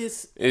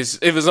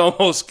 It was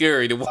almost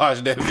scary to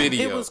watch that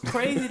video. It was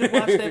crazy to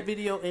watch that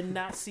video and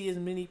not see as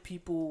many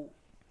people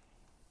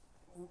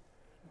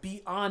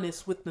be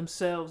honest with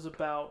themselves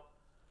about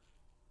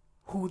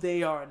who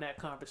they are in that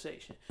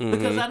conversation. Mm-hmm.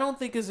 Because I don't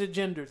think it's a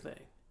gender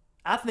thing.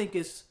 I think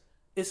it's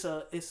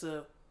a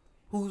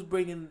who's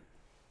bringing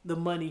the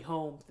money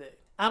home thing.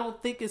 I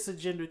don't think it's a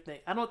gender thing.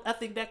 I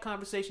think that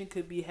conversation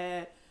could be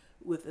had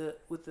with a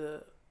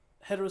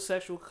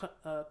heterosexual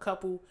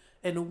couple,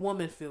 and the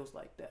woman feels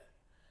like that.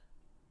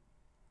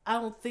 I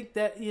don't think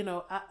that,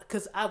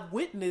 because I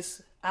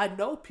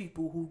know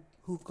people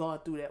who've gone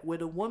through that, where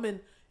the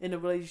woman in the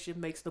relationship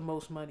makes the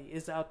most money,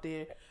 is out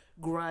there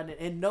grinding,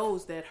 and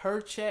knows that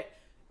her check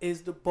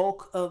is paying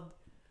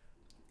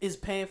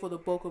for the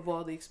bulk of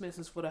all the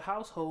expenses for the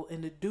household,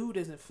 and the dude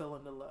isn't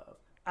feeling the love.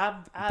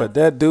 But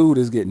that dude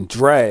is getting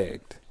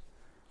dragged.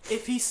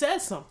 If he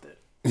says something.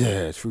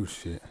 Yeah, true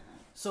shit.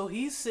 So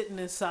he's sitting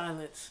in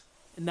silence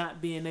and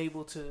not being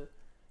able to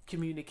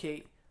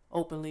communicate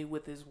openly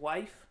with his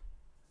wife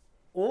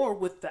or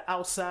with the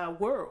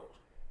outside world.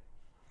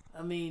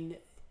 I mean,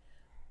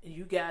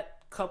 you got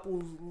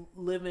couples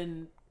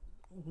living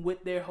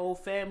with their whole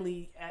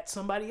family at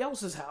somebody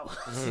else's house.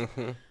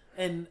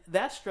 And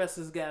that stress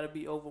has got to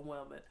be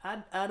overwhelming.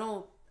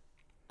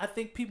 I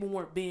think people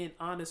weren't being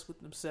honest with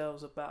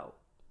themselves about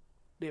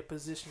their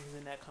positions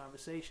in that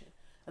conversation.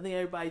 I think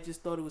everybody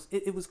just thought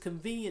it was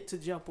convenient to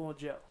jump on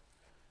Joe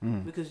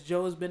because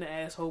Joe has been an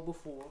asshole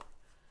before,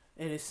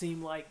 and it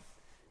seemed like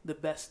the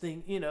best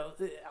thing.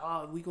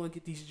 We're gonna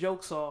get these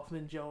jokes off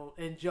and Joan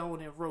and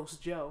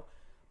roast Joe.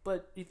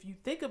 But if you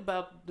think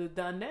about the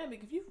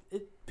dynamic,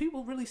 if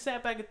people really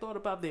sat back and thought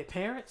about their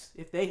parents,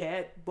 if they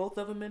had both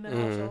of them in the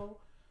household.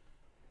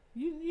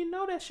 You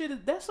know that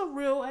shit that's a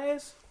real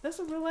ass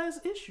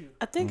issue.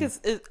 I think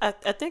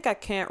I think I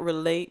can't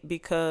relate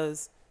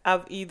because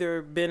I've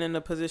either been in a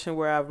position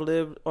where I've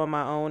lived on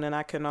my own and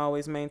I can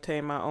always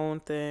maintain my own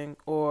thing,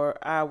 or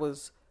I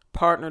was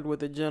partnered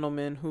with a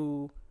gentleman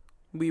who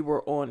we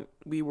were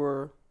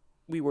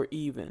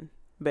even,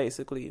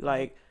 basically.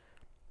 Like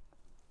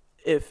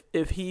if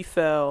he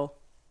fell,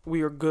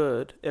 we were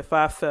good. If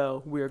I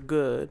fell, we're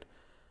good.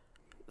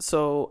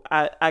 So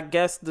I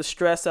guess the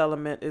stress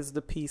element is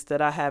the piece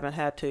that I haven't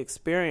had to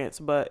experience,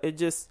 but it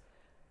just,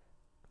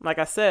 like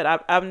I said,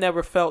 I've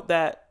never felt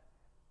that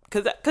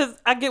because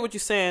I get what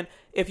you're saying.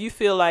 If you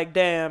feel like,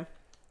 damn,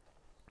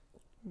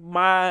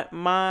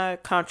 my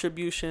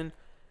contribution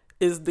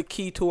is the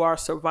key to our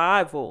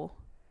survival,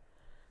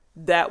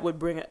 that would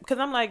bring it. Because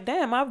I'm like,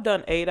 damn, I've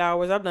done 8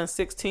 hours, I've done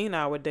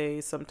 16-hour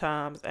days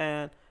sometimes,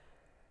 and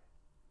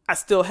I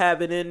still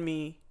have it in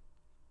me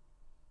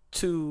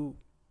to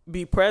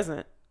be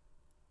present.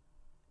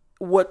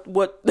 What's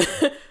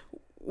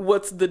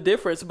the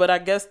difference? But I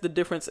guess the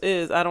difference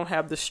is I don't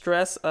have the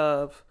stress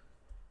of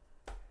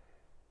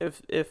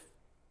if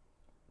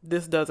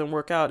this doesn't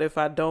work out, if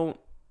I don't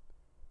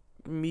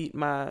meet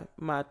my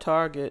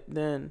target,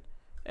 then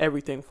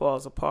everything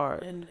falls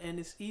apart. And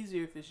it's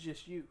easier if it's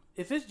just you.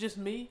 If it's just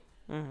me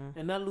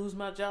and I lose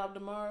my job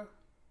tomorrow,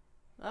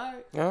 all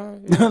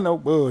right. No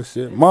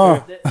bullshit.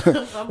 Mom.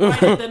 I'm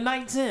right at the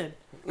 910.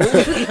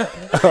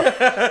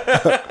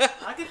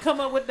 I can come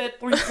up with that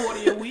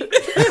 $340 a week.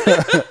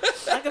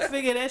 I can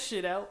figure that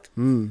shit out.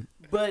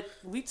 But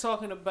we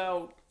talking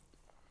about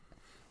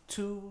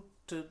 2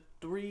 to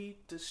 3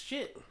 to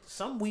shit.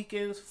 Some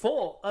weekends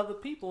 4 other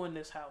people in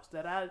this house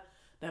that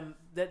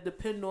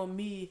depend on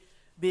me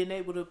being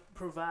able to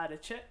provide a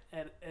check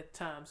at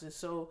times. And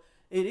so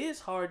it is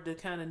hard to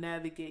kind of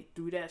navigate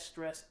through that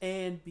stress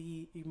and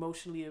be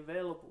emotionally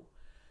available.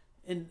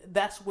 And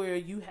that's where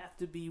you have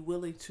to be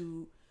willing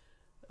to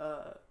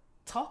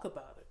talk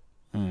about it.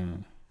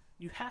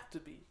 You have to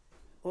be,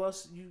 or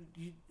else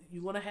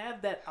you want to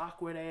have that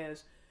awkward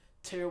ass,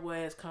 terrible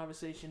ass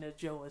conversation that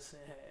Joe and Sin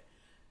had.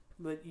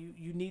 But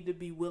you need to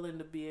be willing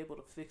to be able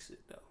to fix it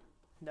though.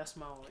 That's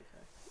my only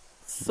thing.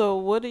 So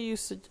what do you?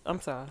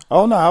 I'm sorry.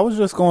 Oh no, I was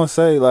just gonna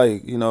say,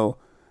 like, you know,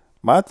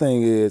 my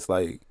thing is,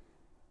 like,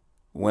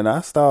 when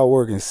I start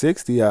working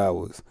 60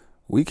 hours,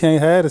 we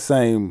can't have the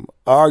same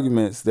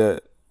arguments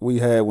that we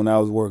had when I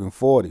was working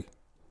 40.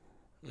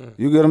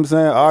 You get what I'm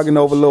saying? Arguing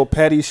over little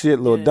petty shit,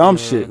 little dumb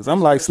shit. Cause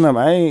I'm like, Slim,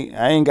 I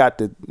ain't got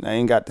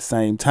the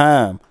same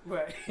time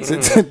Right.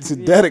 to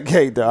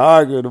dedicate to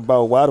arguing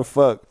about why the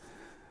fuck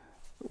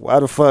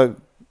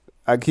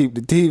I keep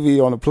the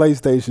TV on the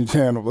PlayStation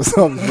channel or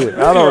some shit.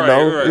 I don't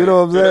know. Right. You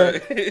know what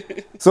I'm saying?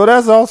 So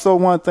that's also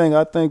one thing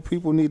I think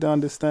people need to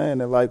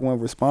understand, that like when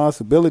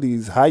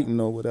responsibilities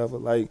heighten or whatever,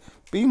 like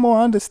be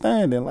more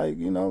understanding. Like,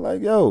 you know,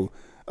 like, yo,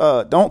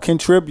 don't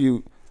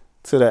contribute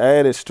to the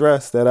added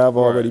stress that I've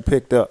already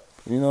picked up.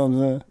 You know what I'm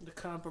saying? The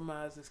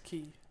compromise is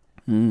key.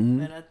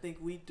 Mm-hmm. And I think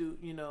we do,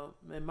 you know,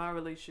 in my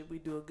relationship, we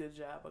do a good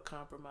job of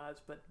compromise,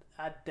 but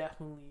I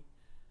definitely,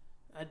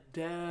 I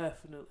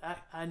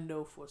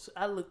know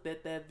I looked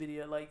at that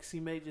video like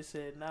C Major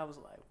said, and I was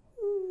like,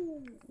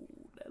 ooh,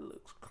 that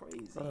looks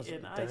crazy.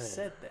 And I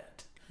said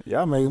that.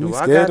 Y'all making me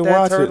I scared to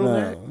got that watch it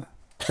turtleneck? now.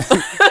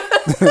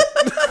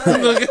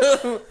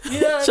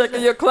 Yeah,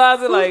 Checking your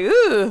closet like,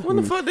 ugh. When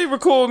the fuck they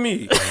record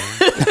me?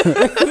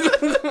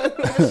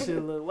 that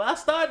shit look. Well, I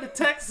started to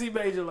text C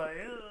Major like,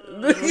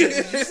 did you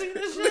see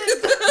this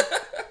shit?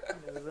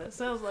 That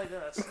sounds like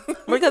us.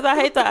 Because I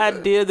hate the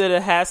idea that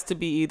it has to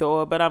be either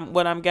or, but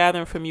what I'm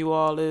gathering from you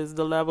all is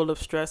the level of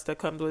stress that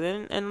comes with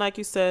it. And like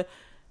you said,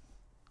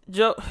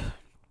 Joe's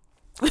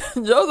an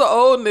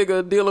old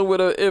nigga dealing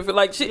with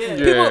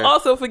people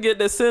also forget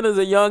that Sin is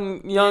a young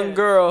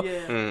girl,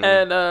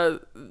 and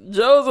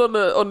Joe's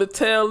on the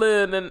tail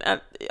end. And I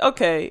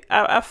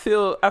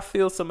feel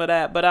some of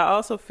that, but I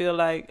also feel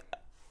like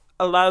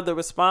a lot of the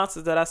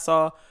responses that I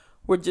saw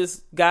were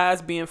just guys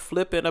being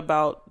flippant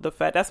about the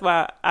fact. That's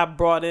why I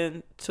brought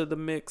into the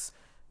mix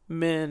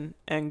men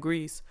and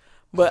Grease.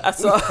 But I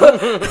saw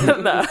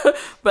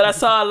but I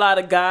saw a lot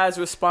of guys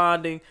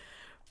responding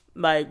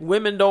like,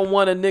 women don't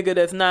want a nigga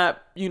that's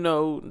not, you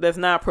know, that's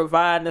not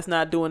providing, that's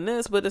not doing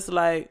this. But it's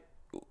like,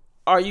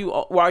 are you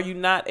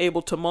not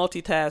able to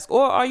multitask,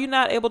 or are you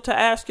not able to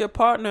ask your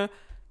partner,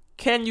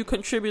 can you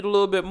contribute a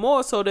little bit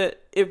more so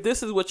that if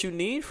this is what you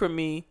need from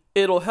me,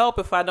 it'll help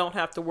if I don't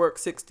have to work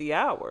 60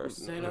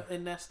 hours.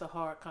 And that's the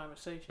hard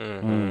conversation.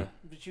 Mm-hmm.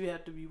 But you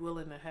have to be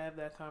willing to have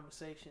that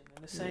conversation.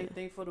 And the same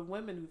thing for the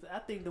women. I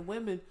think the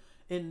women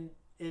in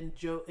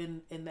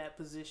that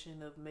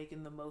position of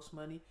making the most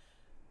money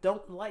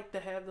don't like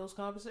to have those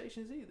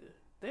conversations either.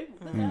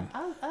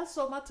 I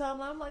saw my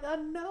timeline. I'm like, I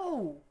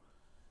know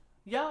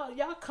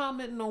y'all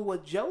commenting on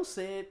what Joe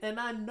said, and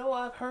I know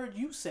I've heard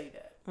you say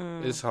that.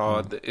 It's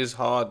hard. It's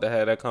hard to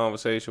have that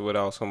conversation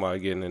without somebody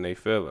getting in their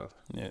feelings,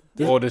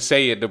 Yeah. or to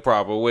say it the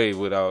proper way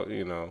without,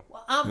 you know.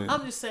 Well,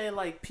 I'm just saying,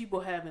 like, people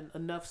having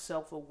enough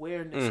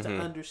self-awareness to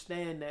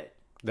understand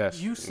that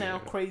you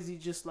sound crazy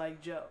just like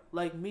Joe.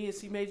 Like me and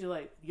C Major,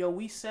 like, yo,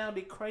 we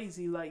sounded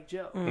crazy like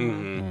Joe.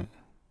 Mm-hmm.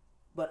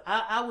 But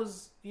I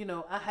was, you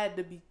know, I had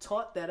to be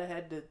taught that. I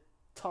had to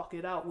talk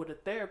it out with a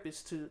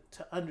therapist to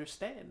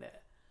understand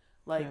that.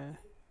 Like,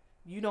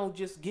 you don't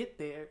just get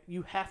there.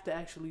 You have to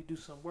actually do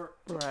some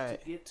work to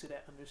get to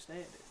that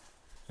understanding.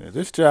 Yeah,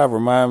 this job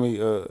remind me,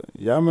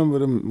 y'all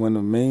remember when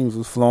the memes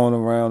was flowing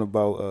around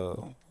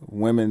about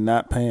women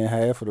not paying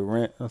half of the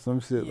rent or some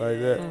shit like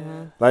that?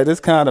 Mm-hmm. Like,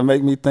 this kind of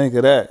make me think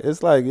of that.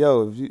 It's like,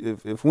 yo,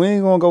 if we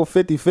ain't gonna go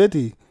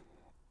 50-50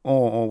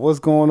 on what's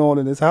going on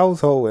in this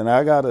household, and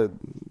I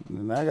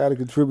gotta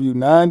contribute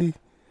 90,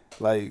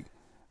 Like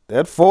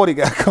that 40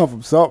 got to come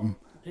from something.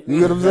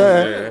 You know what I'm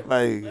saying? Yeah.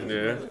 Like,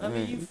 Yeah. I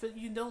mean,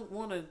 you don't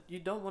want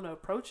to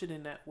approach it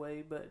in that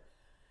way, but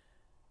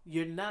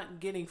you're not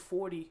getting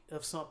 40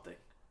 of something.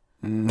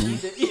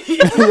 Either, you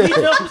know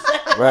what I'm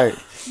saying? right.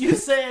 You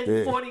said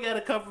Yeah. 40 got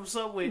to come from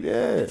somewhere.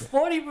 Yeah.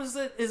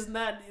 40% is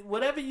not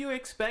whatever you're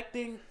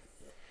expecting.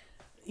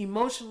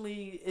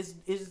 Emotionally,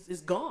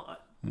 is gone.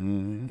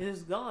 It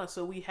is gone.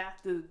 So we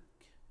have to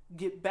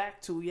get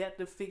back to. We have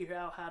to figure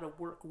out how to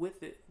work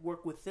with it,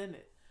 work within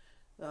it.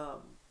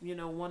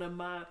 One of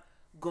my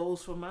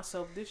goals for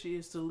myself this year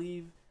is to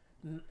leave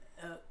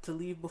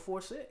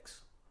before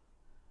 6.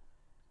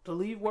 To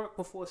leave work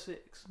before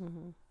 6.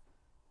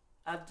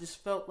 I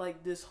just felt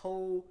like this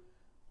whole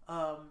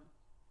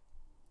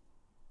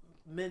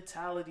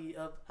mentality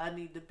of I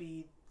need to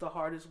be the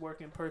hardest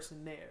working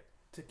person there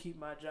to keep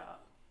my job.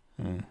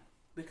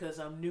 Because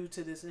I'm new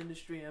to this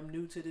industry, I'm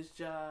new to this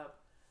job,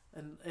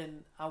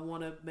 and I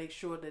want to make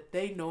sure that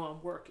they know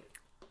I'm working.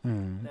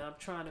 And I'm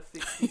trying to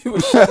fix these. He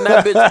was shutting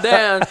that bitch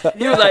down.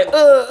 He was like,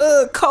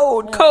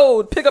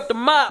 cold, pick up the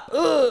mop,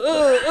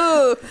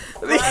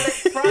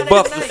 Friday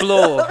Buff the night.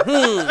 floor.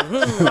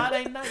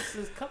 Friday nights,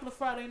 there's a couple of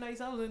Friday nights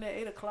I was in there at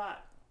 8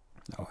 o'clock.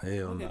 Oh,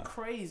 hell Looking no.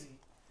 crazy.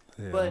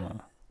 Hell But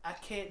no. I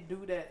can't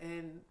do that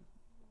and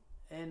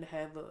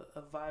have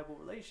a viable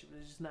relationship.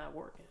 It's just not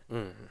working.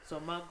 So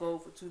my goal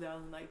for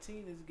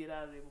 2019 is to get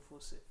out of there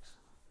before 6.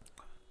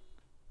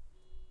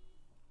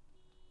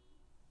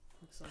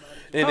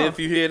 And if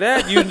you hear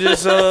that, you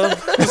just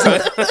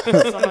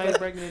Somebody's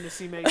breaking into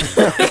C Major.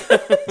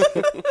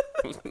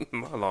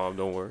 my alarm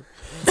don't work.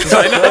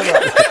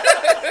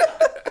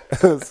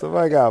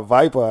 Somebody got a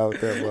Viper out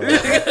there. Bro.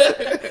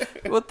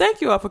 Well,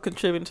 thank you all for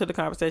contributing to the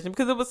conversation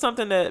because it was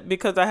something that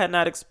because I had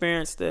not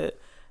experienced it,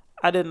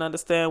 I didn't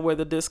understand where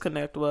the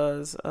disconnect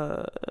was.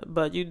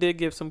 But you did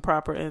give some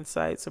proper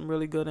insight, some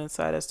really good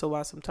insight as to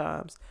why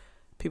sometimes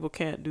people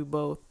can't do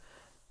both.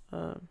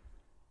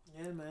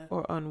 Yeah, man.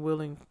 Or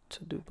unwilling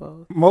to do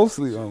both.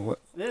 Mostly on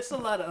what? There's a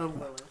lot of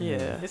unwilling.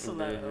 Yeah. It's a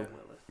lot of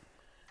unwilling.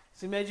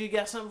 C Major, you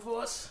got something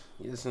for us?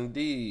 Yes,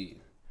 indeed.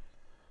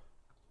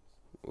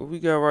 What we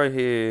got right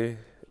here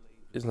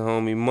is the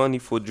homie Money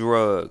for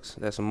Drugs.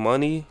 That's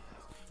money,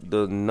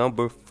 the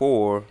number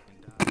 4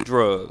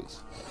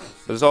 drugs.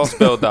 But it's all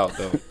spelled out,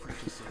 though.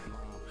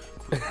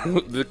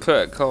 The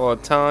cut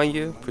called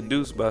Tanya,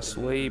 produced by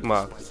Suede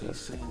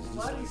Moccasin.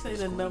 Why do you say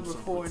the number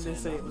 4 and then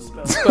say it was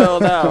spelled?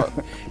 Spelled out.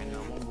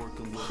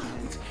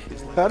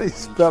 How do you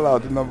spell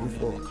out the number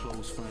 4?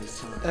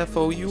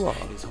 F-O-U-R.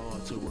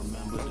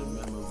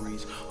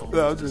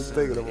 No, I'm just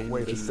thinking of a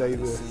way to say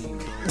this.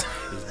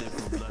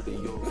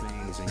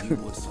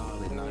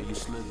 You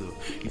slither,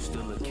 you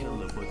still a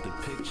killer, but the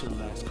picture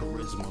lacks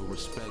charisma,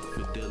 respect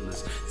for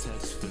dealers,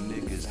 text for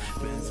niggas,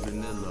 Benz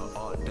vanilla,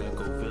 Art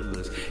Deco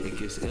villas, it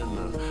gets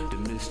iller, the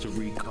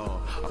mystery car,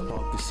 I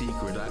parked the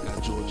secret, I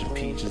got Georgia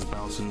peaches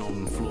bouncing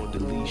on the floor,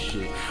 delete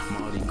shit,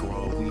 Mardi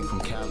Gras, weed from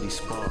Cali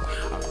Spa,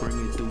 I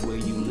bring it the way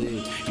you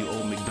live, you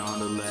old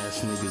McDonald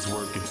ass niggas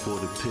working for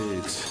the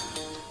pigs.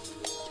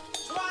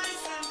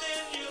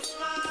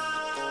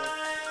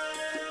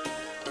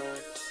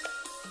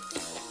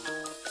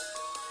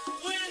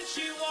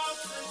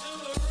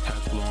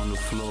 On the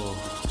floor.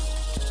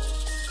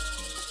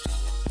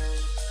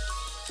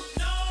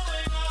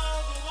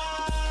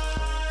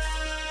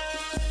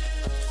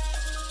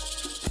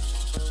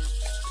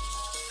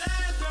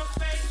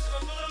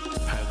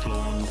 Hackler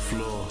on the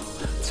floor,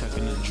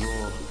 taking the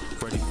drawer,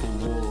 ready for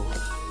war.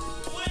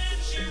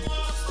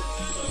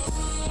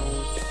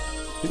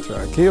 He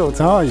trying to kill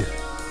Tanya.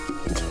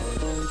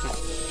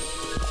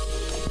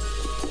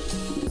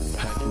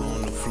 Hackler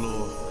on the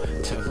floor,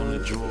 tech on the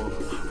drawer,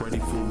 ready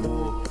for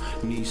war.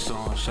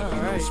 Nissan, Chevy,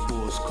 no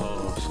sports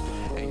cars.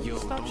 And yo,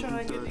 Stop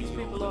trying to get these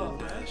people off,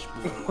 man.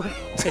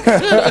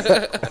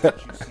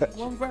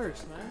 One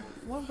verse, man.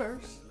 One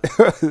verse.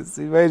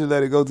 C Major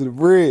let it go to the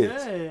bridge.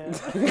 Yeah.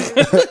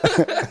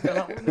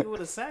 Nigga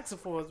with a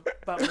saxophone is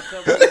about to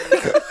cover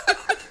it.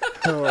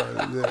 Oh,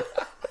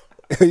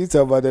 yeah. You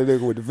talking about that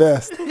nigga with the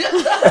vest?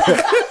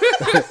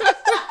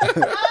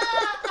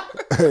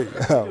 Hey,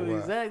 oh, You know wow.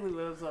 exactly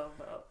what I'm talking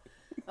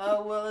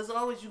about. Well, as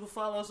always, you can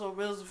follow us on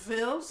Reels and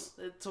Films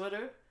at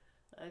Twitter.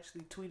 I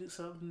actually tweeted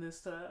something this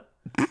time.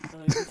 You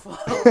can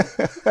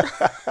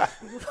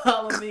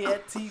follow me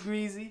at T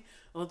Greasy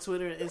on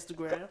Twitter and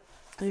Instagram.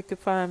 You can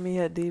find me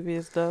at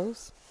Devious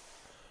Dose.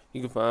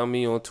 You can find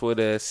me on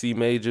Twitter at C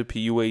Major,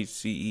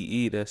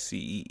 P-U-H-C-E-E. That's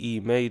C-E-E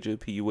Major,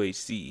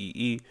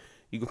 P-U-H-C-E-E.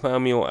 You can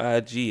find me on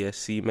IG at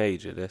C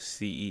Major. That's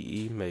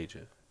C-E-E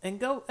Major. And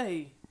go,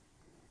 hey,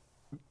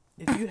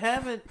 if you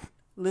haven't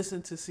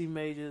listened to C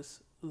Major's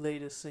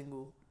latest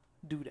single,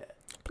 do that.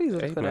 Please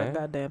look Hey, for man. that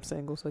goddamn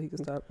single so he can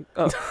stop.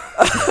 Oh,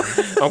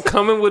 I'm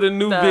coming with a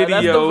new nah, that's the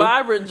video.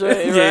 Vibrant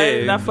joint, Yeah.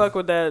 right? Not fuck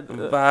with that.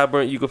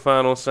 Vibrant, you can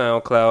find on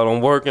SoundCloud.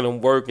 I'm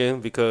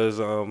working because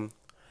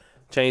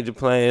changing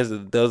plans.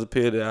 It does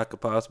appear that I could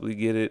possibly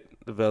get it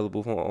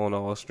available on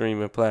all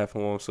streaming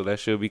platforms, so that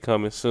should be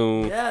coming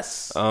soon.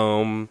 Yes.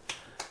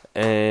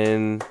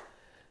 And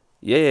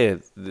Yeah,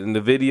 and the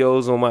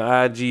videos on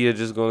my IG are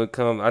just gonna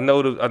come. I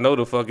know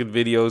the fucking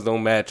videos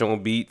don't match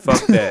on beat.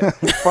 Fuck that.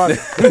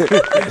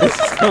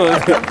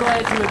 I'm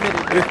glad you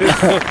admitted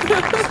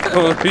that. It's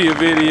gonna be a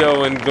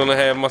video and gonna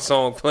have my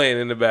song playing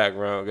in the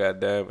background. God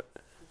damn it.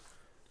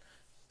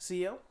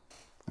 CO?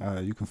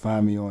 You can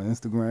find me on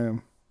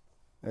Instagram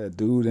at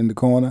Dude in the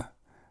Corner.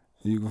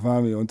 You can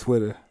find me on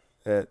Twitter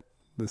at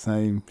the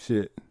same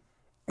shit.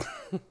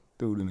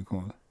 Dude in the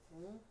Corner.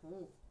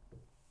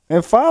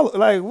 And follow,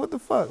 like, what the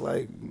fuck?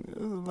 Like,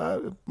 a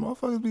lot of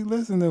motherfuckers be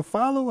listening and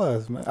follow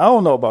us, man. I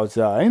don't know about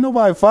y'all. Ain't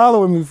nobody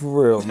following me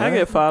for real, man. I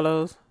get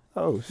follows.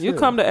 Oh, shit. You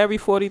come to every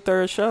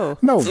 43rd show.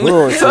 No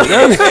bullshit.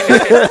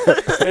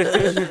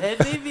 And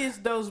Devious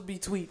Dose be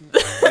tweeting.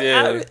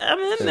 Yeah. I'm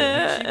in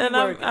there, She be and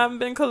working. I've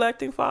been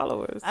collecting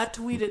followers. I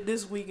tweeted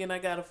this week and I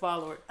got a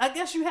follower. I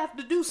guess you have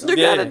to do something.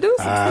 You Yeah. gotta do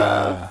some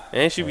stuff.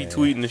 And she be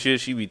tweeting the shit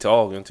she be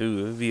talking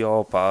too. It be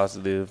all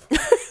positive,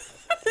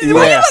 Why you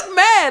look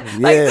mad?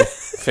 Yeah,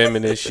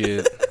 feminist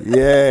shit.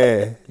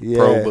 yeah.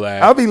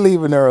 Pro-black. I'll be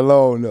leaving her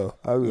alone, though.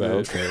 I'll be like,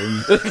 okay.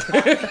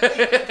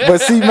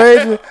 But see,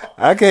 Major,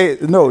 I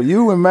can't, no,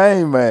 you and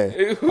Main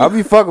Man. I'll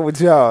be fucking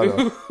with y'all,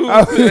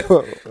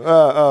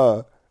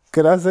 though.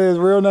 Can I say his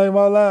real name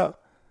out loud?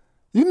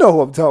 You know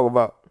who I'm talking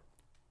about.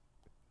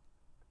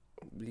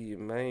 Be your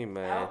main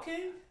man.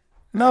 Okay.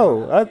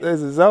 No,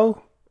 is it Zoe?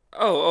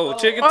 Oh,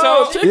 chicken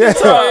talk. Chicken Yeah.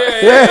 talk.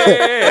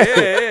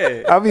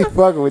 Yeah. I'll be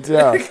fucking with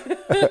y'all.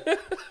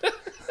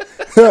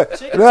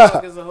 Chicken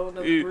talk is a whole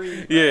nother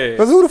breed. Yeah.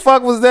 Cause who the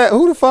fuck was that?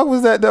 Who the fuck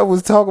was that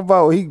was talking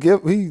about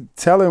he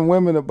telling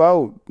women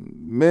about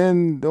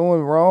men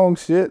doing wrong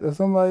shit or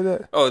something like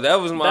that? Oh,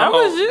 that was my That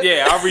was you?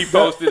 Yeah, I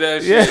reposted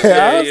that Yeah, shit.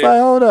 I was like,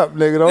 hold up,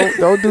 nigga,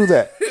 don't do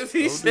that.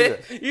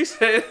 You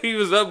said he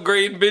was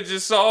upgrading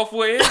bitches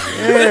software.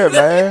 Yeah,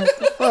 man, what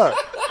the fuck.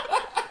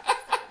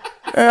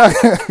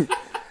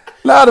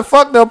 Nah, the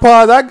fucked up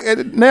part.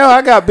 Now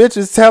I got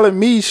bitches telling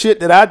me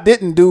shit that I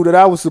didn't do that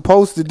I was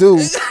supposed to do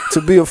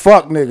to be a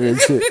fuck nigga and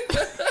shit.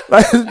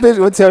 Like this bitch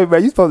would tell me,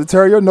 man, you supposed to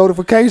turn your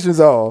notifications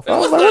off. I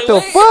was like, what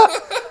the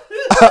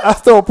fuck? I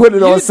started putting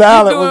it on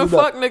silent. You doing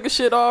fuck nigga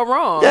shit all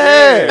wrong.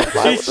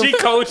 Yeah, She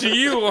coaching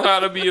you on how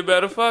to be a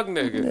better fuck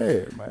nigga.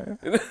 yeah, man.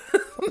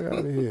 Fuck out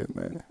of here,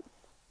 man.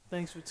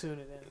 Thanks for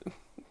tuning in.